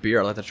you had another beer.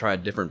 I'd like to try a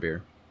different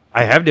beer.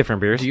 I have different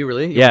beers. Do you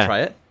really? Yeah. Wanna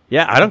try it?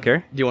 Yeah, I don't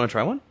care. Do you want to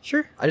try one?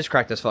 Sure. I just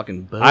cracked this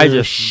fucking bush. I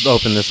just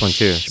opened this one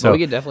too. So we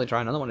could definitely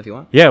try another one if you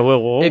want. Yeah,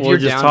 we'll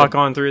just talk to...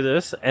 on through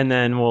this, and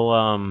then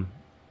we'll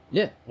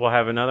we'll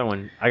have another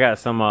one. I got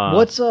some.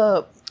 What's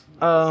are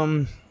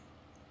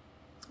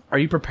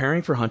you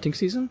preparing for hunting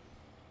season?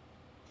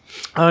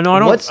 No, I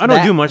don't. I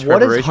don't do much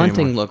preparation. What does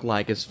hunting anymore. look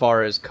like as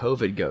far as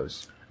COVID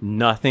goes?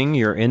 Nothing.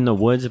 You're in the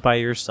woods by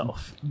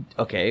yourself.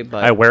 Okay,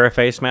 but I wear a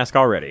face mask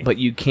already. But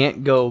you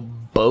can't go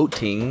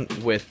boating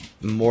with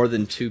more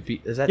than 2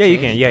 people. Is that you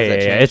change? can. Yeah.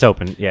 It's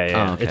open.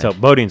 Yeah. Oh, okay. It's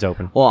open. Boating's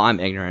open. Well, I'm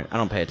ignorant. I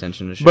don't pay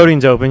attention to shit.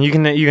 Boating's open. You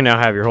can now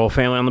have your whole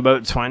family on the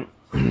boat. It's fine.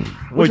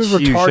 Which was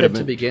retarded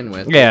to begin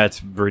with. Yeah,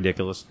 it's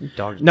ridiculous.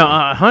 No,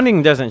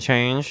 hunting doesn't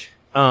change.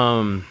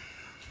 You're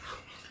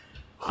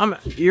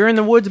in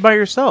the woods by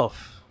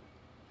yourself.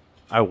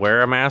 I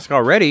wear a mask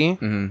already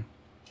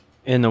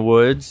in the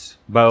woods,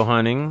 bow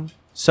hunting.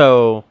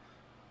 So,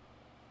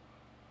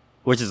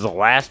 which is the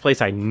last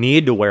place I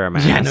need to wear a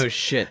mask. Yeah, no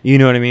shit. You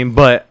know what I mean?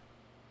 But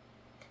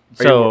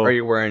are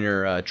you wearing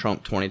your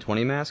Trump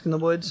 2020 mask in the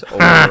woods,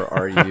 or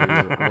are you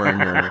wearing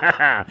your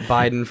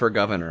Biden for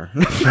governor?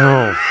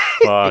 Oh,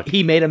 fuck.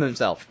 He made him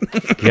himself.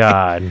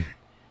 God.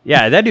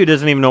 Yeah, that dude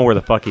doesn't even know where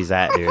the fuck he's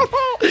at, dude.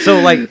 So,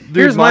 like,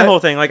 here's my whole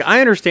thing. Like,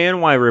 I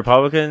understand why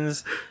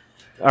Republicans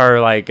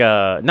are, like,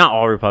 not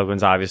all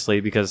Republicans,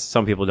 obviously, because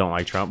some people don't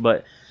like Trump,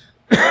 but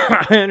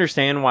I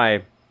understand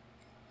why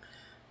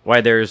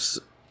there's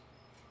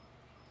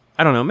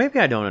I don't know. Maybe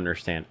I don't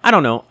understand. I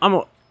don't know.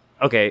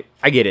 Okay.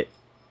 I get it.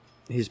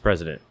 He's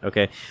president.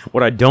 Okay.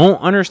 What I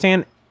don't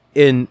understand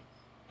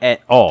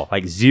at all,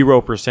 like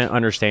 0%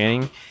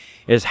 understanding,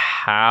 is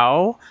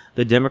how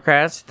the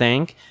Democrats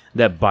think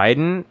that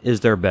Biden is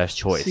their best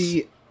choice.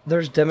 See,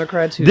 there's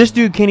Democrats who... This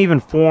dude can't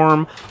even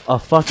form a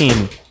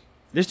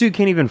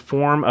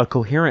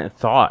coherent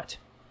thought.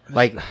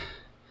 Like,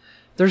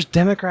 there's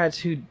Democrats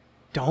who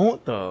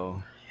don't,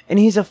 though. And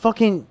he's a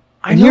fucking...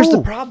 Here's the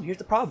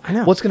problem. I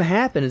know. What's going to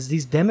happen is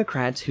these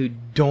Democrats who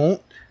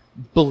don't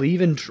believe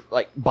in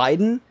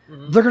Biden,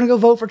 they're going to go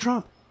vote for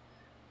Trump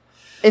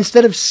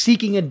instead of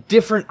seeking a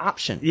different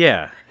option.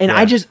 Yeah. And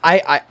yeah.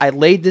 I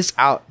laid this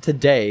out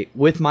today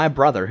with my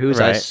brother, who's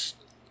a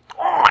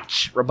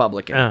staunch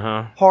Republican,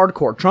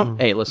 hardcore Trump.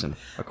 Hey, listen,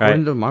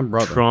 according to my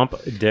brother, Trump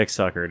dick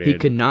sucker, dude. He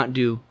could not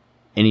do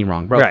any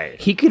wrong, bro. Right.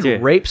 He could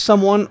rape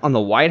someone on the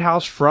White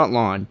House front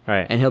lawn,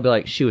 right, and he'll be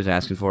like, "She was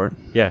asking for it."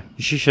 Yeah,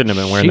 she shouldn't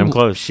have been wearing them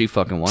clothes. She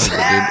fucking wanted it,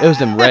 dude. It was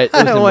them red. It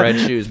was them red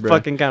shoes, bro.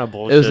 Fucking kind of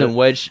bullshit. It was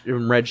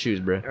them red shoes,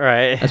 bro.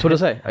 Right. That's what it'll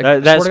say.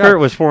 That skirt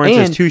was 4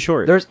 inches too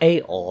short. There's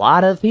a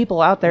lot of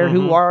people out there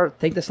who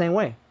think the same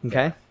way.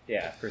 Okay.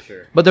 Yeah, for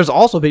sure. But there's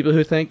also people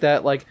who think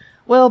that, like,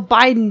 well,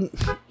 Biden,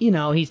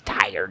 he's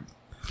tired.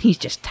 He's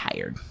just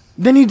tired.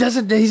 Then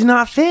he's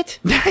not fit.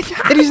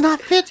 That he's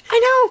not fit. I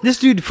know. This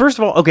dude, first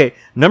of all, okay,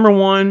 number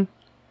 1,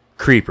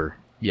 creeper.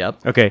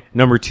 Yep. Okay,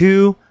 number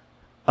 2,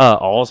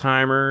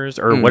 Alzheimer's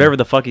or whatever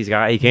the fuck he's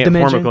got. He can't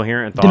form a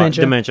coherent thought.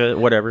 Dementia,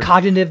 whatever.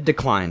 Cognitive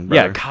decline,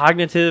 brother. Yeah,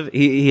 cognitive.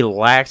 He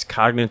lacks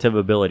cognitive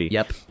ability.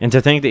 Yep. And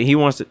to think that he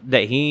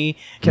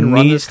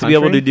needs to be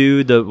able to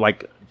do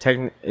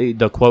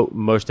the quote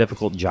most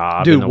difficult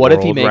job. Dude, in the what world,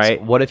 if he makes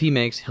right? What if he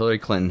makes Hillary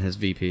Clinton his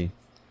VP?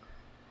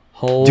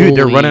 Dude,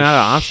 they're running out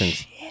of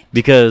options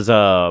because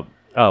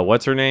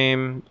what's her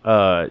name?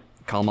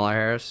 Kamala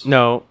Harris.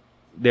 No,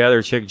 the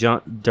other chick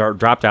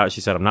dropped out. She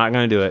said, "I'm not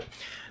going to do it."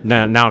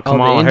 Now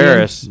Kamala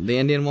Harris, the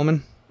Indian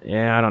woman.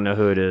 Yeah, I don't know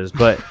who it is,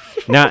 but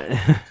now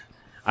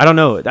I don't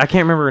know. I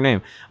can't remember her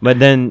name. But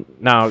then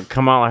now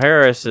Kamala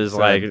Harris is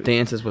like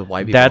dances with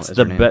white people.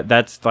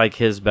 That's like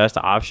his best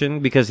option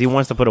because he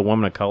wants to put a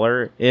woman of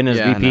color in his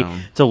VP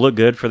to look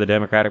good for the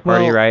Democratic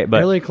Party, right?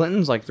 But Hillary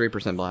Clinton's like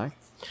 3% black.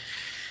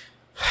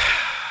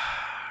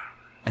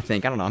 I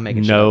think. I don't know. I'm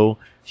making sure. No,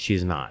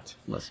 she's not.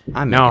 Listen,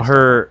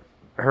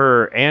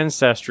 her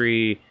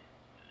ancestry.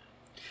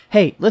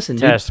 Hey, listen,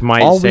 test dude,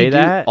 might say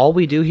that. All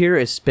we do here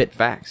is spit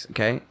facts.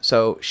 Okay,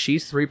 so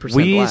she's 3% black.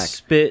 We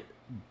spit.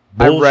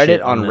 I read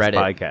it on Reddit.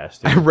 Podcast,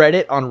 I read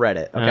it on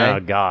Reddit. Okay. Oh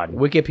God.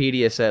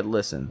 Wikipedia said,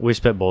 "Listen, we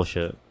spit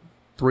bullshit."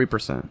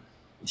 3%.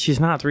 She's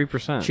not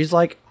 3%. She's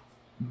like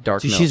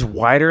dark. Dude, she's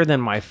whiter than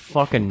my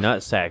fucking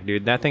nutsack,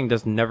 dude. That thing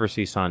does never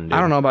see sun, dude.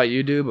 I don't know about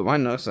you, dude, but my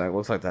nutsack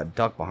looks like that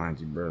duck behind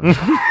you, bro.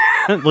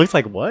 It looks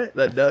like what?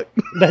 That duck.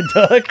 That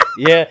duck?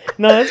 Yeah.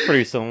 No, that's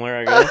pretty similar,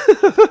 I guess.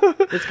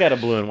 It's got a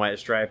blue and white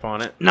stripe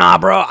on it. Nah,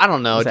 bro. I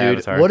don't know, It's dude.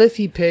 Avatar. What if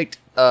he picked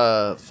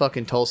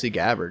fucking Tulsi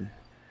Gabbard?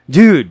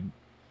 Dude.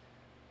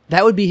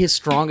 That would be his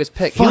strongest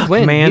pick. Fuck, He'd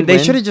win. man. They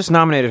should have just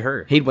nominated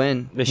her. He'd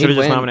win. They should have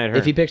just nominated her.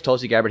 If he picks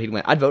Tulsi Gabbard, he'd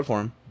win. I'd vote for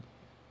him.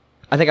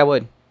 I think I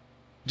would.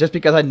 Just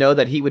because I know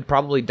that he would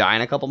probably die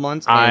in a couple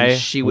months and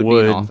she would be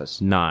in office.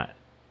 Not.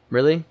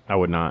 Really? I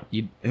would not.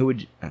 Who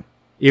would...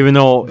 Even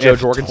though Joe if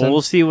Jorgensen?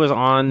 Tulsi was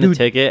on the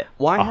ticket,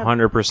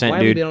 100%, why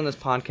have we dude. been on this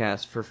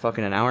podcast for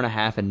fucking an hour and a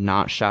half and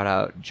not shout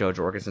out Joe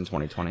Jorgensen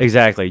 2020?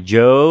 Exactly.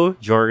 Joe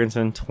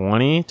Jorgensen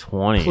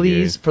 2020.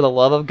 Please, dude. for the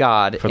love of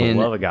God. For the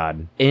love of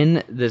God.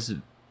 In this...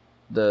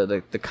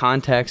 The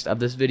context of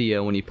this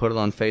video, when you put it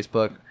on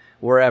Facebook,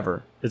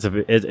 wherever. It's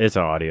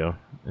audio.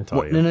 It's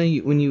audio.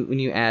 No, when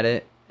you add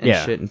it and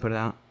shit and put it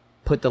out,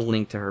 put the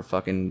link to her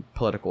fucking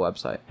political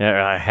website.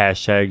 Yeah,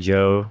 hashtag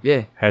Joe.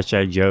 Yeah.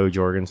 Hashtag Joe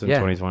Jorgensen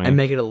 2020. And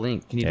make it a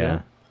link. Can you do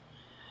that?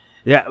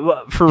 Yeah,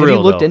 well, for Have real.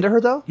 Have you looked into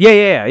her though?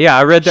 Yeah.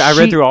 I read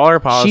through all her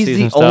policies. She's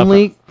the and stuff.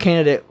 only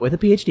candidate with a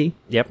PhD.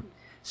 Yep.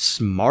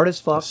 Smart as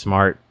fuck.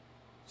 Smart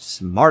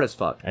as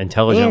fuck.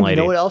 Intelligent lady.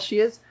 You know what else she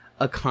is?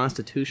 A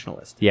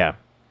constitutionalist. Yeah.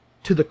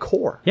 To the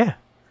core. Yeah.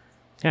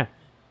 She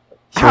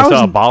wants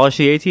to abolish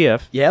the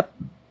ATF. Yep.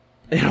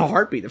 In a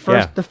heartbeat.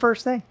 The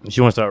first thing. She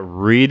wants to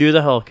redo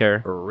the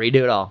healthcare.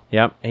 Redo it all.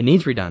 Yep. It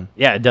needs redone.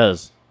 Yeah, it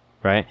does.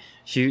 Right?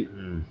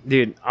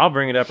 Dude, I'll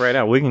bring it up right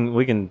now. We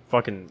can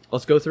fucking...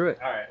 Let's go through it.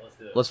 All right, let's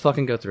do it. Let's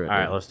fucking go through it. All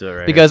right, let's do it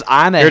right because now.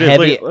 I'm a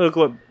heavy... Look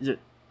what...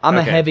 I'm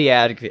a heavy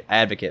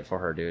advocate for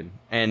her, dude.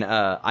 And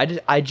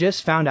I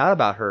just found out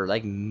about her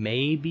like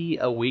maybe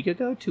a week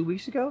ago, 2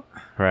 weeks ago.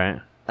 Right.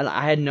 And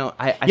I had no...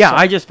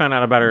 I just found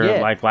out about her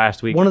like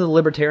last week. One of the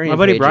libertarian My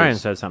buddy pages, Brian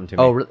said something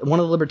to me. one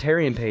of the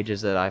libertarian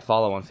pages that I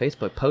follow on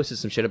Facebook posted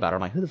some shit about her.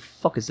 I'm like, who the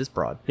fuck is this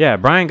broad? Yeah,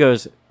 Brian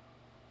goes,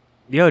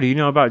 yo, do you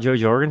know about Joe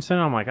Jorgensen?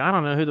 I'm like, I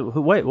don't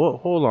know wait,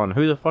 hold on,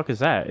 who the fuck is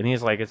that? And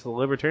he's like, it's a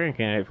libertarian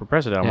candidate for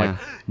president. I'm like,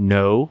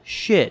 no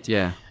shit.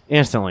 Yeah.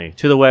 Instantly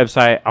to the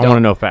website. I want to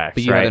know facts.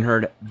 But you haven't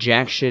heard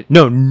jack shit.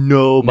 No,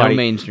 nobody. No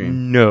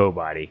mainstream.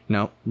 Nobody.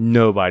 No.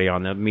 Nobody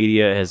on the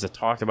media has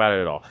talked about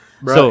it at all.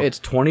 Bro, so it's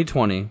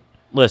 2020.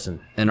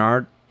 Listen. And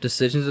our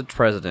decisions as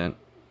president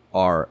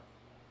are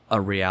a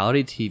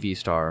reality TV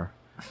star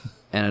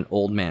and an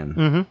old man.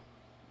 Mm-hmm.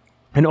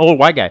 An old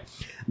white guy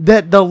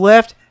that the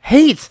left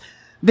hates.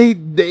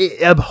 They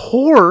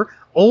abhor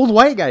old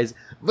white guys,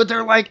 but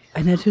they're like,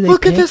 and that's who they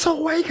look pick? at this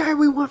old white guy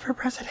we want for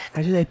president.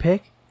 That's who they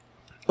pick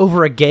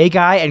over a gay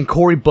guy and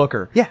Cory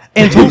Booker. Yeah,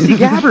 and Tulsi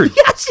Gabbard.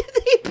 That's who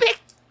they pick.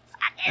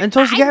 And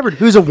Tulsi Gabbard,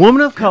 who's a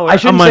woman of color,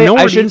 I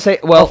minority, shouldn't say.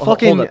 Well, a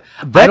fucking hold up.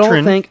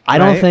 veteran. I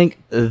don't think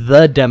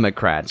the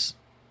Democrats.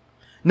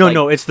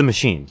 No, it's the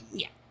machine.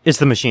 Yeah, it's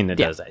the machine that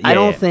does that. Yeah, I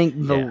don't think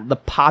the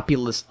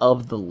populace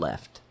of the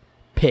left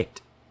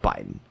picked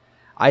Biden.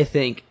 I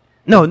think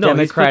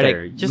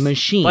Democratic just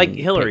machine like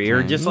Hillary, picked or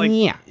him. just like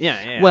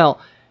yeah. Well,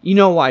 you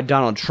know why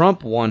Donald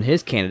Trump won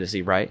his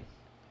candidacy, right?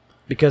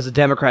 Because the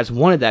Democrats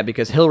wanted that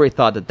because Hillary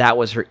thought that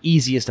was her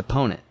easiest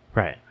opponent.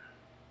 Right.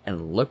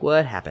 And look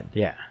what happened.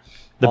 Yeah.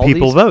 The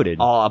people voted.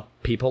 All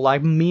people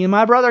like me and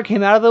my brother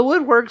came out of the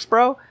woodworks,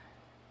 bro.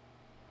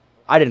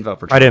 I didn't vote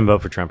for Trump. I didn't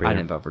vote for Trump either. I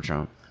didn't vote for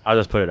Trump. I'll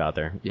just put it out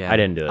there. Yeah. I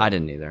didn't do it. I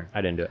didn't either.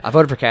 I didn't do it. I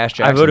voted for Cash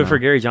Jackson. I voted though. for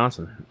Gary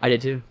Johnson. I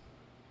did too.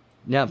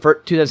 Yeah,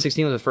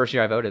 2016 was the first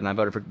year I voted, and I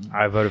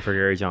voted for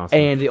Gary Johnson.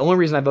 And the only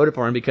reason I voted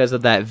for him because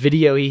of that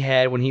video he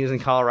had when he was in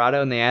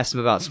Colorado, and they asked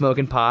him about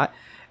smoking pot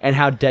and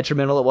how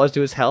detrimental it was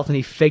to his health, and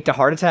he faked a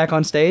heart attack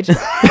on stage. You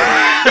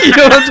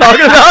know what I'm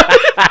talking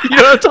about? You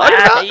know what I'm talking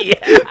about?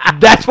 Yeah.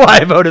 That's why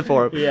I voted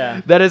for him.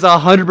 Yeah. That is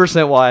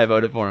 100% why I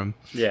voted for him.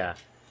 Yeah.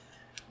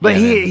 But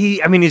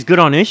he's good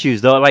on issues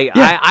though. Like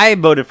I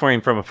voted for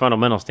him from a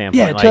fundamental standpoint.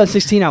 Yeah, in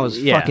 2016 I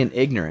was fucking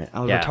ignorant.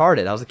 I was Yeah.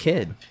 retarded. I was a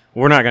kid.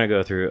 We're not gonna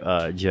go through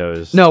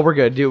Joe's. No, we're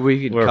good, dude.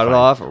 We can We're cut fine. it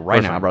off right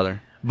We're now, fine.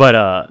 brother.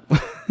 But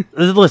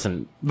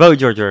listen, vote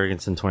George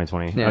Jorgensen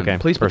 2020. Yeah, okay.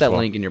 please put first that of all,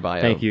 link in your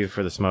bio. Thank you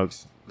for the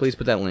smokes. Please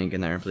put that link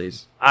in there,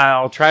 please.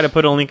 I'll try to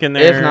put a link in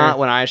there. If not,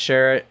 when I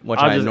share it, which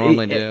I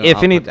normally do, If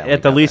I'll any, put that at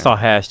link the out least, there. I'll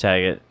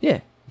hashtag it. Yeah.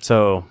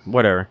 So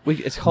whatever.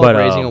 It's called But,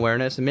 raising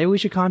awareness, and maybe we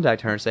should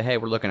contact her and say, "Hey,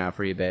 we're looking out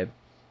for you, babe."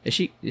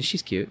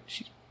 She's cute.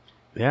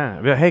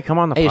 Yeah. But hey, come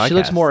on the podcast. Hey, she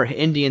looks more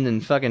Indian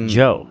than fucking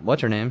Joe.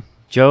 What's her name?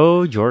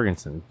 Joe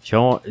Jorgensen.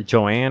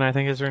 Joanne, I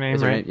think is her name,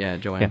 Is her right? name? Yeah,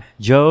 Joanne. Yeah.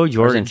 Joe Or is it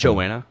Jorgensen.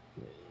 Joanna.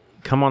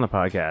 Come on the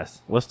podcast.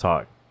 Let's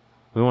talk.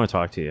 We want to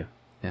talk to you.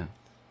 Yeah.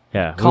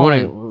 Yeah. Call we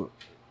in. wanna-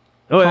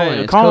 Call in.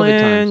 It's Call COVID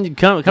in. times.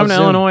 Come Let's to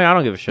Zoom. Illinois. I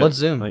don't give a shit. Let's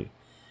Zoom. Like,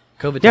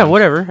 COVID. yeah, times.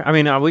 whatever. I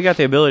mean, we got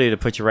the ability to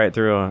put you right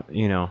through.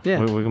 Yeah.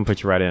 we can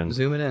put you right in.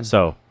 Zoom it in.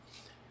 So,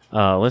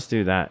 let's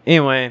do that.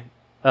 Anyway,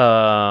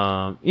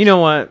 you know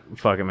what?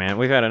 Fuck it, man.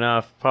 We've had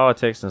enough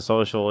politics and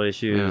social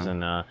issues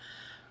and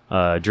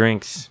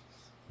drinks,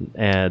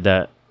 and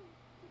that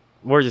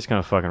we're just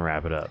gonna fucking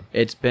wrap it up.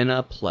 It's been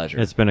a pleasure.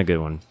 It's been a good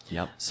one.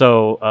 Yep.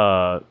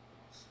 So,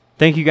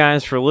 thank you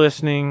guys for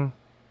listening.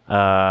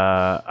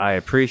 I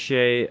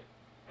appreciate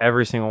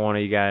every single one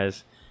of you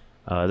guys.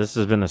 This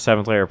has been the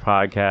Seventh Layer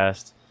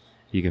Podcast.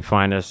 You can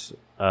find us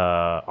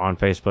on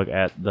Facebook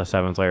at the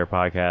Seventh Layer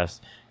Podcast.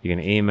 You can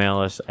email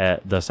us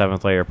at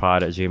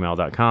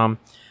the7thlayerpod@gmail.com.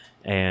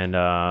 And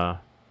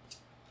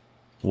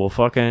we'll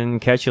fucking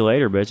catch you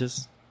later,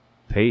 bitches.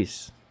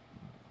 Peace.